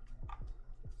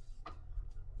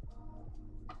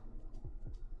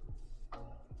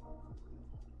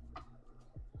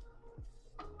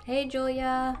 Hey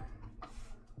Julia.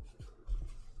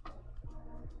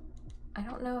 I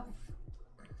don't know if...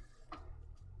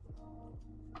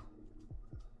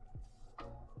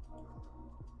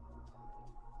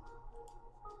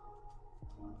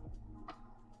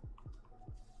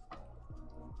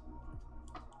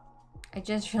 I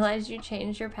just realized you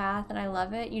changed your path and I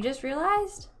love it. You just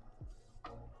realized?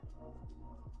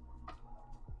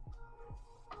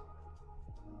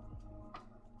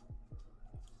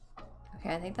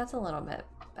 Okay, I think that's a little bit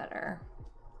better.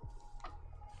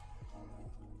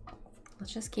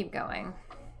 Let's just keep going.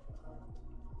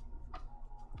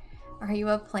 Are you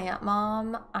a plant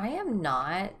mom? I am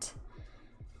not.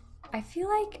 I feel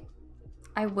like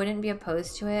I wouldn't be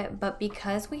opposed to it, but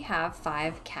because we have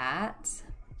 5 cats,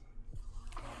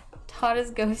 Todd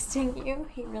is ghosting you.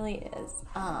 He really is.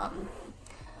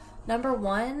 Number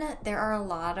one, there are a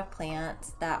lot of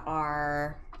plants that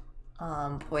are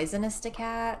poisonous to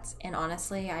cats, and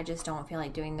honestly, I just don't feel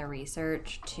like doing the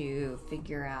research to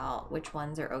figure out which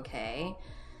ones are okay.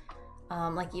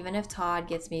 Like even if Todd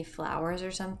gets me flowers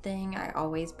or something, I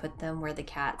always put them where the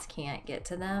cats can't get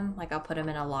to them. Like I'll put them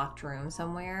in a locked room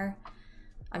somewhere.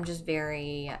 I'm just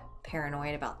very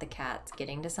paranoid about the cats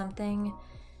getting to something.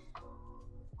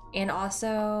 And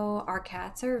also, our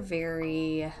cats are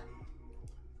very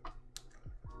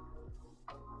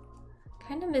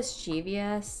kind of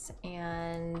mischievous,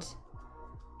 and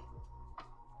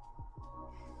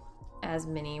as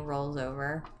Minnie rolls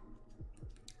over,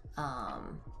 I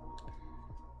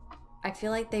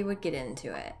feel like they would get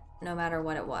into it no matter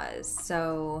what it was.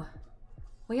 So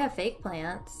we have fake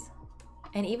plants,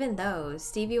 and even those,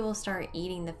 Stevie will start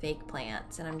eating the fake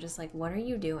plants, and I'm just like, what are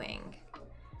you doing?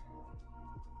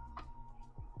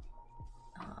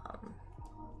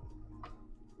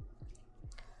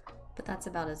 But that's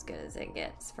about as good as it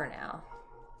gets for now.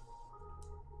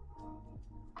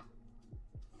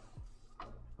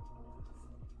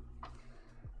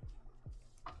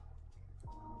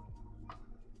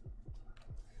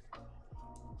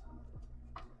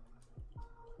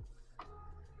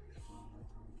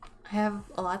 I have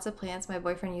lots of plants. My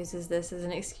boyfriend uses this as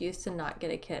an excuse to not get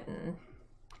a kitten.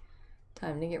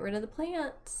 Time to get rid of the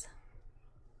plants.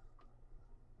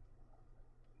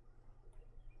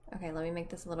 Okay, let me make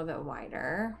this a little bit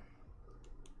wider.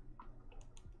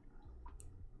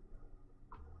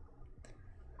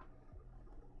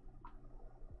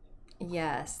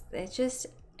 Yes, it's just,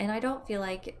 and I don't feel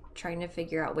like trying to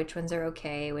figure out which ones are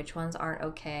okay, which ones aren't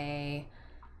okay.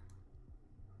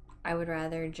 I would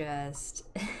rather just,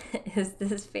 is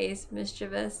this face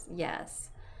mischievous? Yes.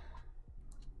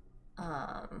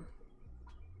 I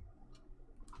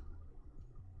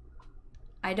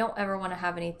don't ever want to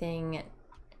have anything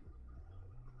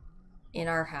in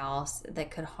our house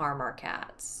that could harm our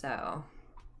cats, so.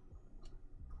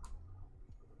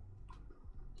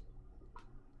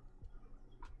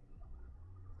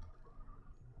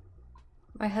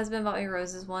 My husband bought me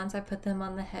roses once. I put them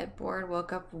on the headboard,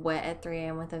 woke up wet at 3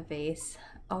 a.m. with a vase.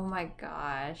 Oh my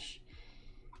gosh.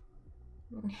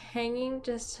 Hanging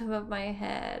just above my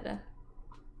head.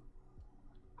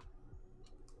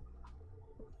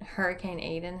 Hurricane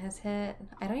Aiden has hit.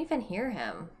 I don't even hear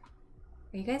him.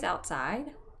 Are you guys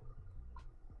outside?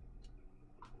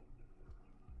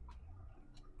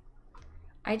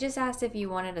 I just asked if you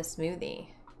wanted a smoothie,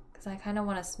 because I kind of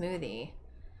want a smoothie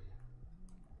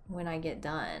when I get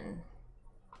done.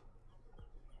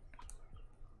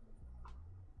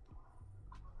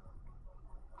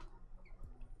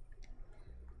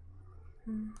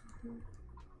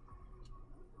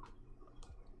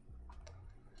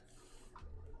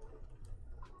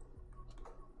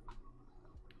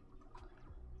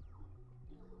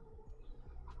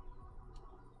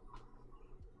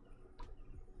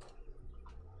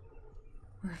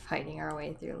 We're fighting our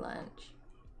way through lunch.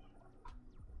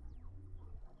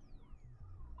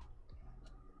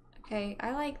 Okay,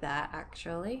 I like that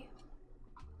actually.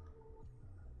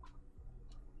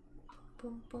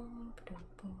 Boom, boom, boom,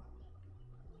 boom.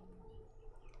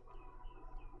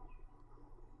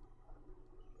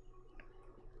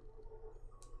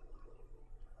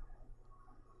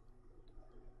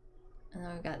 And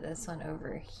then we've got this one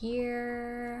over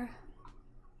here.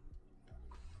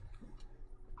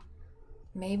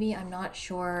 Maybe, I'm not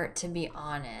sure, to be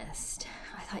honest.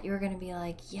 I thought you were gonna be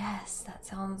like, yes, that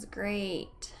sounds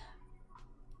great.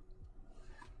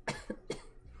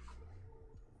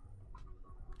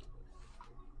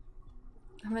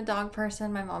 I'm a dog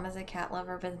person, my mom is a cat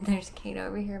lover, but there's Kate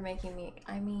over here making me,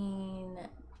 I mean,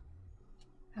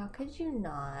 how could you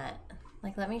not?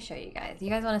 Like, let me show you guys. You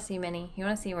guys want to see Minnie? You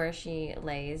want to see where she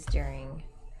lays during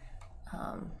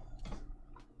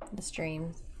the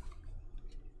streams?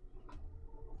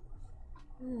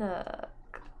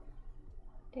 Look.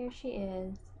 There she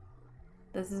is.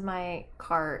 This is my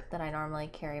cart that I normally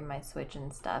carry my Switch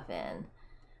and stuff in.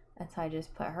 And so I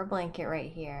just put her blanket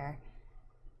right here.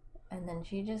 And then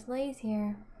she just lays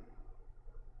here.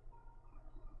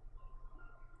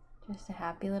 Just a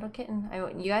happy little kitten.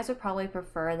 You guys would probably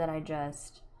prefer that I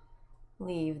just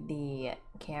leave the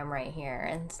cam right here.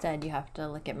 Instead, you have to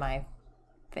look at my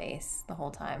face the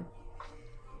whole time.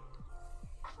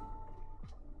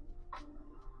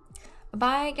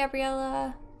 Bye,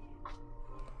 Gabriella.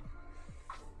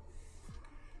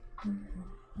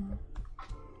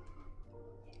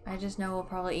 I just know we'll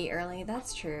probably eat early.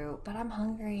 That's true, but I'm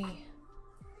hungry.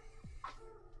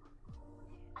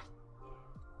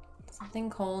 Something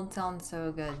cold sounds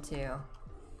so good too.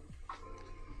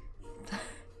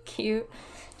 Cute.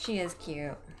 She is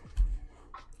cute.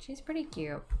 She's pretty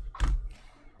cute.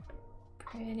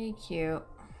 Pretty cute.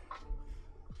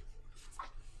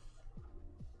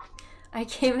 I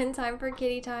came in time for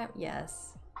kitty time.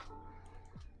 Yes.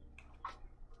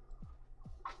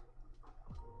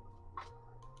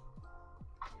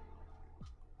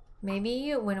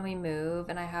 Maybe when we move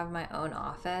and I have my own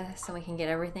office and we can get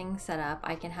everything set up,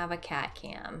 I can have a cat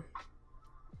cam.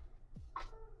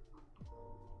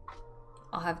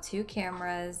 I'll have 2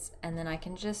 cameras and then I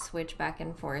can just switch back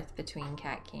and forth between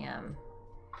cat cam.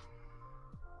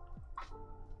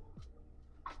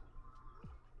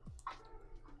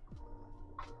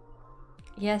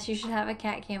 Yes, you should have a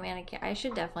cat cam and a cat. I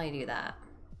should definitely do that.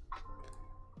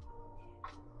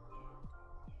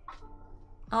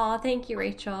 Oh, thank you,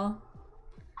 Rachel.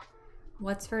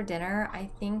 What's for dinner? I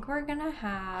think we're gonna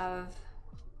have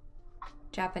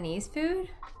Japanese food.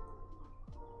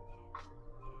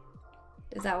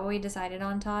 Is that what we decided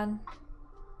on, Todd?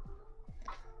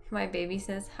 My baby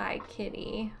says, hi,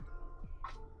 kitty.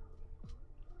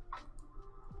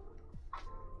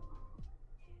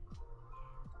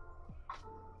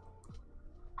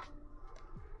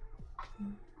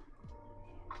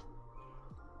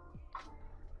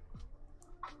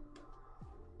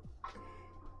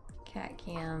 Cat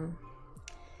cam.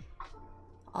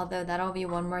 Although that'll be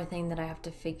one more thing that I have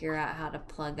to figure out how to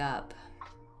plug up.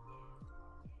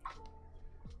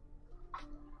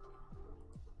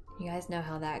 You guys know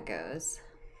how that goes.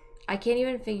 I can't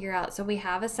even figure out. So we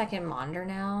have a second monitor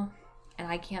now. And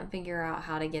I can't figure out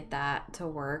how to get that to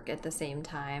work at the same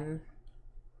time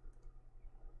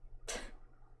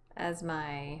as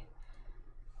my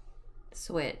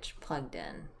Switch plugged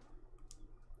in.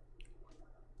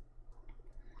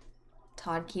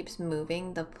 Todd keeps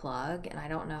moving the plug and I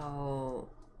don't know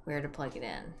where to plug it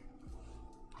in.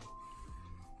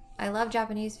 I love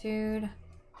Japanese food.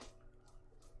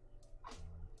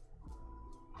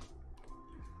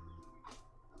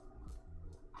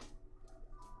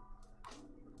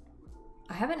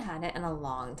 I haven't had it in a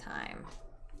long time.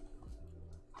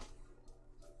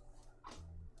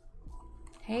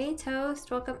 Hey Toast,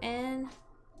 welcome in.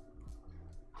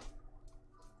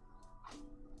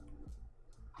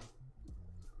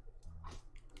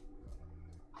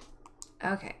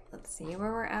 Okay, let's see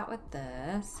where we're at with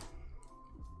this.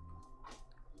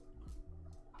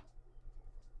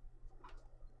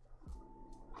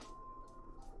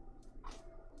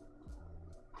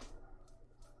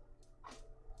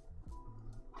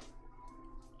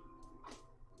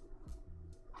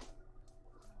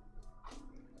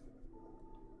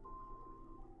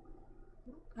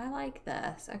 I like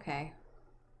this. Okay.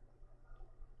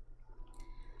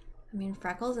 I mean,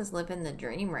 Freckles is living the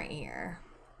dream right here.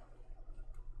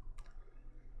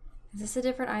 Is this a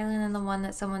different island than the one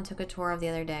that someone took a tour of the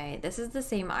other day? This is the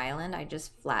same island. I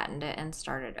just flattened it and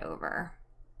started over.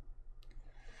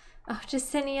 Oh,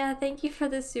 Jacinia, thank you for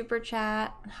the super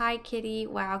chat. Hi, kitty.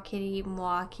 Wow, kitty.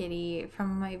 Moi, kitty.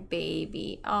 From my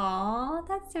baby. Aw,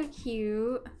 that's so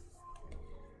cute.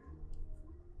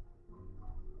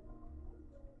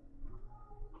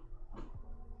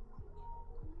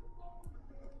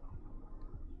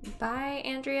 Bye,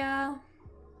 Andrea.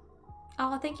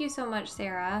 Oh, thank you so much,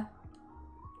 Sarah.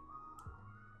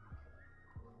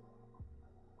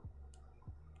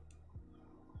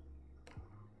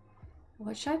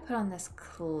 What should I put on this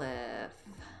cliff?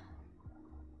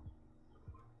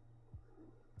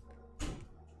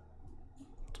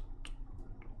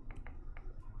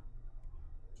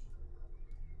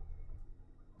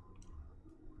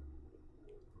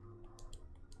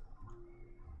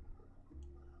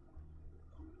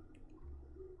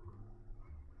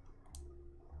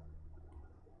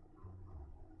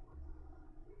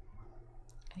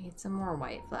 I need some more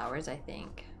white flowers, I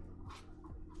think.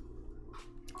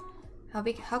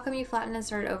 How come you flattened and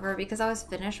started over? Because I was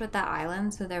finished with that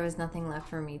island, so there was nothing left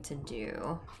for me to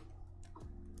do.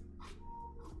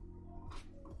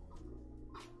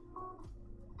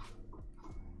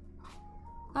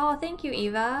 Oh, thank you,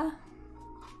 Eva.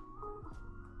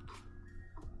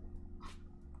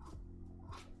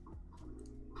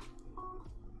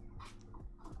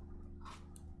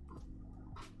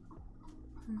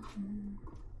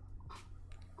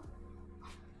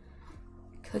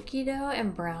 Cookie dough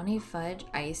and brownie fudge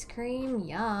ice cream.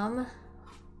 Yum.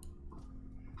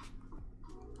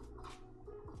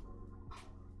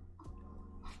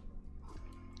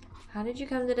 How did you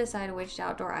come to decide which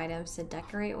outdoor items to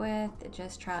decorate with?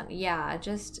 Just try, yeah,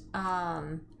 just, I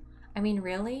mean,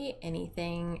 really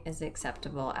anything is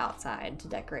acceptable outside to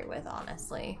decorate with,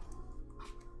 honestly.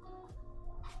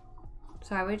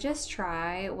 So I would just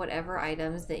try whatever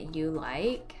items that you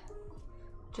like.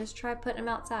 Just try putting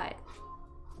them outside.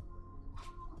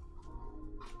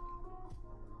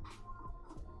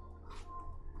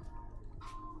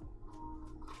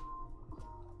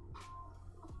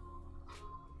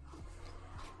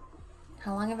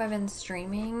 How long have I been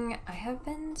streaming? I have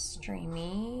been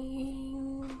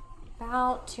streaming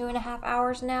about 2.5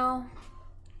 hours now.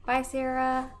 Bye,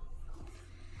 Sarah.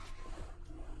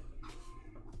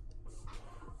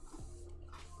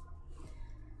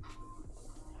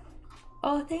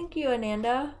 Oh, thank you,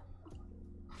 Ananda.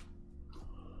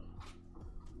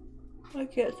 I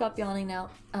can't stop yawning now.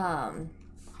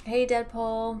 Hey,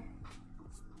 Deadpool.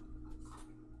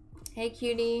 Hey,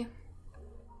 cutie.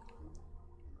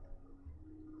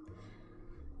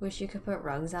 Wish you could put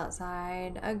rugs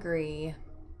outside. Agree.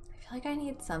 I feel like I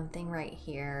need something right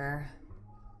here.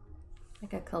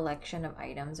 Like a collection of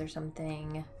items or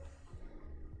something.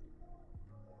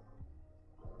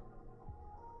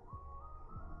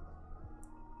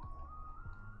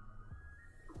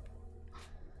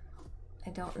 I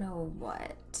don't know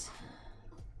what.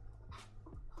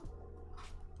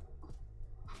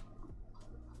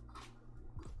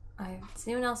 Does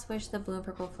anyone else wish the blue and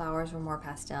purple flowers were more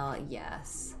pastel?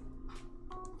 Yes.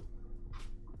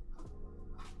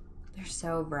 They're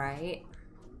so bright.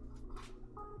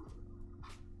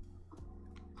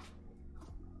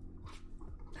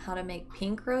 How to make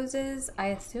pink roses? I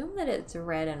assume that it's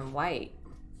red and white.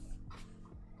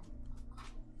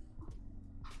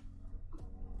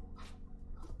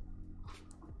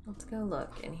 Let's go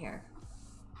look in here.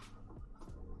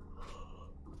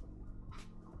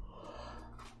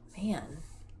 Man.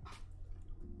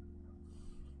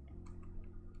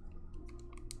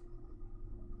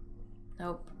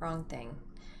 Nope, wrong thing.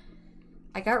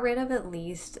 I got rid of at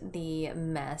least the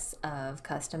mess of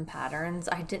custom patterns.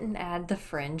 I didn't add the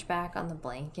fringe back on the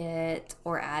blanket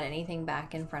or add anything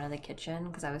back in front of the kitchen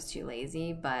because I was too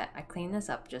lazy, but I cleaned this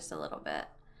up just a little bit.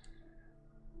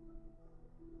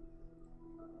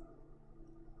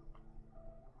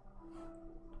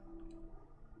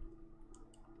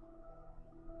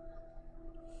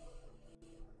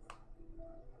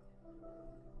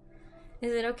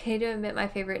 Is it okay to admit my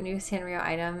favorite new Sanrio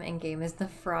item in game is the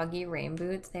froggy rain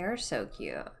boots? They are so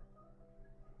cute.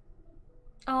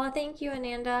 Oh, thank you,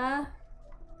 Ananda.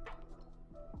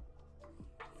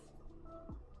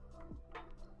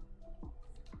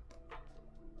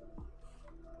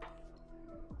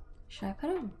 Should I put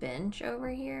a bench over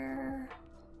here?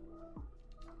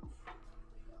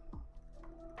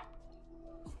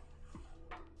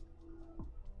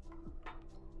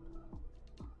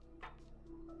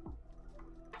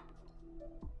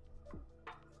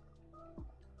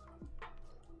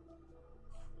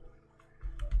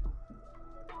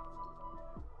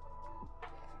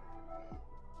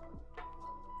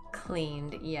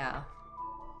 Cleaned, yeah.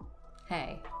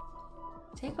 Hey,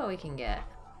 take what we can get.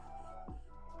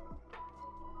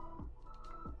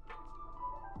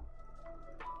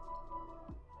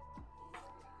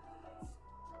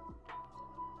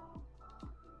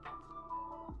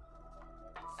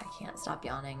 I can't stop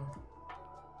yawning.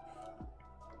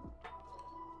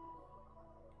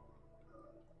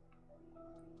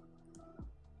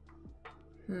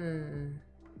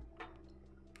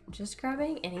 Just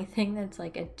grabbing anything that's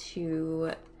like a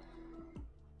 2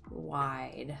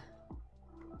 wide.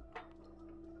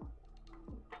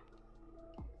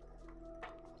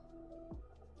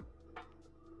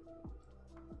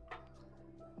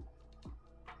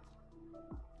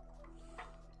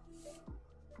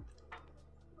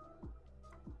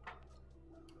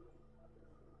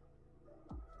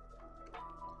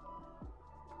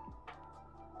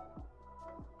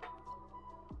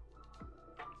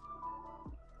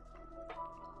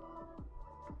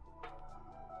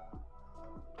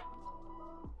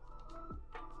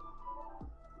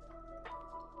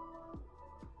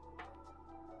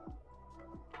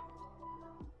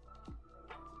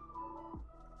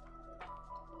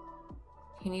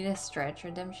 You need a stretch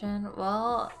redemption?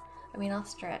 Well, I mean, I'll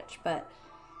stretch, but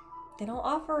they don't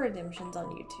offer redemptions on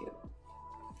YouTube.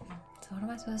 So what am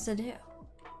I supposed to do?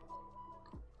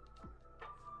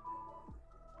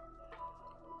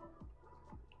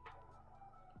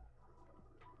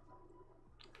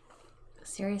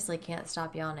 Seriously, can't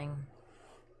stop yawning.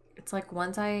 It's like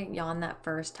once I yawn that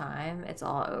first time, it's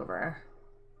all over.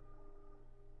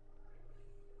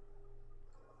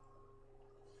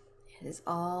 It is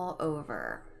all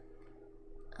over.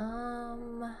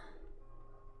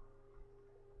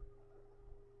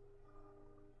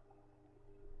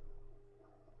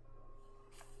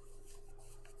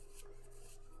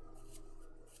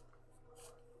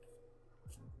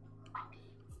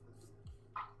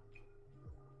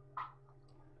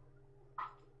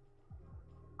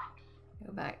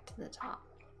 Go back to the top.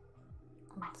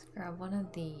 Let's grab one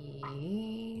of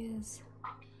these.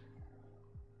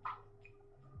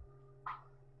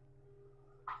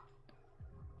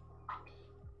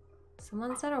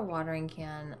 Someone said a watering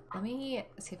can. Let me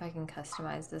see if I can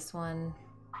customize this one.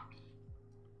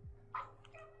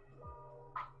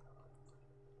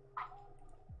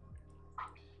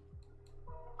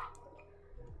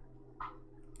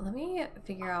 Let me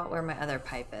figure out where my other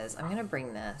pipe is. I'm gonna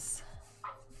bring this.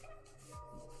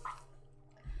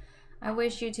 I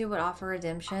wish YouTube would offer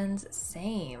redemptions.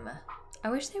 Same. I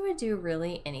wish they would do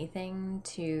really anything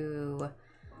to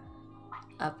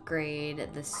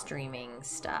upgrade the streaming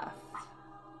stuff.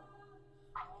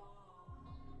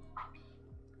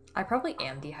 I probably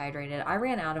am dehydrated. I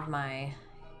ran out of my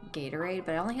Gatorade,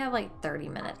 but I only have like 30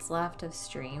 minutes left of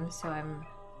stream, so I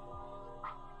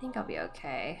think I'll be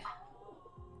okay.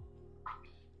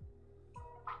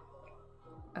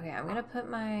 Okay, I'm gonna put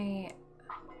my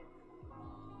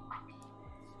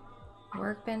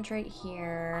workbench right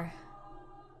here.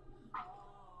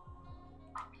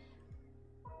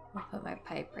 I'll put my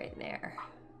pipe right there.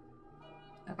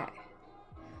 Okay.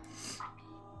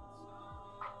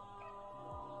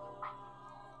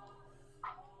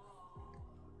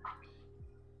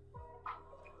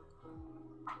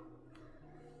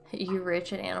 You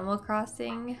rich at Animal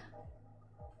Crossing?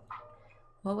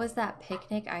 What was that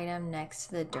picnic item next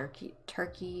to the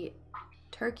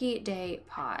turkey day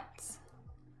pots?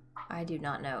 I do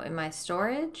not know. In my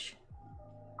storage?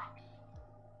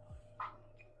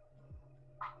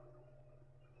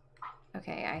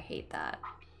 Okay, I hate that.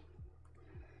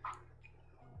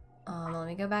 Let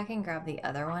me go back and grab the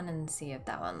other one and see if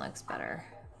that one looks better.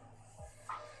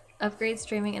 Upgrade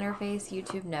streaming interface,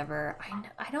 YouTube never.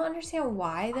 I don't understand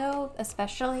why though,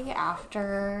 especially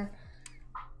after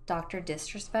Dr.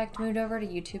 Disrespect moved over to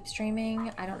YouTube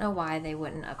streaming. I don't know why they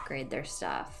wouldn't upgrade their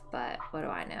stuff, but what do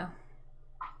I know?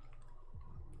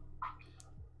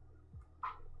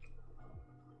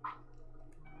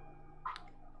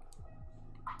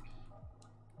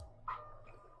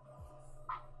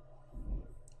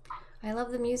 I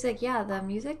love the music. Yeah, the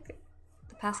music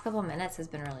the past couple minutes has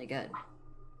been really good.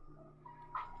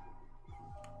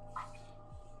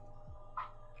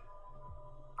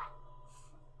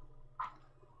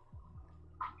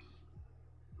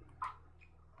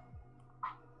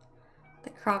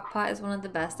 The crock pot is one of the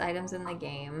best items in the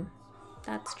game.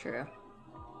 That's true.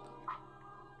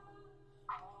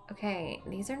 Okay,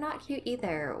 these are not cute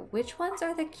either. Which ones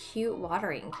are the cute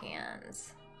watering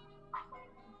cans?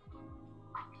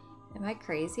 Am I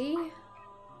crazy?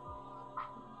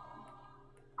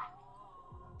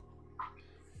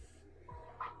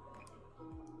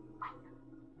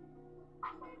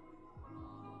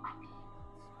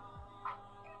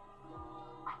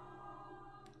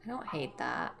 I don't hate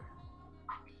that.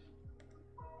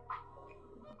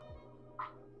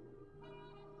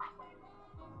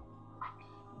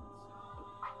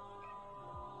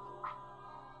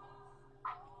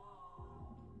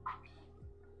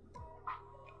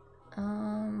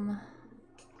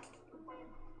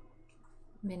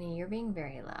 Minnie, you're being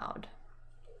very loud.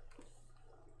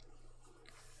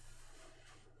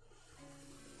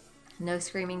 No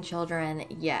screaming children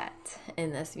yet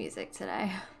in this music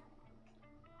today.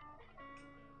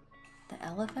 The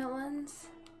elephant ones?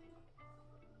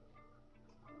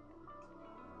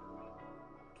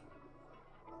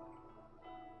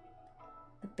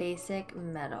 The basic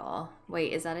metal.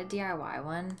 Wait, is that a DIY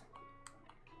one?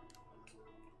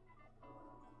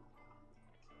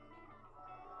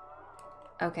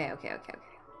 Okay.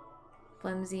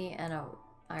 Flimsy and a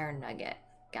iron nugget.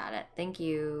 Got it. Thank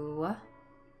you.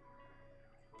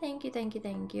 Thank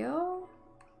you.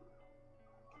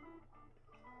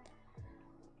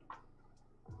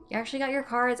 You actually got your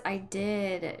cards? I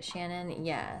did, Shannon.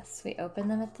 Yes. We opened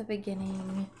them at the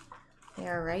beginning. They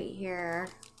are right here.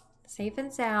 Safe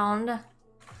and sound.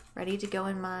 Ready to go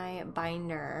in my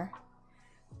binder.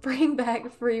 Bring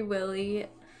back Free Willy.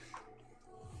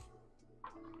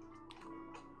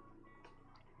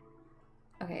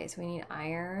 Okay, so we need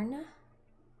iron.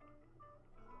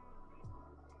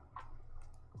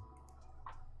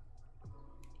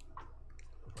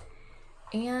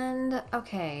 And,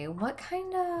 okay, what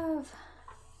kind of...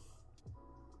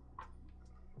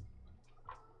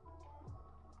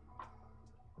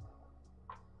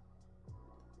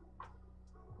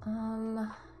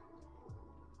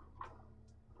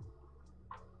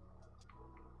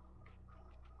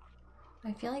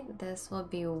 I feel like this will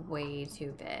be way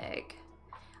too big.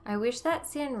 I wish that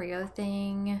Sanrio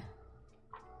thing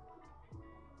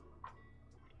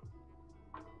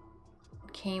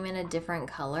came in a different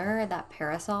color, that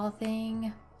parasol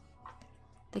thing.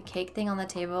 The cake thing on the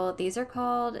table, these are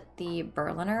called the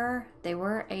Berliner. They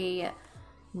were a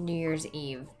New Year's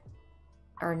Eve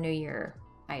or New Year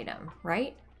item,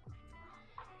 right?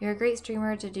 You're a great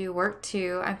streamer to do work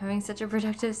too. I'm having such a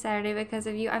productive Saturday because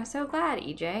of you. I'm so glad,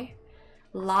 EJ.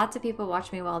 Lots of people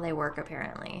watch me while they work,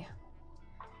 apparently.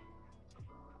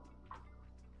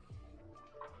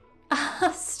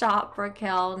 Stop,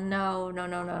 Raquel. No.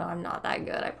 I'm not that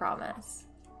good, I promise.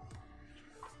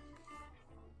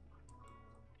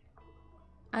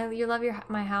 You love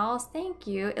my house? Thank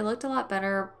you. It looked a lot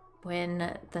better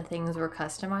when the things were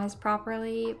customized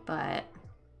properly, but...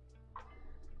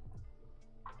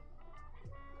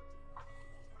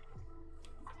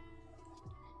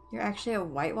 You're actually at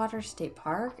Whitewater State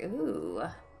Park? Ooh.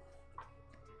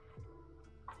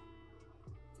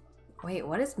 Wait,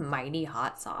 what is Mighty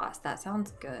Hot Sauce? That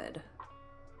sounds good.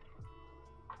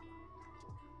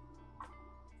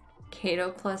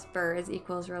 Kato plus birds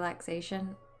equals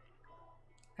relaxation.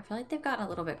 I feel like they've gotten a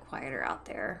little bit quieter out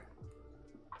there.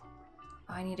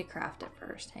 Oh, I need to craft it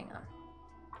first. Hang on.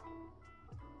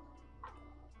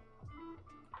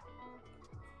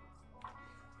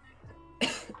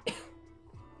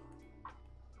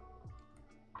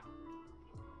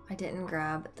 I didn't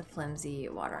grab the flimsy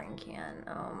watering can.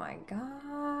 Oh my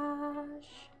gosh.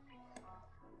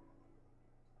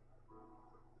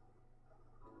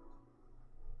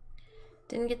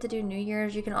 Didn't get to do New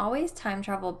Year's. You can always time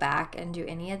travel back and do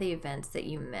any of the events that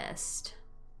you missed.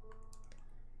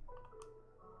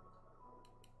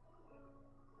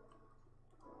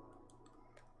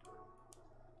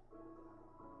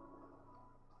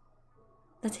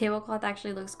 The tablecloth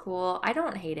actually looks cool. I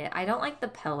don't hate it. I don't like the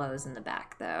pillows in the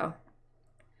back though.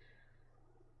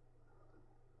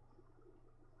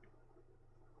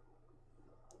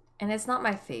 And it's not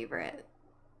my favorite.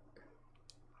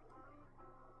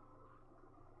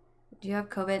 Do you have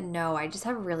COVID? No, I just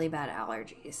have really bad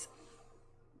allergies.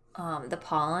 The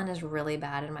pollen is really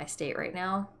bad in my state right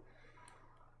now.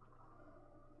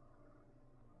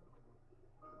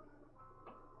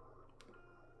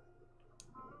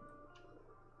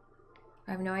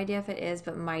 I have no idea if it is,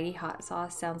 but Mighty Hot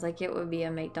Sauce sounds like it would be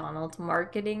a McDonald's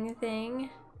marketing thing.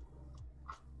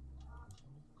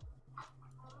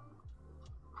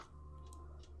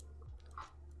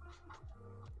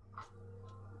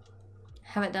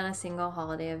 Haven't done a single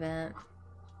holiday event.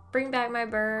 Bring back my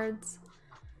birds.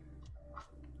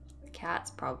 The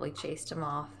cats probably chased them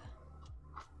off.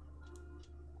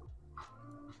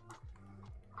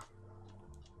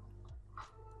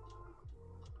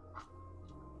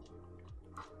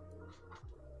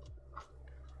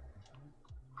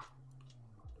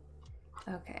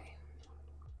 Okay.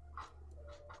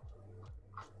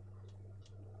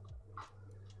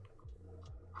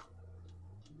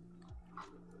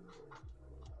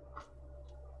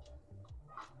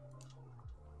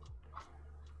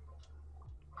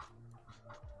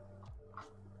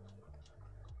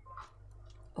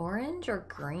 Orange or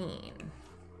green?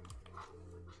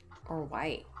 Or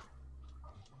white?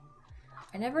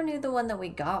 I never knew the one that we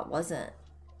got wasn't.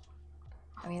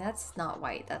 I mean, that's not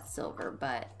white, that's silver,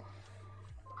 but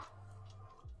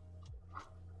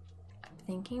I'm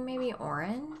thinking maybe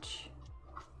orange?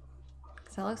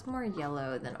 Because that looks more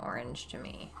yellow than orange to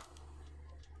me.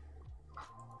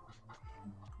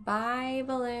 Bye,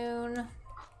 balloon.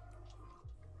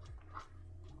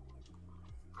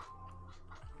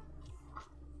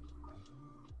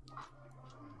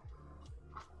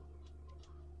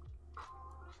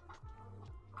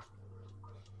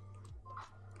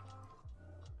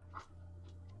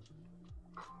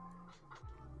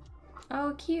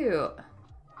 Oh, cute.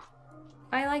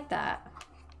 I like that.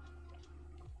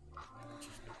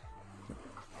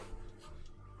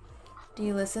 Do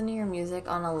you listen to your music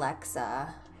on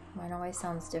Alexa? Mine always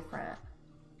sounds different.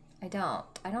 I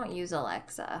don't use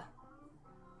Alexa.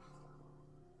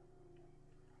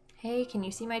 Hey, can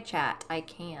you see my chat? I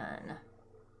can.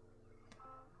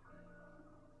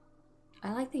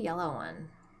 I like the yellow one.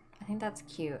 I think that's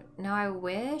cute. Now I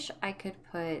wish I could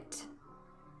put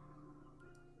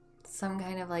some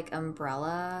kind of like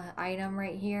umbrella item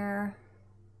right here.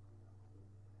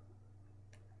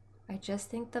 I just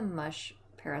think the mush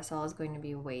parasol is going to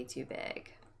be way too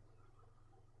big.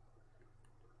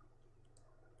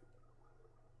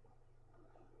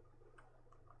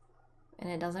 And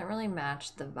it doesn't really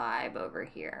match the vibe over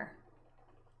here.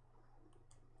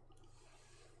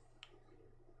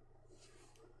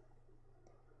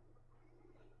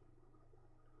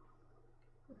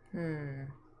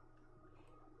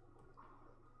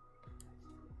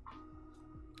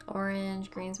 Orange,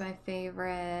 green's my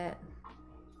favorite.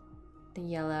 The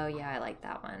yellow, yeah, I like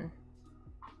that one.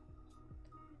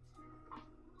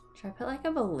 Should I put like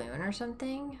a balloon or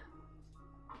something?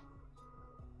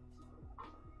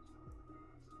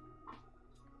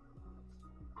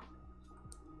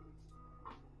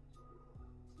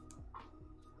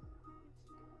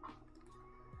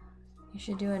 You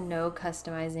should do a no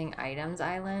customizing items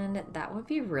island. That would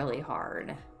be really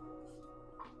hard.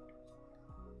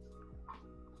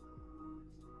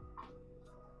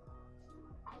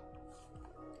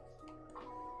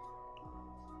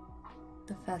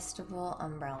 The festival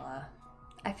umbrella.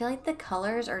 I feel like the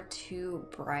colors are too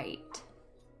bright.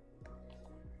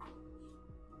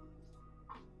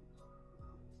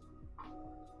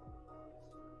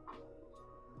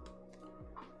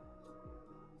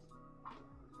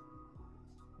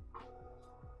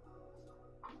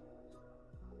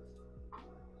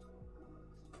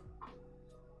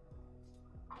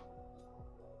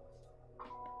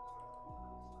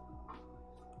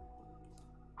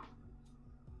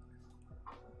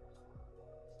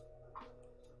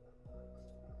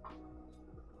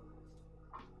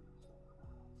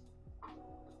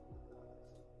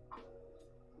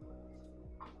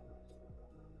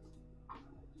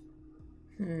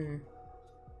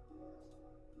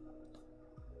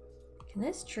 Can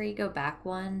this tree go back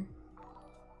one?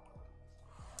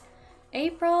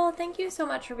 April, thank you so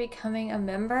much for becoming a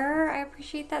member. I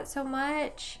appreciate that so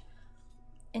much.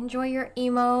 Enjoy your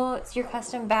emotes, your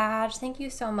custom badge. Thank you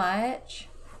so much.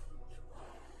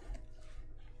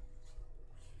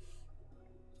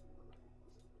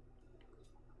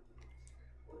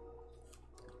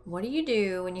 What do you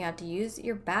do when you have to use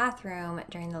your bathroom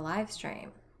during the live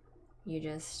stream? You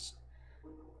just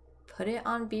put it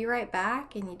on Be Right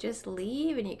Back and you just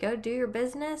leave and you go do your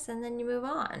business and then you move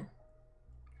on.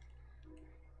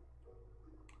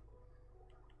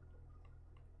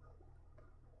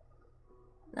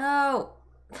 No.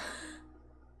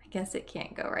 I guess it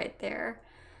can't go right there.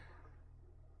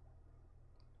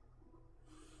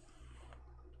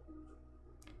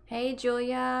 Hey,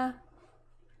 Julia.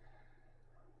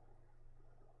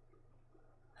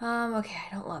 Okay,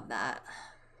 I don't love that.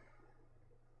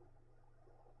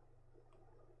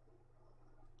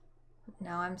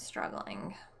 Now I'm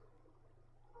struggling.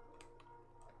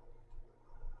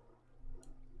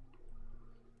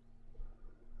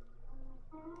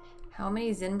 How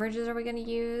many Zen bridges are we going to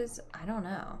use? I don't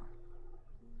know.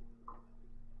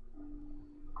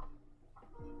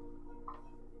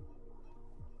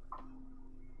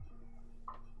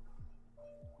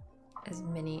 As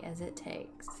many as it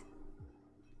takes.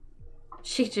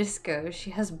 She just goes.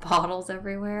 She has bottles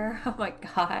everywhere. Oh my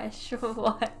gosh.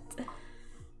 What?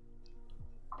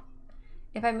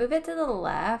 If I move it to the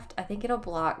left, I think it'll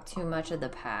block too much of the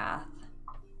path.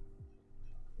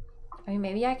 I mean,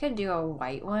 maybe I could do a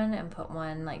white one and put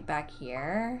one like back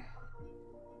here.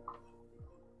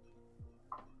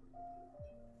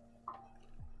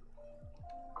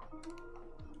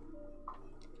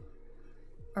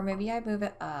 Or maybe I move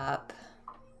it up.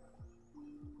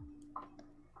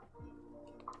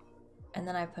 And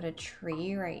then I put a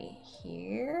tree right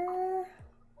here.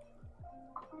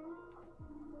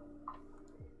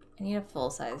 I need a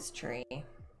full-size tree.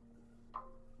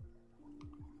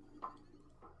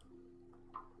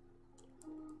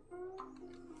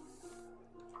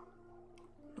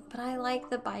 But I like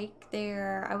the bike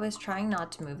there. I was trying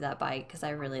not to move that bike because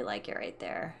I really like it right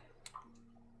there.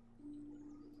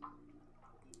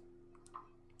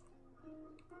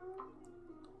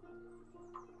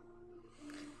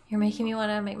 You're making me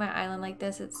want to make my island like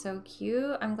this. It's so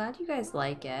cute. I'm glad you guys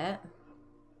like it.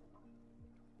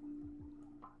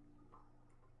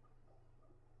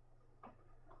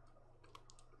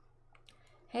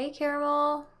 Hey,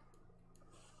 Caramel.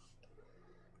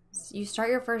 You start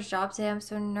your first job today. I'm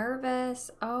so nervous.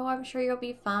 Oh, I'm sure you'll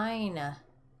be fine.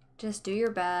 Just do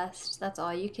your best. That's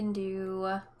all you can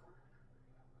do.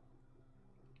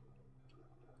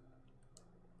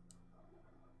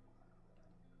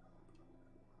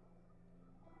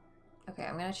 Okay,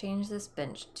 I'm gonna change this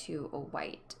bench to a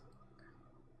white.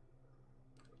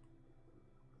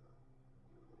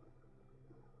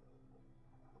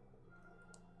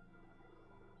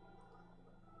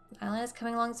 The island is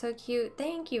coming along so cute.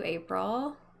 Thank you,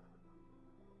 April.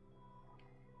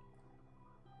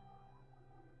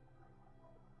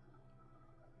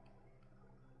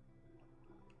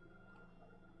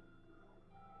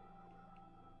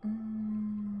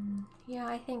 Yeah,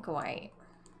 I think white.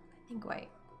 I think white.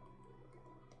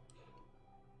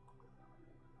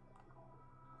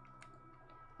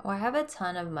 Oh, I have a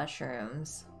ton of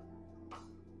mushrooms.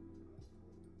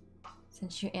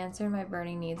 Since you answered my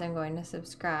burning needs, I'm going to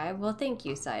subscribe. Well, thank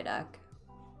you, Psyduck.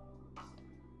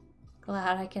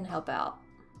 Glad I can help out.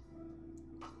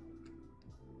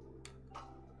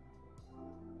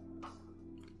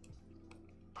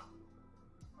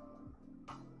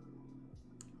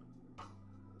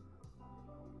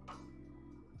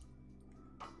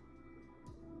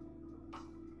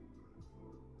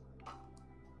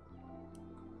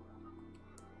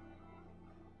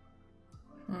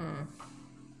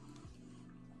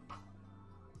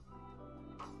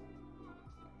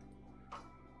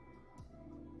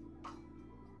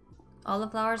 All the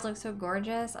flowers look so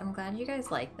gorgeous. I'm glad you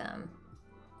guys like them.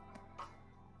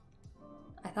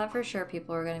 I thought for sure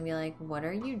people were going to be like, what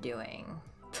are you doing?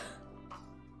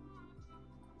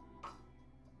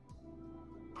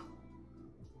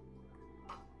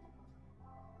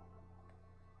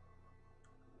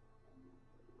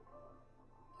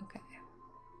 Okay.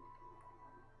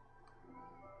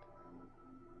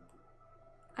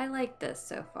 I like this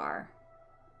so far.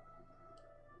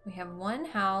 We have one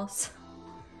house.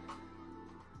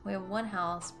 We have one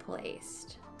house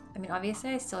placed. I mean,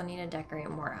 obviously I still need to decorate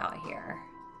more out here.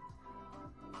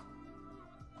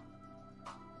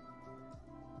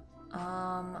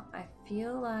 I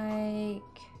feel like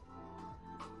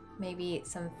maybe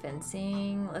some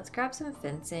fencing. Let's grab some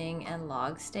fencing and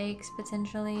log stakes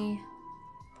potentially.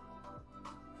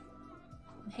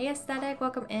 Hey Aesthetic,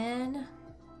 welcome in.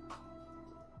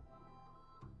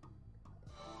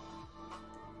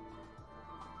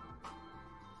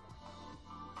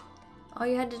 Oh,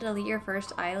 you had to delete your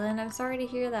first island? I'm sorry to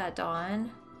hear that,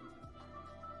 Dawn.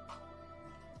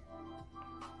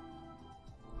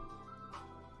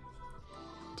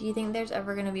 Do you think there's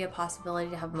ever going to be a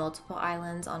possibility to have multiple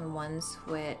islands on one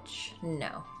Switch?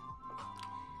 No.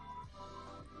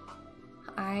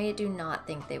 I do not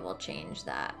think they will change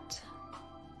that.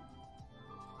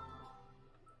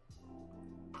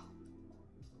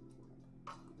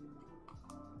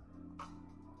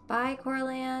 Bye,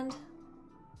 Corland.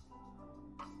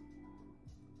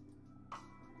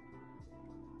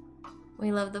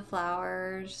 We love the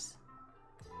flowers.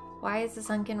 Why is the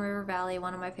Sunken River Valley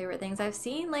one of my favorite things I've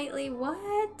seen lately?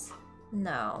 What?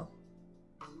 No.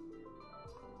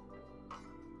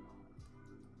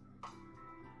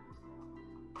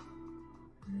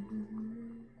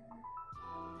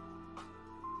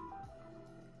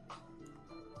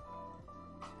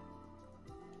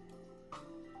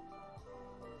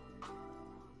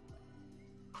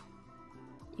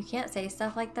 You can't say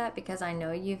stuff like that because I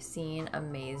know you've seen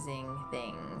amazing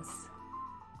things.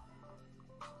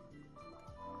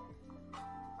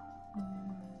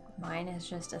 Mine is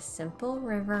just a simple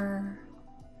river.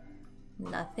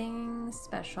 Nothing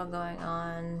special going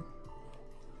on.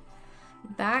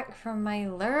 Back from my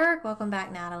lurk. Welcome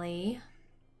back, Natalie.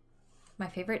 My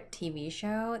favorite TV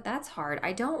show? That's hard.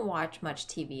 I don't watch much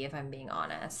TV if I'm being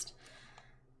honest.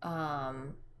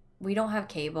 We don't have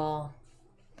cable.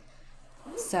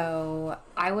 So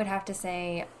I would have to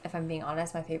say, if I'm being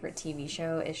honest, my favorite TV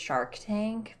show is Shark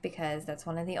Tank because that's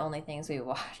one of the only things we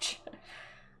watch.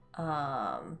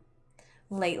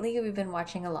 Lately we've been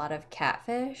watching a lot of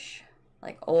Catfish,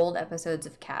 like old episodes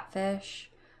of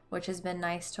Catfish, which has been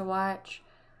nice to watch.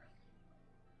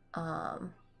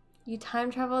 You time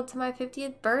traveled to my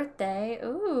 50th birthday.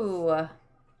 Ooh, well,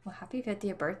 happy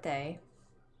 50th birthday.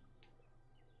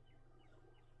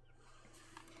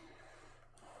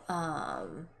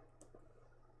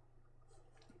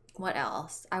 What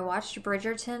else? I watched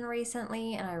Bridgerton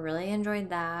recently and I really enjoyed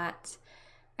that.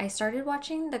 I started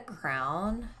watching The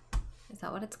Crown. Is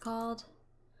that what it's called?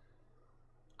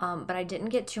 But I didn't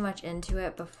get too much into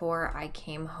it before I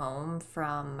came home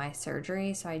from my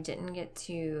surgery, so I didn't get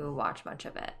to watch much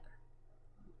of it.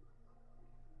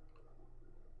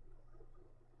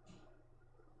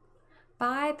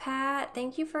 Bye, Pat.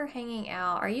 Thank you for hanging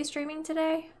out. Are you streaming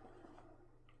today?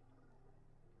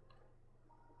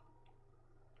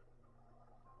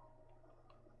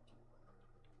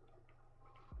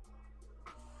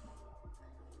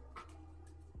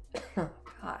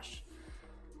 Gosh.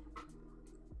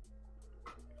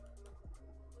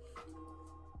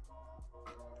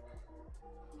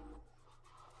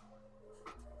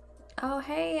 Oh,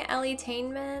 hey,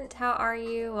 Ellitainment. How are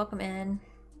you? Welcome in.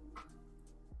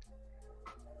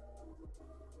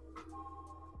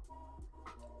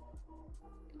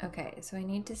 Okay, so I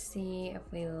need to see if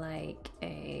we like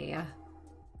a...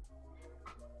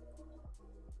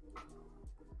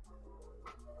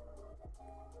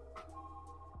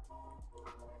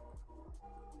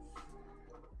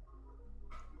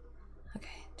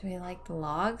 Okay, do we like the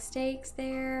log steaks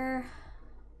there?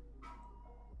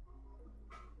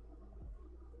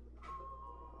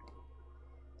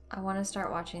 I want to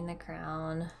start watching The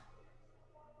Crown.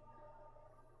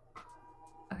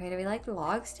 Okay, do we like the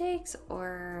log steaks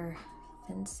or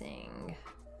fencing?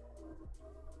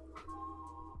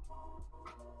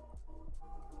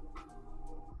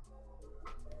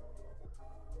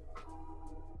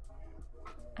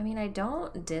 I mean, I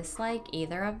don't dislike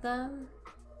either of them.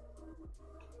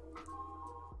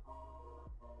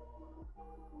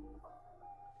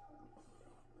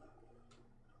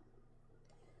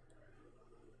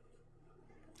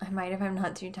 I might if I'm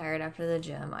not too tired after the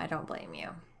gym. I don't blame you.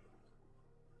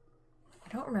 I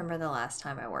don't remember the last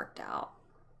time I worked out.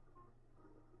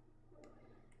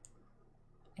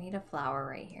 I need a flower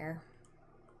right here.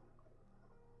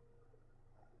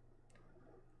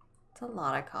 It's a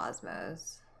lot of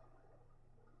cosmos.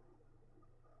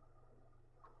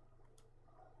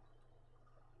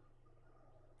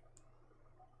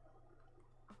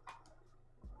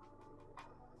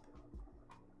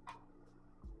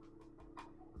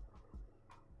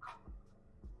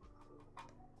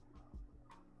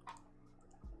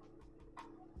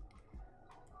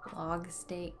 Log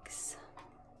steaks.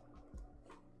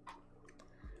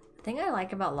 The thing I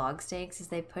like about log steaks is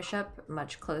they push up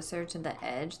much closer to the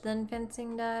edge than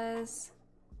fencing does.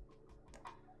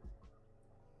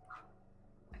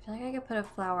 I feel like I could put a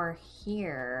flower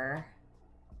here.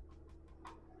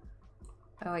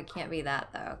 Oh, it can't be that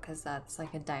though, because that's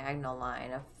like a diagonal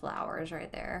line of flowers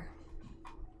right there.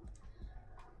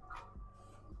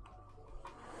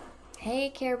 Hey,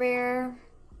 Care Bear.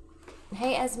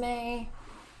 Hey, Esme.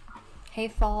 Hey,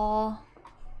 Fall.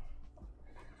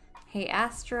 Hey,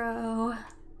 Astro.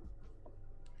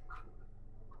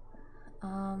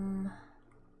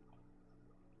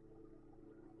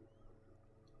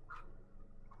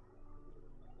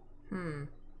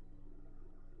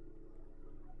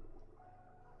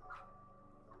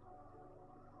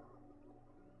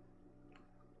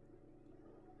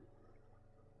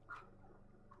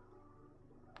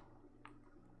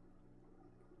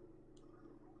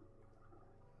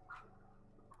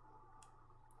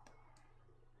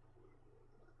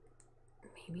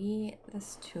 Maybe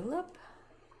this tulip?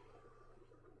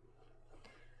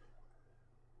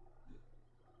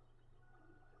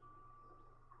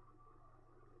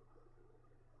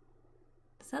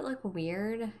 Does that look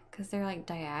weird? Because they're like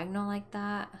diagonal like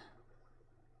that?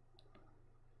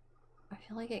 I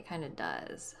feel like it kind of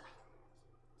does.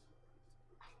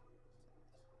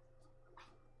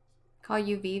 Call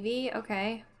you Vivi?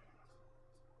 Okay.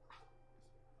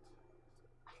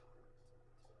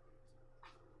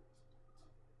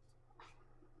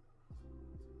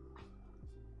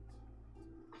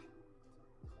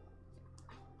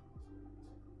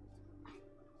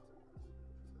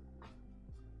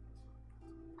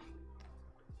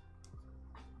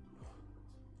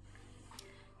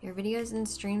 Your videos and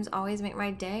streams always make my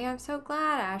day. I'm so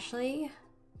glad, Ashley.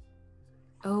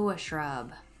 Oh, a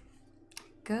shrub.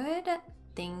 Good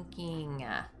thinking.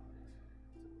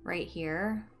 Right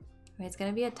here. I mean, it's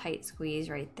gonna be a tight squeeze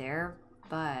right there,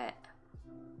 but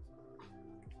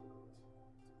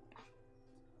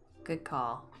good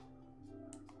call.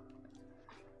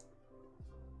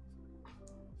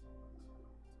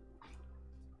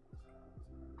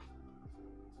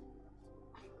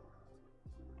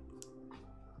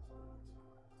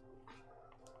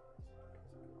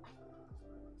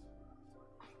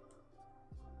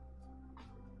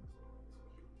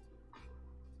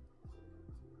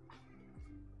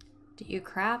 Do you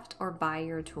craft or buy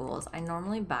your tools? I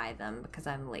normally buy them because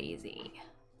I'm lazy.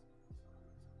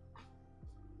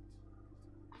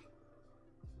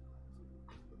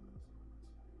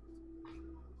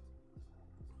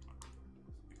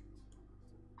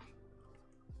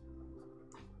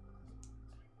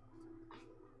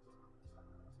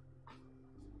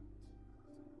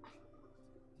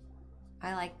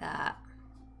 I like that.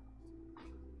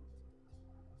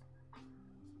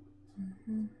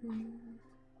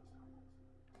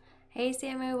 Hey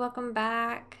Samu, welcome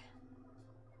back.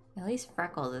 At least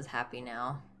Freckles is happy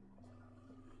now.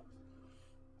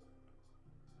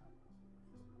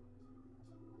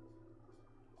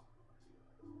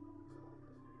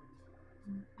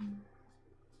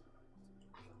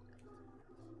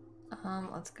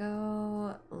 Let's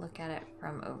go look at it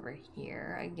from over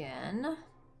here again.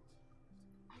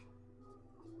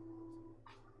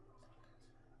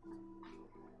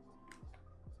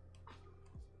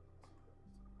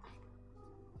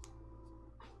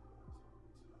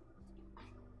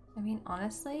 I mean,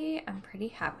 honestly, I'm pretty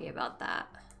happy about that.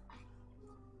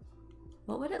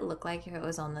 What would it look like if it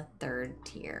was on the 3rd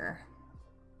tier?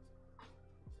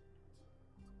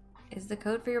 Is the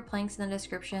code for your planks in the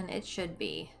description? It should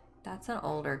be. That's an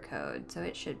older code, so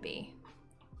it should be.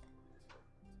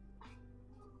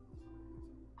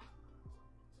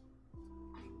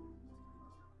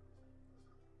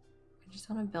 I just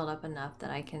want to build up enough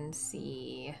that I can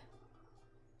see.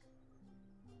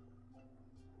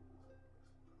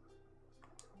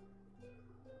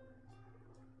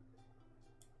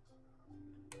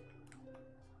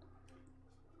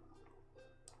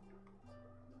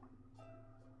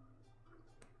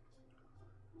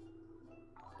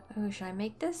 Oh, should I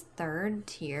make this 3rd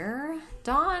tier?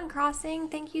 Dawn Crossing,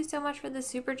 thank you so much for the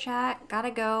super chat.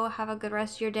 Gotta go. Have a good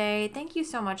rest of your day. Thank you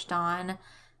so much, Dawn.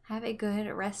 Have a good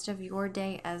rest of your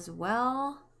day as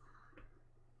well.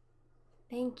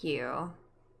 Thank you.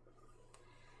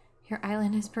 Your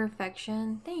island is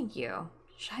perfection. Thank you.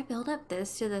 Should I build up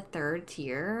this to the 3rd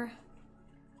tier?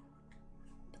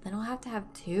 But then I'll have to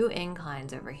have 2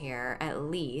 inclines over here, at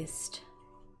least.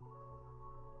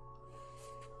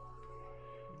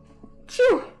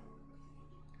 Phew!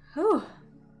 Whew.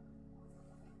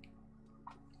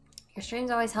 Your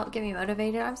streams always help get me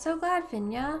motivated. I'm so glad,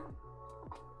 Finya.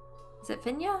 Is it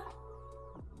Finya?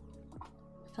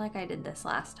 I feel like I did this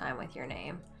last time with your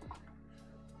name.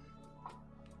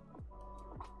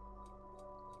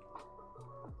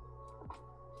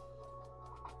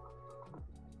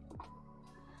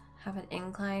 Have an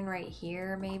incline right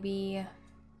here, maybe.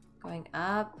 Going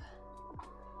up.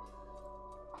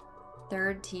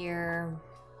 3rd tier.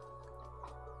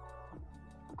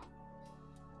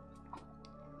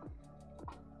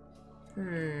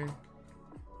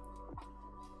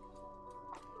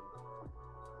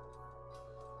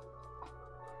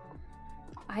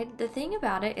 The thing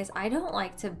about it is I don't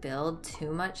like to build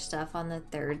too much stuff on the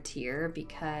 3rd tier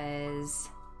because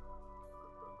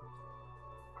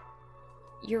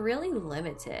you're really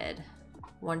limited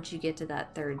once you get to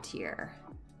that 3rd tier.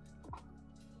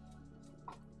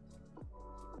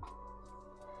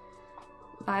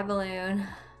 Bye, Balloon.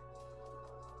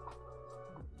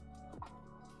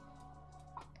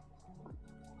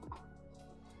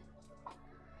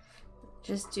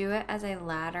 Just do it as a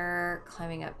ladder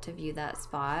climbing up to view that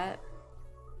spot.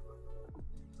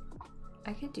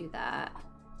 I could do that.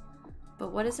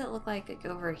 But what does it look like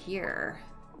over here?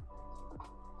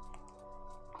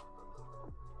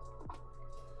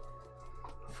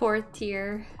 Fourth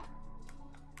tier.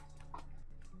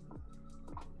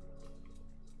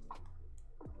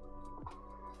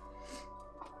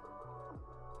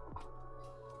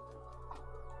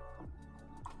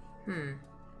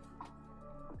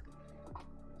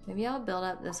 Maybe I'll build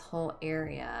up this whole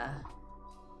area.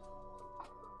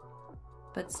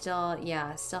 But still,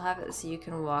 yeah, still have it so you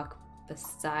can walk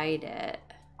beside it.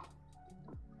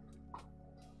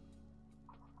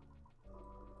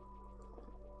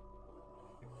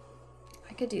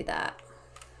 I could do that.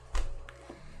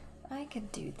 I could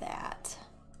do that.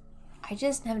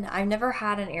 I've never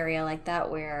had an area like that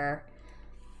where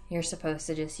you're supposed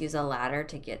to just use a ladder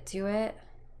to get to it,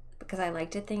 because I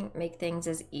like to make things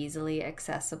as easily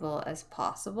accessible as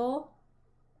possible.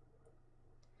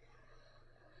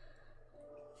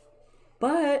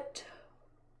 But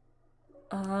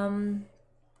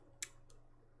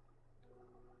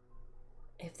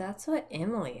if that's what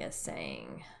Emily is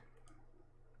saying,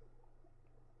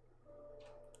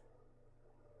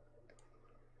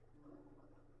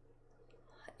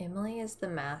 Emily is the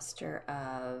master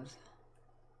of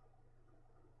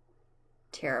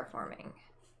terraforming.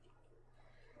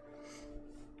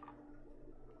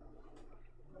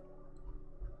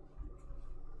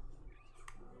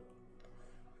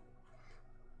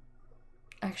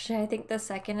 Actually, I think the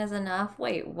second is enough.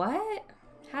 Wait, what?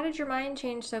 How did your mind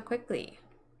change so quickly?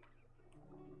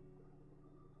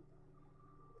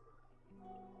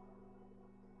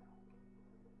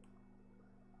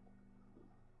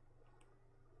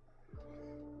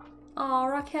 Oh,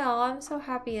 Raquel, I'm so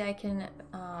happy I can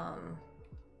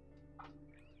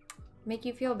make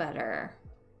you feel better.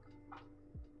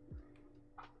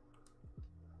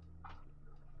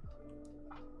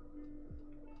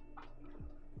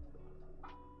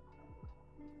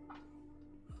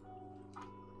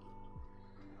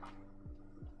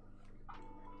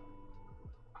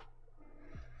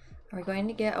 Are we going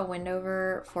to get a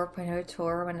Windover 4.0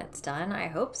 tour when it's done? I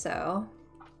hope so.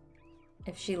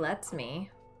 If she lets me.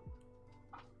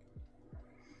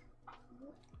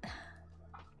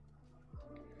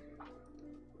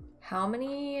 How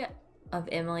many of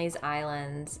Emily's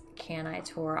islands can I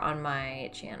tour on my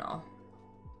channel?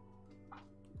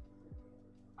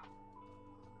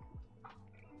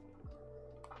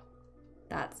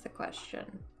 That's the question.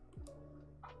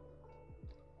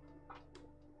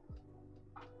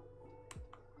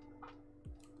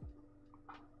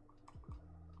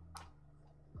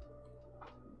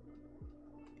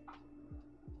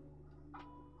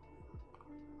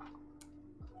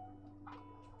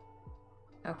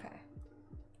 Okay.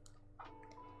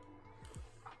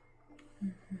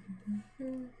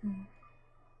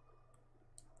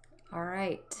 All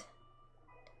right.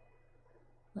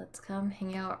 Let's come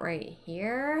hang out right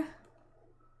here.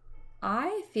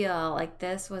 I feel like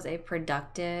this was a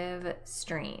productive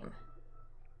stream.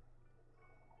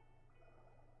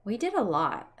 We did a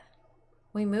lot.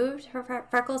 We moved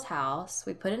Freckles' house.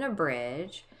 We put in a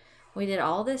bridge. We did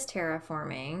all this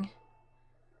terraforming.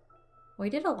 We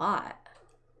did a lot.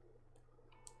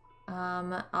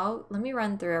 Let me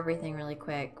run through everything really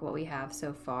quick, what we have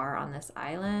so far on this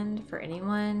island for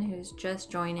anyone who's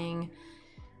just joining.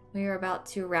 We are about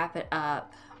to wrap it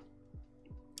up.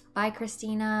 Bye,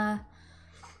 Christina.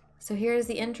 So here's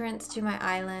the entrance to my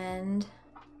island.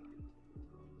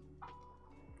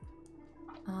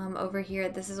 Over here,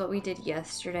 this is what we did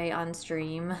yesterday on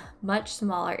stream. Much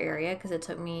smaller area because it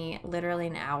took me literally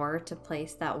an hour to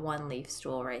place that one leaf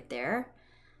stool right there.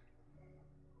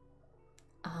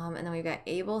 And then we've got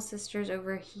Able Sisters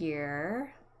over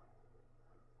here.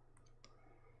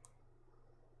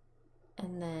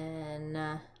 And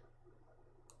then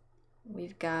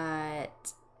we've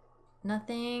got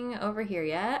nothing over here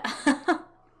yet.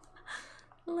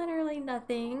 Literally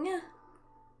nothing.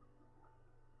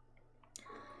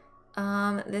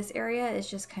 This area is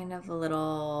just kind of a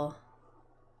little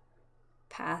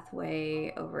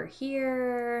pathway over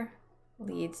here.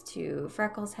 Leads to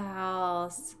Freckles'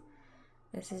 house.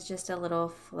 This is just a little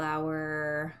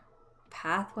flower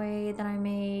pathway that I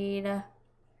made.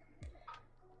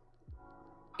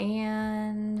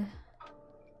 And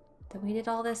then we did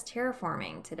all this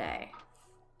terraforming today.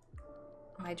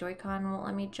 My Joy-Con won't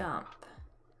let me jump.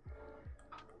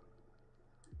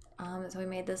 So we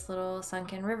made this little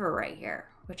sunken river right here,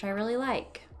 which I really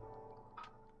like.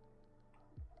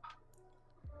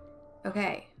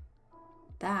 Okay,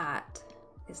 that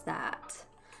is that.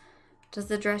 Does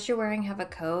the dress you're wearing have a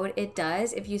code? It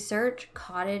does. If you search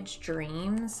Cottage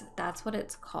Dreams, that's what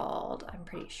it's called. I'm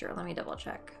pretty sure. Let me double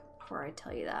check. before I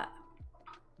tell you that.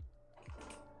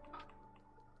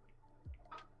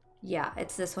 Yeah,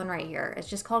 it's this one right here. It's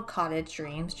just called Cottage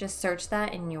Dreams. Just search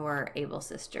that in your Able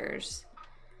Sisters.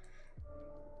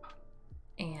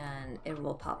 And it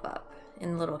will pop up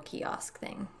in the little kiosk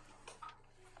thing.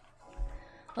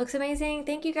 Looks amazing.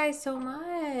 Thank you guys so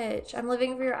much. I'm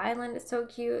living for your island. It's so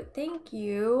cute. Thank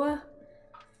you.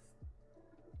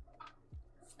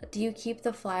 Do you keep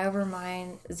the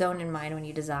flyover zone in mind when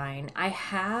you design? I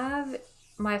have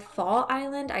my fall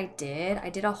island. I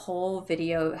did a whole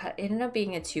video. It ended up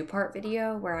being a 2-part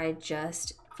video where I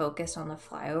just focused on the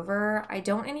flyover. I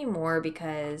don't anymore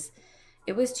because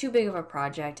it was too big of a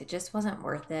project. It just wasn't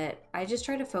worth it. I just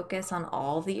try to focus on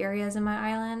all the areas in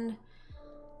my island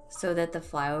so that the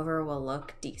flyover will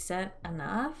look decent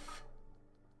enough.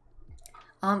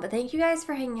 But thank you guys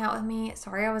for hanging out with me.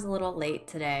 Sorry I was a little late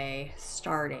today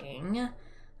starting.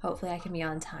 Hopefully I can be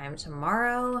on time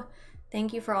tomorrow.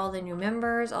 Thank you for all the new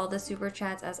members, all the super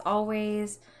chats as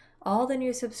always, all the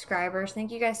new subscribers.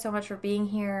 Thank you guys so much for being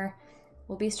here.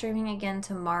 We'll be streaming again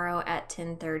tomorrow at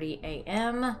 10:30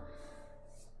 a.m.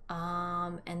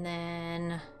 And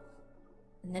then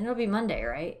it'll be Monday,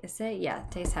 right? Is it? Yeah,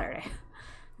 today's Saturday.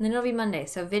 And then it'll be Monday.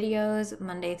 So videos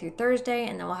Monday through Thursday,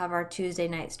 and then we'll have our Tuesday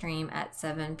night stream at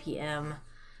 7 p.m.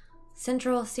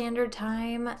 Central Standard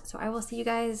Time. So I will see you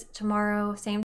guys tomorrow, same